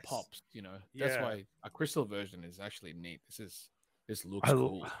as well, pops. You know, that's Yeah. why a crystal version is actually neat. This looks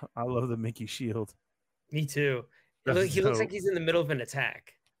cool. I love the Mickey shield. Me too. He looks like he's in the middle of an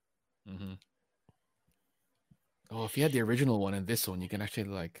attack. Oh, if you had the original one and this one, you can actually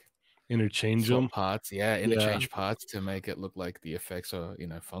like interchange them parts. Yeah, interchange parts to make it look like the effects are, you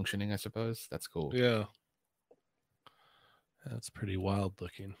know, functioning. I suppose that's cool. Yeah, that's pretty wild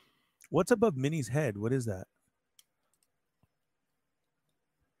looking. What's above Minnie's head? What is that?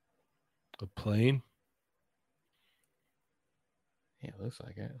 A plane? Yeah, it looks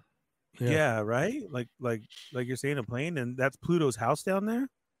like it. Yeah, right? Like you're saying, a plane, and that's Pluto's house down there?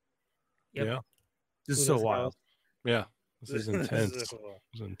 Yep. Yeah. This is so wild. Yeah. This is intense. This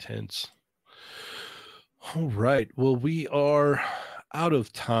is intense. All right. Well, we are out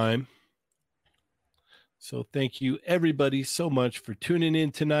of time. So thank you everybody so much for tuning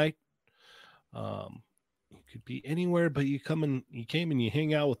in tonight. You could be anywhere, but you came and you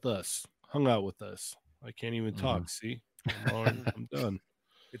hung out with us. I can't even talk. See, I'm done.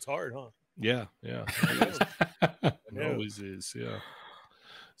 It's hard, huh? Yeah. It always is. Yeah.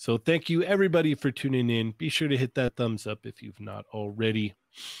 So thank you everybody for tuning in. Be sure to hit that thumbs up if you've not already.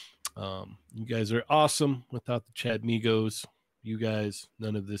 You guys are awesome. Without the Chad Migos, you guys,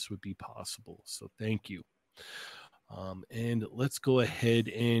 none of this would be possible. So thank you. And let's go ahead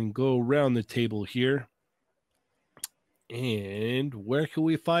and go around the table here. And where can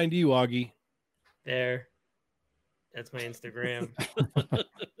we find you, Augie? There. That's my Instagram.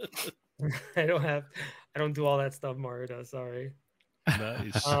 I don't do all that stuff, Marita. Sorry.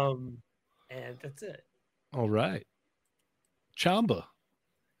 Nice. And that's it. All right. Chamba.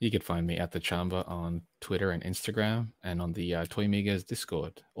 You can find me at the Chamba on Twitter and Instagram, and on the Toy Migas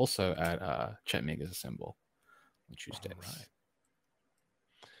Discord. Also at Chat Migas Assemble on Tuesdays. All right.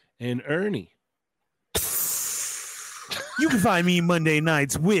 And Ernie. You can find me Monday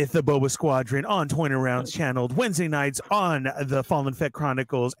nights with the Boba Squadron on 20 Rounds channeled. Wednesday nights on the Fallen Fett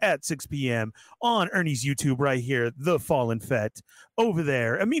Chronicles at 6 p.m. on Ernie's YouTube right here, the Fallen Fett. Over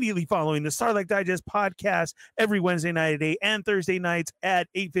there, immediately following the Starlight Digest podcast every Wednesday night at 8 and Thursday nights at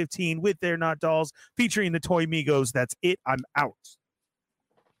 8:15 with They're Not Dolls featuring the Toy Migos. That's it. I'm out.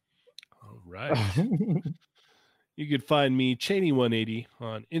 All right. You can find me Cheney180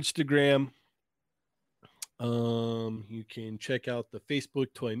 on Instagram. You can check out the Facebook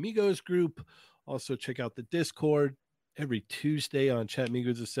Toy Migos group. Also check out the Discord every Tuesday on Chat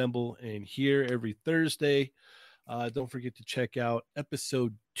Migos Assemble, and here every Thursday. Don't forget to check out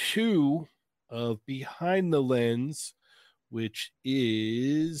episode 2 of Behind the Lens, which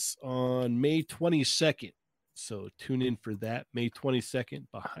is on May 22nd. So tune in for that, May 22nd,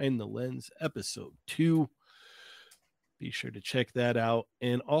 Behind the Lens, episode 2. Be sure to check that out.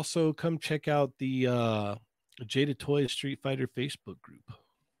 And also come check out the Jada Toys Street Fighter Facebook group.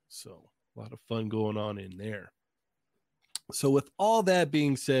 So a lot of fun going on in there. So with all that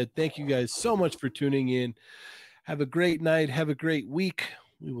being said, thank you guys so much for tuning in. Have a great night. Have a great week.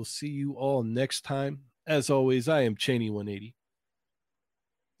 We will see you all next time. As always, I am Cheney180.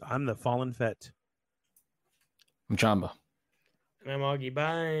 I'm the Fallen Fett. I'm Chamba. And I'm Augie.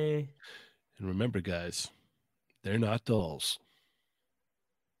 Bye. And remember, guys, they're not dolls.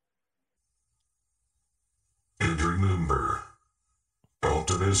 And remember,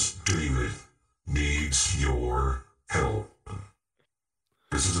 Optimus David needs your help.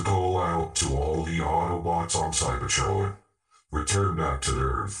 This is a call out to all the Autobots on Cybertron. Return back to the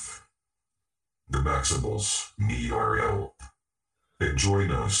Earth. The Maximals need our help. And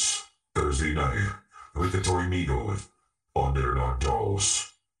join us Thursday night with the Toy Meagle on They're Not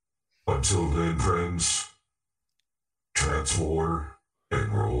Dolls. Until then, friends, transform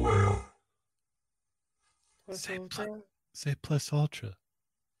and roll well. Say plus ultra.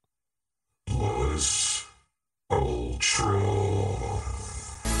 Plus ultra.